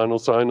 The final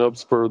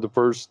sign-ups for the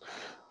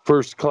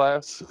first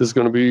class is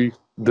going to be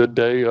the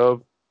day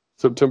of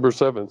September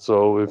 7th.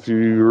 So if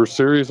you're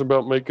serious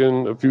about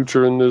making a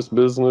future in this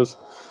business,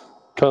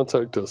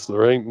 contact us.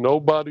 There ain't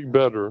nobody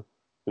better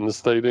in the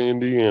state of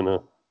Indiana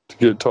to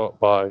get taught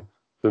by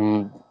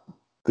than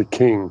the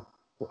king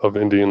of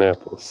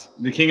Indianapolis.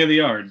 The king of the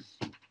yard.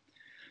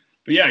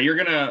 But yeah, you're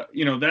gonna,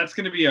 that's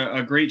gonna be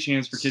a great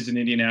chance for kids in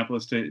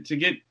Indianapolis to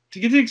get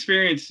the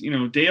experience.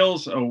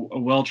 Dale's a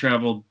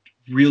well-traveled,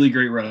 really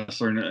great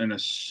wrestler and a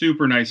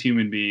super nice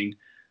human being.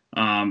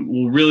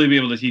 Will really be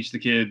able to teach the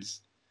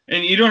kids,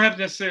 and you don't have to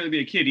necessarily be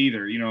a kid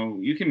either.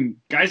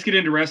 Guys get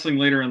into wrestling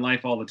later in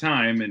life all the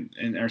time,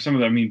 or some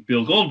of them. I mean,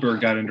 Bill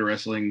Goldberg got into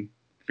wrestling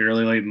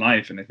fairly late in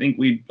life, and I think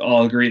we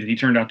all agree that he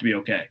turned out to be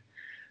okay.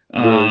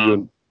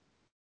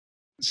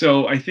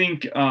 So I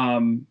think.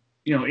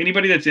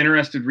 Anybody that's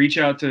interested, reach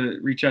out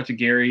to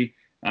Gary.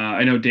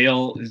 I know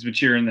Dale has been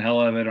cheering the hell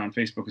out of it on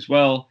Facebook as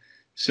well.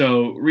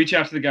 So reach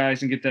out to the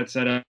guys and get that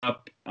set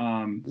up.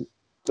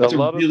 It's a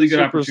really good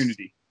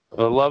opportunity.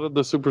 A lot of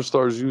the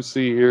superstars you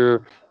see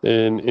here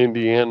in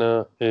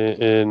Indiana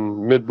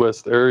and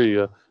Midwest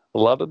area, a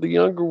lot of the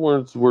younger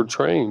ones were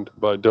trained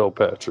by Del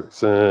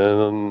Patrick's,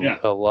 and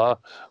a lot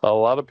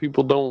of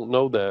people don't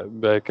know that.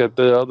 Back at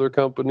the other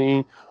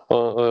company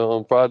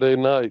on Friday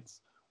nights,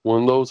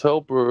 one of those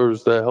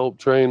helpers that helped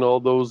train all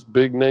those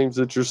big names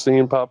that you're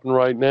seeing popping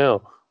right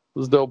now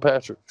was Del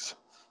Patrick's.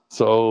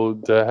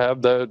 So to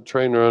have that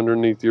trainer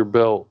underneath your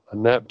belt, a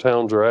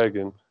Naptown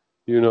Dragon,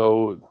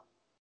 you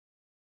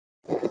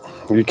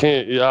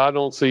can't. I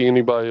don't see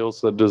anybody else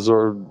that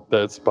deserved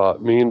that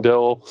spot. Me and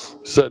Del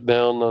sat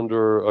down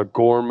under a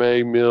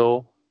gourmet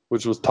meal,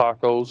 which was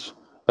tacos,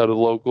 at a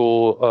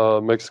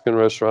local Mexican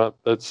restaurant.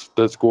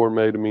 That's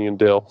gourmet to me and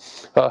Dale.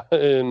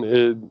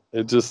 And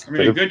it just... I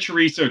mean, a good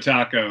chorizo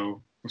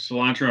taco with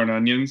cilantro and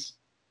onions.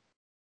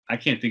 I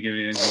can't think of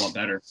anything a lot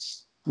better.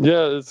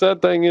 Yeah, the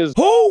sad thing is,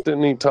 Who?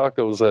 didn't eat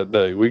tacos that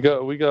day. We got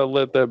to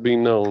let that be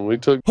known. We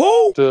took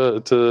Who? to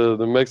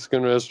the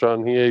Mexican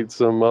restaurant. He ate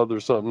some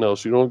other something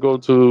else. You don't go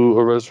to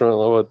a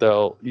restaurant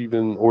without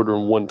even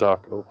ordering one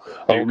taco.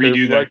 I don't care if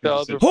you like the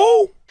other.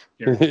 Who?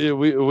 Yeah,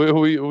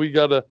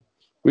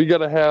 we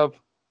gotta have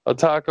a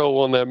taco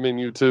on that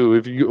menu too.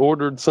 If you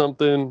ordered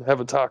something, have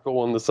a taco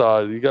on the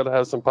side. You gotta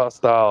have some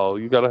pastel.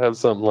 You gotta have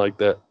something like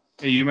that.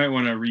 Hey, you might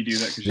want to redo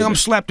that. Nigga, I'm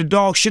slap the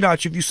dog shit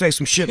out you if you say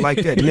some shit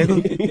like that,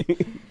 nigga.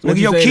 Nigga,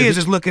 your kids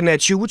is looking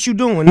at you. What you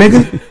doing,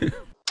 nigga?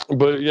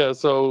 But yeah,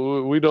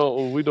 so we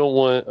don't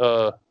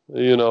want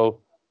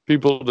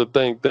people to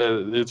think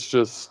that it's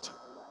just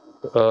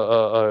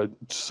a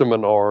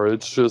seminar.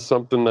 It's just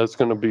something that's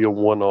going to be a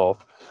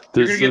one-off.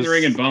 You're going to get in the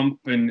ring and bump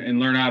and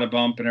learn how to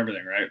bump and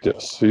everything, right?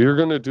 Yes, so you're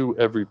going to do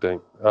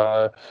everything.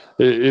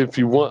 If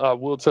you want, I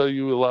will tell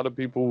you, a lot of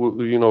people,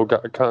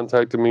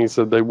 contacted me,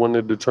 said they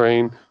wanted to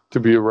train to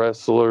be a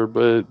wrestler,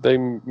 but they,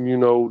 didn't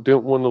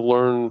want to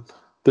learn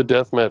the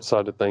deathmatch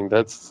side of things.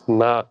 That's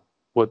not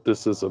what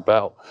this is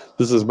about.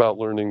 This is about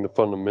learning the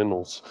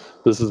fundamentals.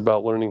 This is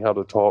about learning how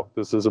to talk.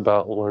 This is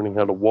about learning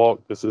how to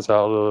walk. This is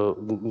how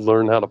to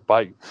learn how to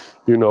fight.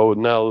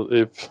 Now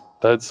if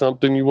that's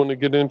something you want to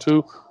get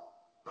into,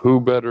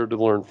 who better to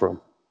learn from?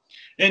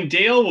 And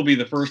Dale will be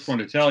the first one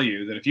to tell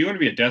you that if you want to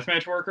be a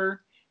deathmatch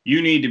worker,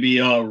 you need to be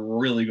a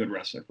really good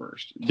wrestler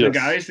first. The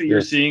guys that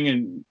you're seeing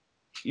in,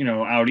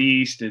 out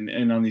east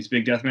and on these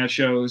big deathmatch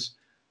shows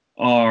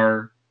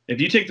are, if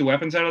you take the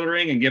weapons out of the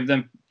ring and give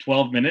them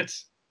 12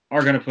 minutes,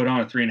 are going to put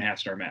on a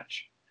 3.5-star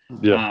match.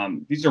 Yeah.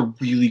 These are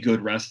really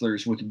good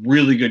wrestlers with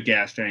really good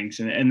gas tanks,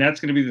 and that's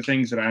going to be the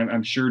things that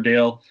I'm sure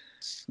Dale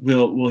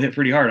will hit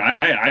pretty hard.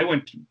 I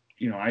went,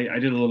 I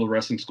did a little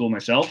wrestling school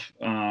myself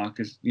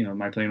because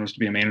my plan was to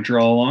be a manager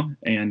all along,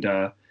 and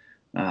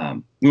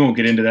we won't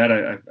get into that.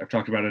 I've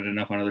talked about it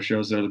enough on other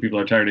shows that other people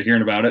are tired of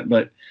hearing about it.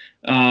 But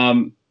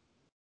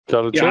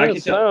got a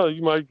chance now.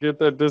 You might get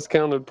that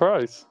discounted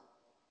price.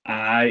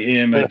 I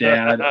am a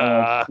dad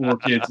of 4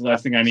 kids. The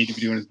last thing I need to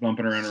be doing is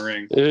bumping around a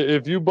ring.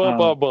 If you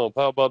bump, I'll bump.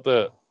 How about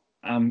that?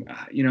 I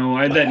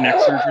had that neck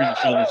surgery and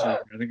shoulder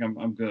surgery. I think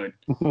I'm good.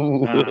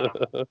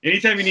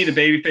 Anytime you need a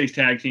babyface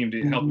tag team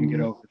to help them get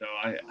over, though,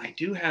 I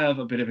do have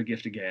a bit of a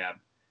gift of gab,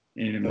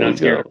 and I'm not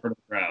scared of the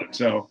crowd.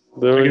 So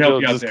there I can we help go.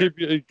 you out Just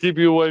there. keep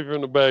you away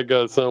from the bad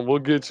guys, son. We'll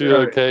get you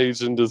a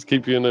cage and just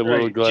keep you in a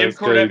little glass Jim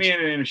Cornette cage.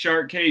 me in a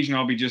shark cage, and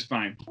I'll be just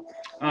fine.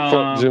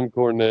 Fuck Jim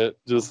Cornette.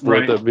 Just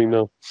let that be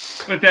known.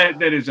 But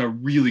that is a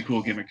really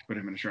cool gimmick to put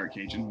him in a shark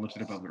cage and lift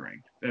it above the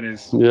ring. That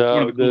is one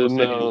of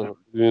the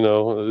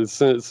coolest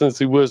things. Since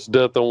he wished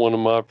death on one of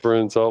my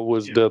friends, I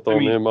wish death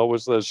on him. I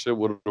wish that shit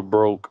would have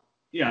broke.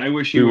 Yeah, I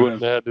wish he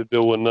wouldn't have had to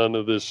deal with none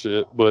of this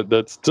shit. But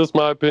that's just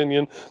my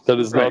opinion. That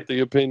is not the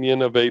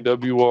opinion of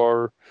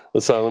AWR,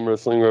 Asylum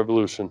Wrestling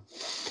Revolution.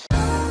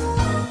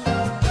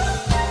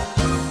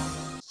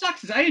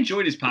 I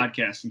enjoyed his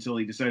podcast until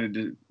he decided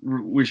to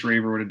wish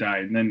Raver would have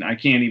died, and then I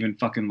can't even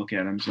fucking look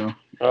at him. So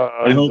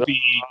I hope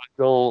he.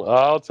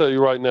 I'll tell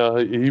you right now,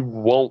 he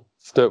won't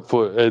step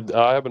foot.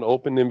 I have an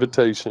open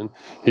invitation.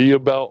 He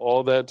about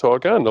all that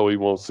talk. I know he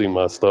won't see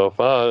my stuff.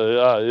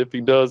 If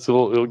he does,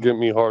 it'll get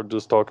me hard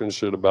just talking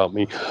shit about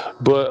me.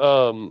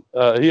 But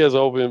he has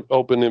an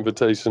open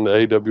invitation to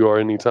AWR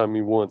anytime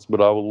he wants.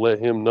 But I will let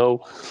him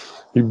know.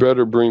 You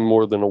better bring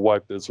more than a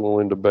wife that's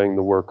willing to bang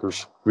the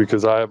workers,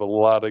 because I have a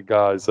lot of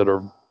guys that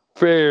are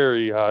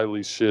very highly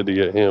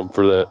shitty at him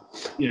for that.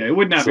 Yeah, it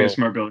would not be a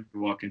smart building to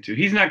walk into.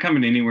 He's not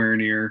coming anywhere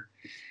near.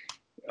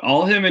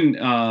 All him and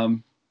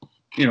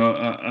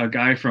a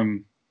guy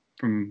from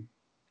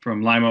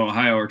Lima,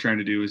 Ohio, are trying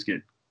to do is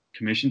get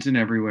commissions in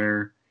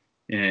everywhere,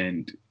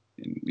 and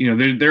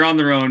they're on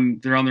their own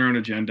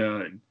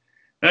agenda, and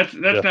that's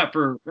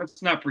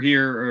not for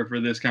here or for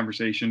this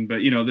conversation.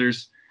 But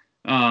there's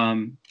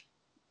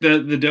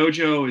the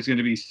dojo is going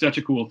to be such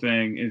a cool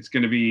thing. It's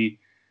going to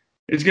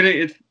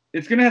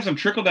have some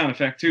trickle down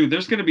effect too.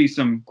 There's going to be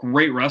some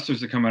great wrestlers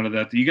that come out of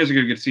that. You guys are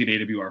going to get to see at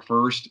AWR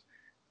first.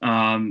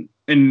 And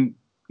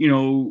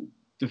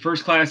the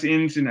first class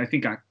ends in, I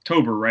think,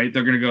 October, right?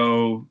 They're going to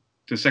go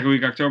to second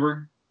week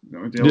October. Is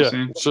that what Dale's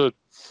saying?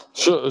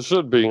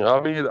 Should be. I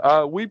mean,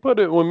 we put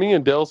it when me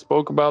and Dale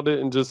spoke about it,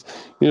 and just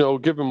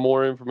giving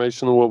more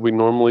information than what we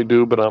normally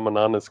do. But I'm an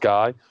honest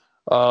guy.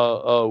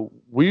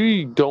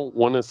 We don't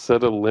want to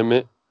set a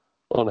limit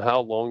on how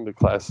long the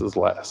classes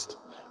last,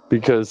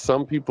 because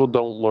some people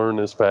don't learn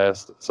as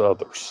fast as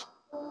others.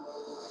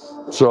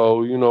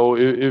 So,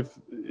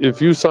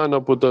 if you sign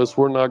up with us,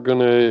 we're not going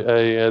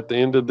to, at the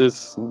end of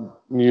this,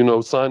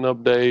 sign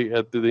up day,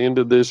 at the end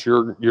of this,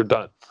 you're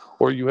done.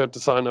 Or you have to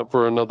sign up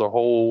for another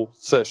whole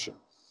session.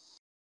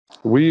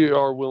 We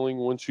are willing,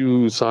 once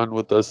you sign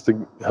with us,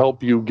 to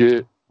help you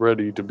get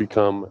ready to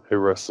become a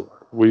wrestler.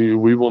 We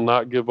will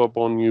not give up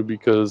on you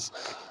because,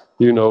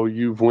 you know,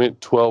 you've went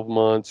 12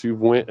 months,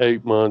 you've went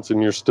 8 months,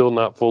 and you're still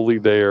not fully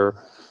there.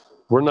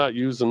 We're not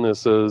using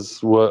this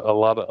as what a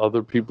lot of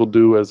other people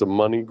do as a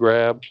money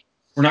grab.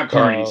 We're not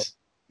carnies.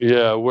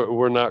 Yeah,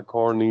 we're not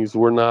carnies.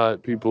 We're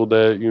not people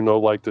that, you know,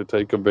 like to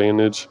take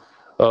advantage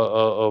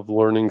of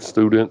learning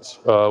students.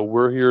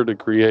 We're here to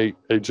create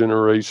a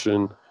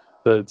generation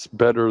that's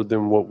better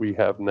than what we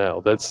have now.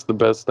 That's the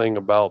best thing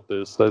about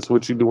this. That's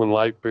what you do in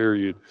life,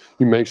 period.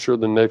 You make sure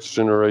the next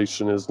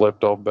generation is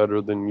left off better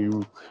than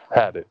you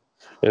had it.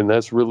 And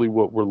that's really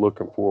what we're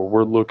looking for.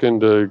 We're looking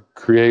to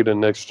create a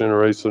next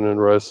generation in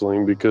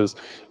wrestling, because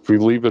if we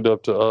leave it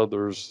up to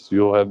others,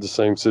 you'll have the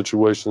same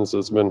situations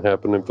that's been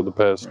happening for the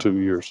past 2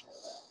 years.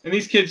 And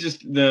these kids,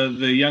 just the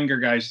younger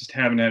guys, just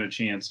haven't had a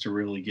chance to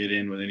really get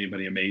in with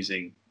anybody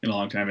amazing in a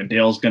long time. And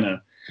Dale's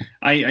gonna,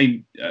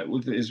 I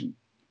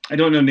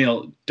don't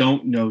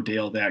know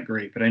Dale that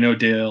great, but I know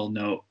Dale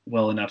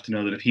well enough to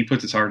know that if he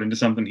puts his heart into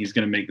something, he's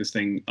gonna make this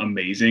thing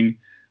amazing.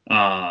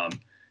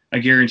 I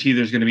guarantee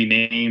there's going to be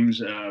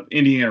names of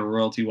Indiana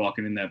royalty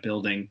walking in that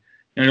building.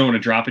 And I don't want to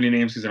drop any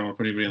names because I don't want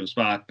to put anybody on the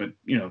spot, but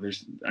you know,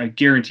 I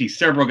guarantee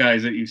several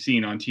guys that you've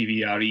seen on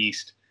TV out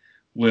east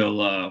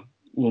will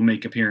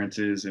make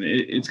appearances, and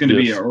it's going to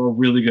be a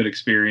really good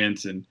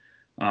experience. And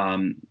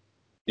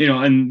you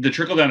know, and the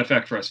trickle down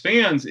effect for us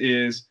fans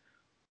is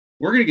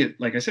we're going to get,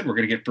 like I said, we're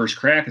going to get first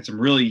crack at some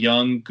really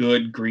young,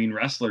 good green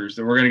wrestlers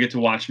that we're going to get to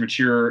watch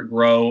mature,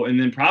 grow, and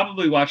then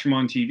probably watch them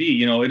on TV.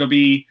 You know, it'll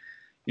be,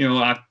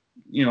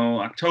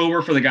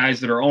 October for the guys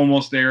that are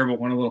almost there but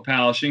want a little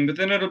polishing. But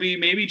then it'll be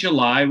maybe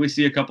July. We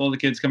see a couple of the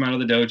kids come out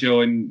of the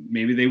dojo and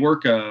maybe they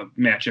work a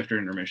match after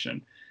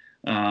intermission.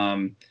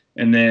 And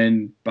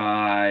then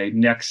by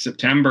next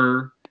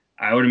September,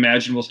 I would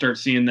imagine we'll start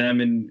seeing them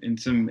in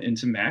some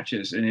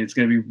matches, and it's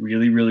going to be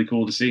really, really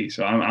cool to see.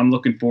 So I'm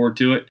looking forward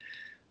to it.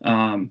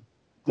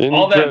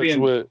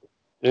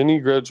 Any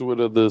graduate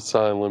of the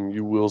Asylum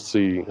you will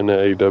see in the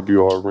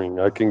AWR ring.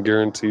 I can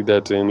guarantee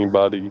that to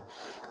anybody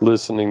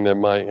listening that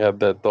might have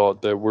that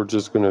thought that we're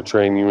just going to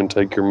train you and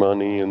take your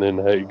money and then,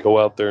 hey, go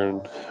out there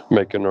and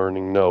make an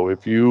earning. No,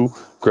 if you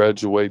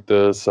graduate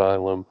the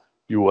Asylum,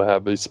 you will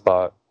have a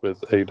spot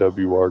with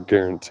AWR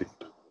guaranteed.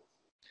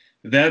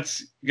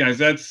 That's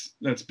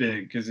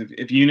big, because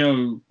if you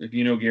know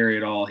Gary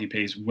at all, he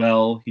pays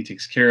well. He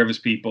takes care of his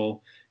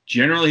people.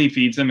 Generally, he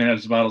feeds them and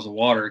has bottles of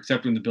water,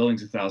 except when the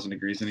building's 1,000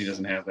 degrees and he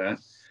doesn't have that.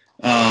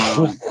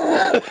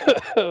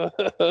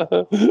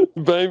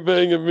 Bang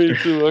bang at me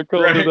too. I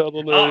called it out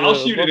on that. I'll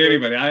shoot at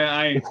anybody.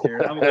 I ain't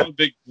scared. I'm a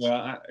big.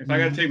 If I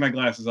got to take my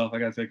glasses off, I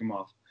got to take them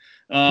off.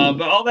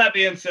 But all that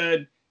being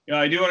said,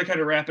 I do want to kind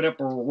of wrap it up.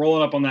 We're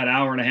rolling up on that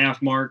hour and a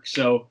half mark.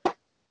 So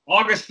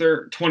August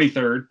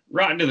 23rd,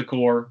 Rotten to the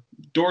Core.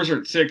 Doors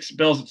are at 6.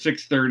 Bells at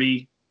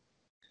 6:30.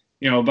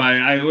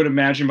 I would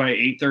imagine by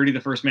 8:30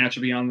 the first match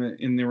will be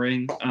in the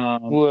ring.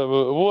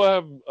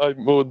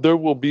 There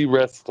will be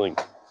wrestling.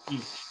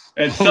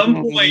 At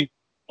some point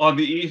on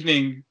the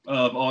evening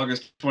of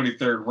August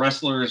 23rd,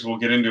 wrestlers will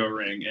get into a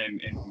ring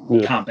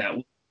and combat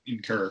will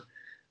incur.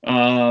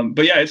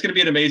 But yeah, it's going to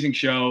be an amazing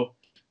show.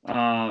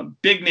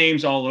 Big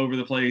names all over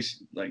the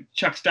place, like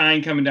Chuck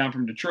Stein coming down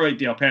from Detroit,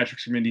 Dale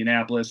Patrick's from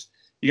Indianapolis.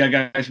 You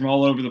got guys from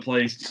all over the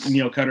place.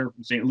 Neil Cutter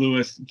from St.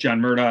 Louis,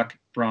 John Murdoch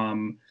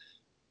from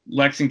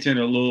Lexington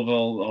or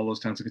Louisville. All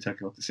those towns of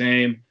Kentucky look the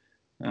same.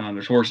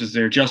 There's horses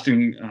there.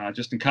 Justin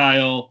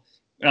Kyle,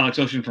 Alex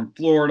Ocean from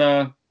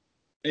Florida.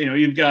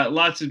 You've got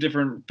lots of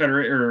different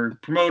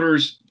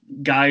promoters,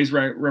 guys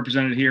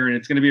represented here, and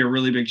it's going to be a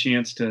really big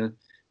chance to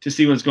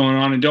see what's going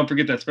on. And don't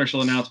forget that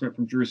special announcement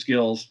from Drew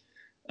Skills.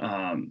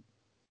 Who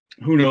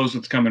knows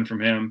what's coming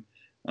from him?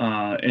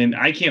 And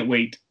I can't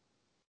wait.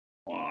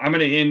 I'm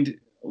going to end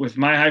with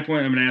my high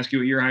point. I'm going to ask you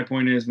what your high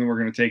point is, and then we're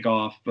going to take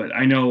off. But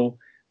I know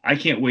I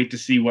can't wait to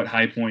see what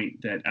high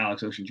point that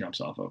Alex Ocean jumps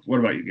off of. What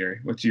about you,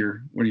 Gary? What are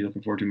you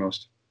looking forward to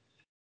most?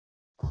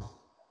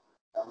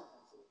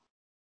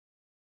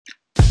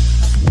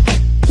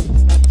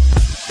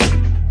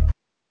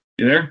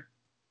 You there?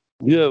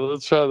 Yeah,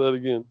 let's try that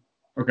again.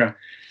 Okay.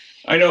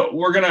 I know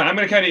I'm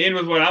gonna kind of end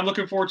with what I'm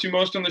looking forward to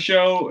most on the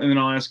show, and then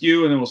I'll ask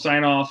you, and then we'll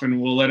sign off,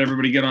 and we'll let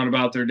everybody get on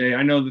about their day.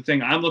 I know the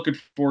thing I'm looking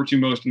forward to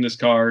most in this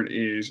card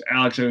is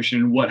Alex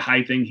Ocean, what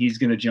high thing he's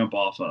gonna jump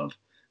off of.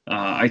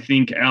 I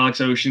think Alex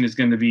Ocean is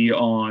going to be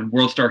on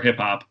World Star Hip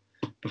Hop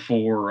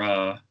before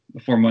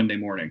Monday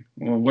morning.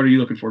 Well, what are you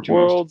looking forward to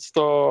World most?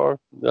 Star.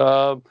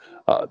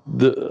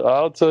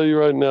 I'll tell you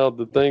right now,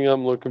 the thing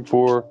I'm looking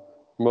for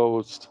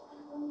most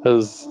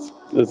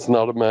it's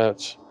not a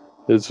match.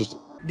 It's just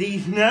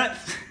these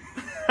nuts.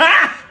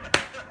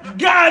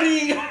 Got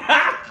him.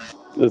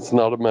 It's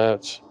not a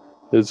match.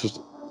 It's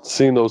just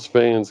seeing those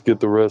fans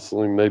get the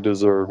wrestling they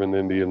deserve in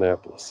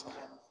Indianapolis.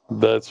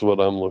 That's what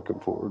I'm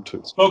looking forward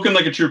to. Spoken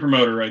like a true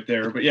promoter right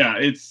there. But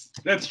yeah,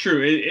 that's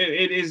true.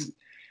 It is.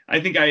 I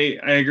think I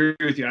agree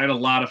with you. I had a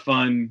lot of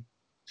fun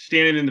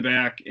standing in the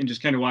back and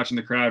just kind of watching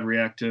the crowd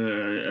react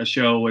to a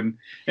show and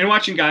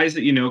watching guys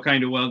that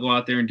kind of well go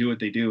out there and do what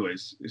they do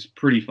is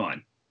pretty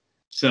fun.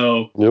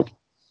 So yep.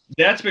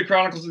 That's been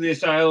Chronicles of the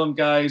Asylum,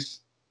 guys.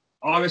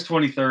 August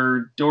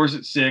 23rd. Doors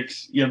at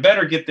 6. You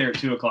better get there at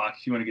 2 o'clock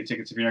if you want to get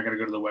tickets. If you're not going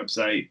to go to the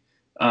website.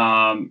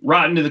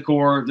 Rotten to the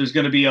Core. There's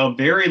going to be a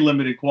very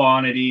limited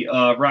quantity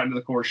of Rotten to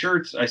the Core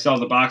shirts. I saw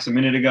the box a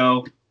minute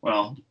ago.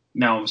 Well,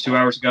 now almost 2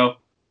 hours ago.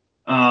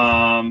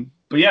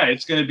 But yeah,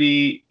 it's going to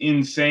be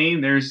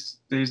insane. There's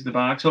the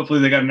box. Hopefully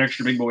they got an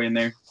extra big boy in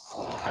there.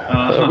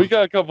 We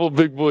got a couple of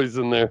big boys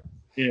in there.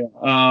 Yeah.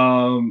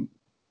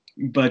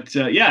 But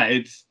yeah,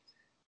 it's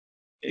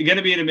going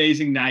to be an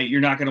amazing night. You're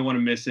not going to want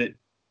to miss it.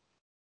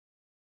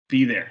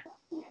 Be there.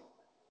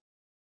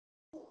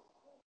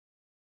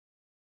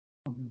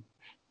 I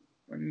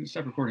didn't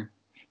stop recording.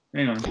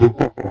 Hang on.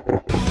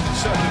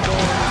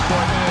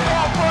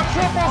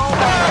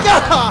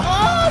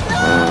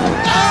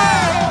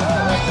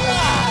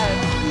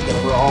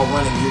 We're all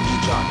running, you're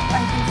just jogging.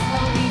 I can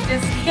slowly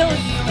just kill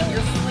you in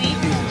your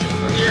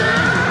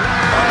sleep.